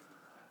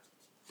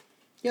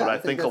 Yeah, but I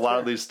think a lot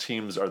of these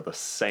teams are the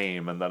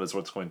same, and that is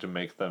what's going to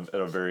make them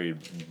a very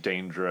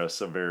dangerous,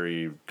 a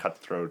very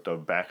cutthroat, a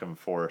back and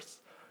forth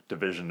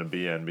division to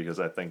be in, because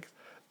I think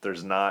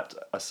there's not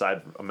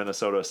a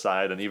Minnesota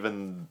side, and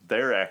even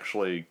they're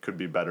actually could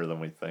be better than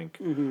we think.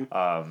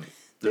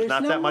 There's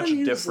not that much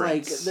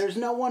difference. There's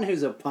no one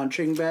who's a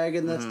punching bag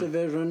in this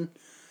division,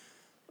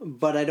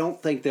 but I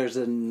don't think there's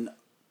a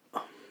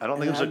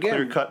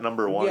clear-cut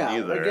number one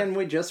either. Again,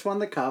 we just won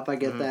the cup. I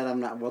get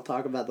that. We'll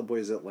talk about the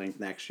Blues at length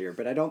next year,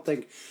 but I don't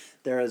think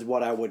there is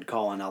what I would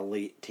call an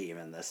elite team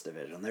in this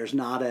division. There's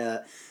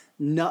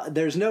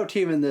there's no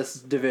team in this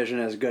division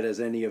as good as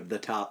any of the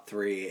top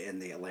three in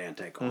the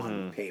Atlantic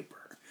on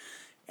paper,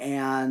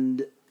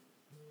 and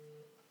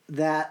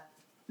that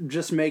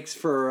just makes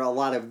for a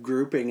lot of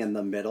grouping in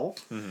the middle.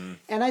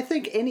 And I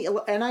think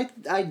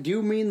I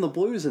do mean the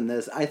Blues in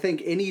this. I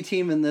think any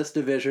team in this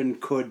division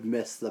could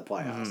miss the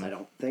playoffs. I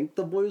don't think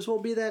the Blues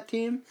will be that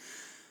team.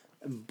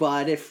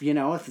 But if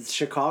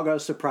Chicago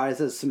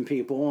surprises some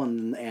people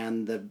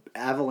and the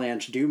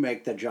Avalanche do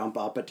make the jump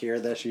up a tier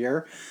this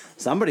year,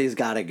 somebody's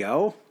got to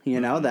go.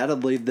 That'll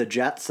leave the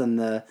Jets and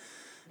the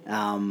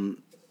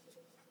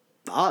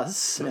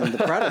us and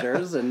the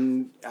Predators,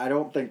 and I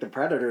don't think the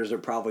Predators are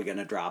probably going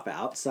to drop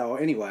out. So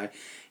anyway,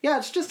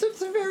 yeah,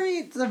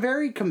 it's a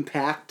very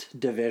compact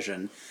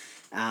division,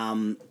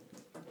 and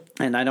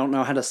I don't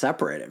know how to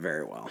separate it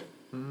very well.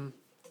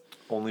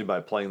 Only by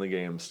playing the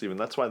games, Steven.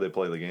 That's why they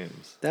play the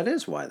games. That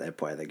is why they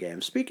play the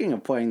games. Speaking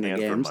of playing the And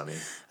games, for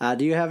money.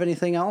 Do you have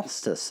anything else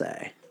to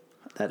say?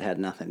 That had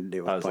nothing to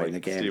do with playing the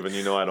game. Steven,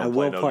 I don't I play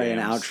will no play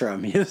games. an outro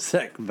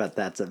music, but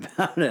that's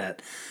about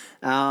it.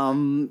 I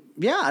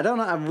don't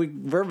know.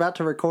 We're about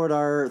to record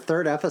our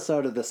third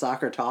episode of the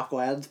Soccer Talk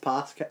Lads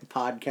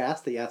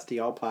podcast, the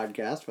STL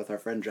podcast, with our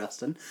friend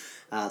Justin.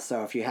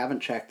 So if you haven't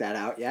checked that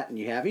out yet, and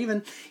you have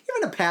even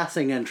a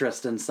passing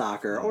interest in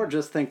soccer, or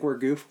just think we're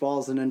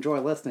goofballs and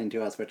enjoy listening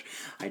to us, which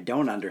I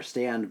don't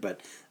understand,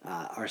 but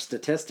our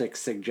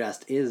statistics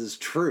suggest is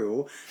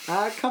true.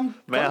 Come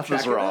Math check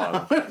is it wrong.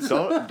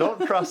 out.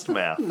 Don't trust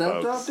math,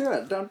 No, folks.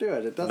 don't do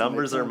it. It doesn't.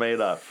 Numbers are made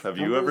up. Have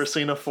you ever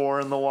seen a 4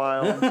 in the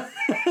wild?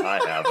 I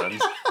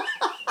haven't.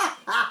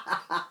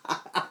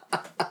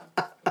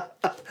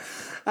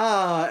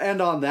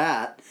 And on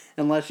that,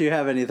 unless you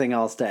have anything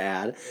else to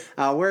add,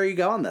 where are you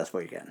going this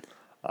weekend?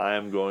 I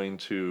am going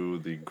to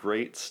the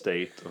great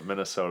state of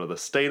Minnesota, the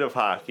state of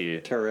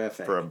hockey.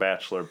 Terrific. For a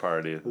bachelor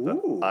party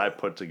Ooh. that I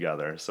put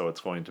together. So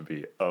it's going to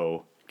be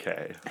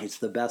okay. He's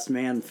the best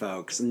man,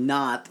 folks.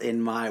 Not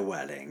in my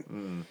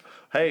wedding.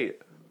 Hey,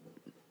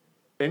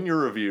 in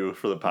your review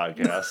for the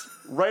podcast,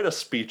 write a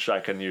speech I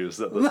can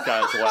use at this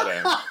guy's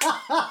wedding.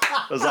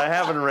 Because I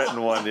haven't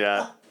written one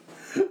yet.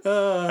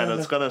 And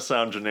it's going to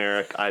sound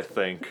generic, I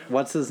think.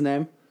 What's his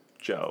name?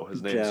 Joe.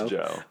 His name's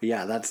Joe.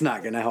 Yeah, that's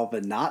not going to help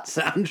it not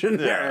sound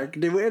generic.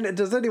 Yeah.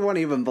 Does anyone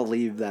even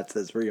believe that's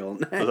his real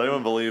name? Does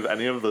anyone believe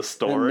any of the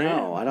story?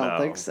 No, I don't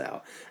think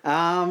so.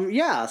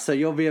 So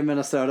you'll be in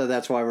Minnesota.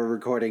 That's why we're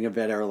recording a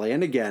bit early.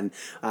 And again,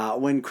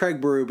 when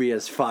Craig Berube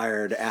is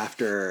fired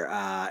after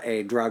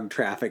a drug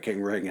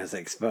trafficking ring is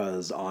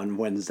exposed on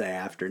Wednesday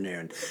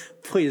afternoon,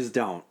 please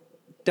don't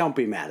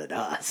be mad at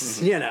us,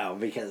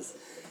 because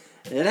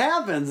it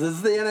happens.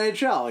 It's the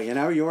NHL.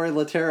 Yuri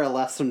Laterra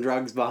left some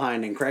drugs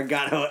behind, and Craig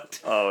got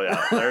hooked. Oh,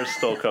 yeah. There's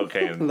still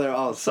cocaine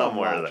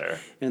somewhere there.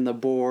 In the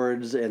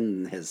boards,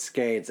 in his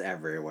skates,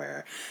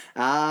 everywhere.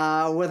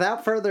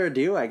 Without further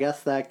ado, I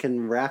guess that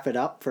can wrap it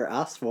up for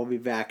us. We'll be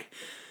back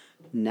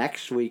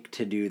next week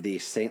to do the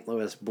St.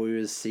 Louis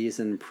Blues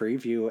season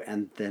preview,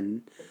 and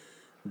then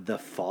the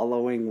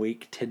following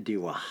week to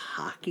do a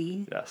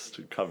hockey. Yes,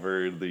 to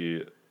cover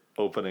the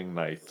opening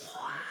night.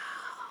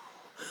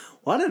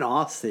 What an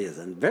off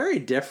season. Very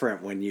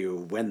different when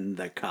you win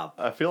the cup.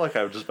 I feel like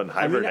I've just been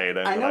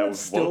hibernating. I know when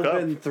it's I woke still up.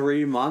 been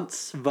 3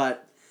 months,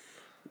 but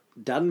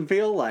doesn't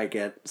feel like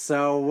it.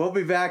 So we'll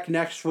be back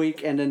next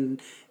week,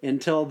 and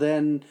until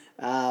then,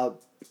 bye.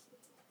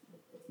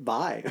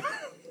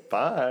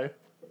 Bye.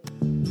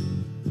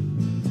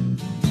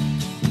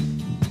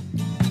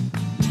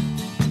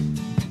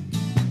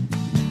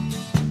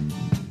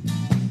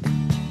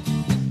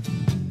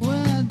 Well,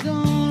 I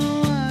don't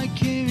know why I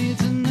came here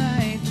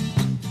tonight.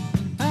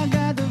 I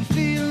got the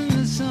feeling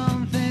that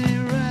something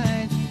ain't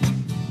right.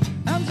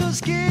 I'm so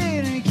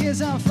scared in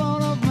case I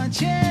fall off my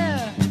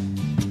chair.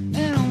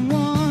 And I'm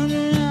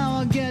wondering how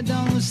I'll get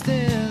down the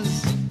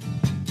stairs.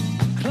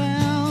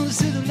 Clowns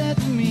to the left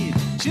of me,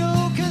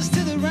 jokers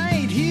to the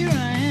right. Here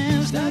I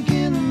am, stuck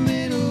in the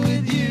middle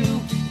with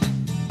you.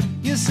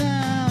 Yes,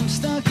 I'm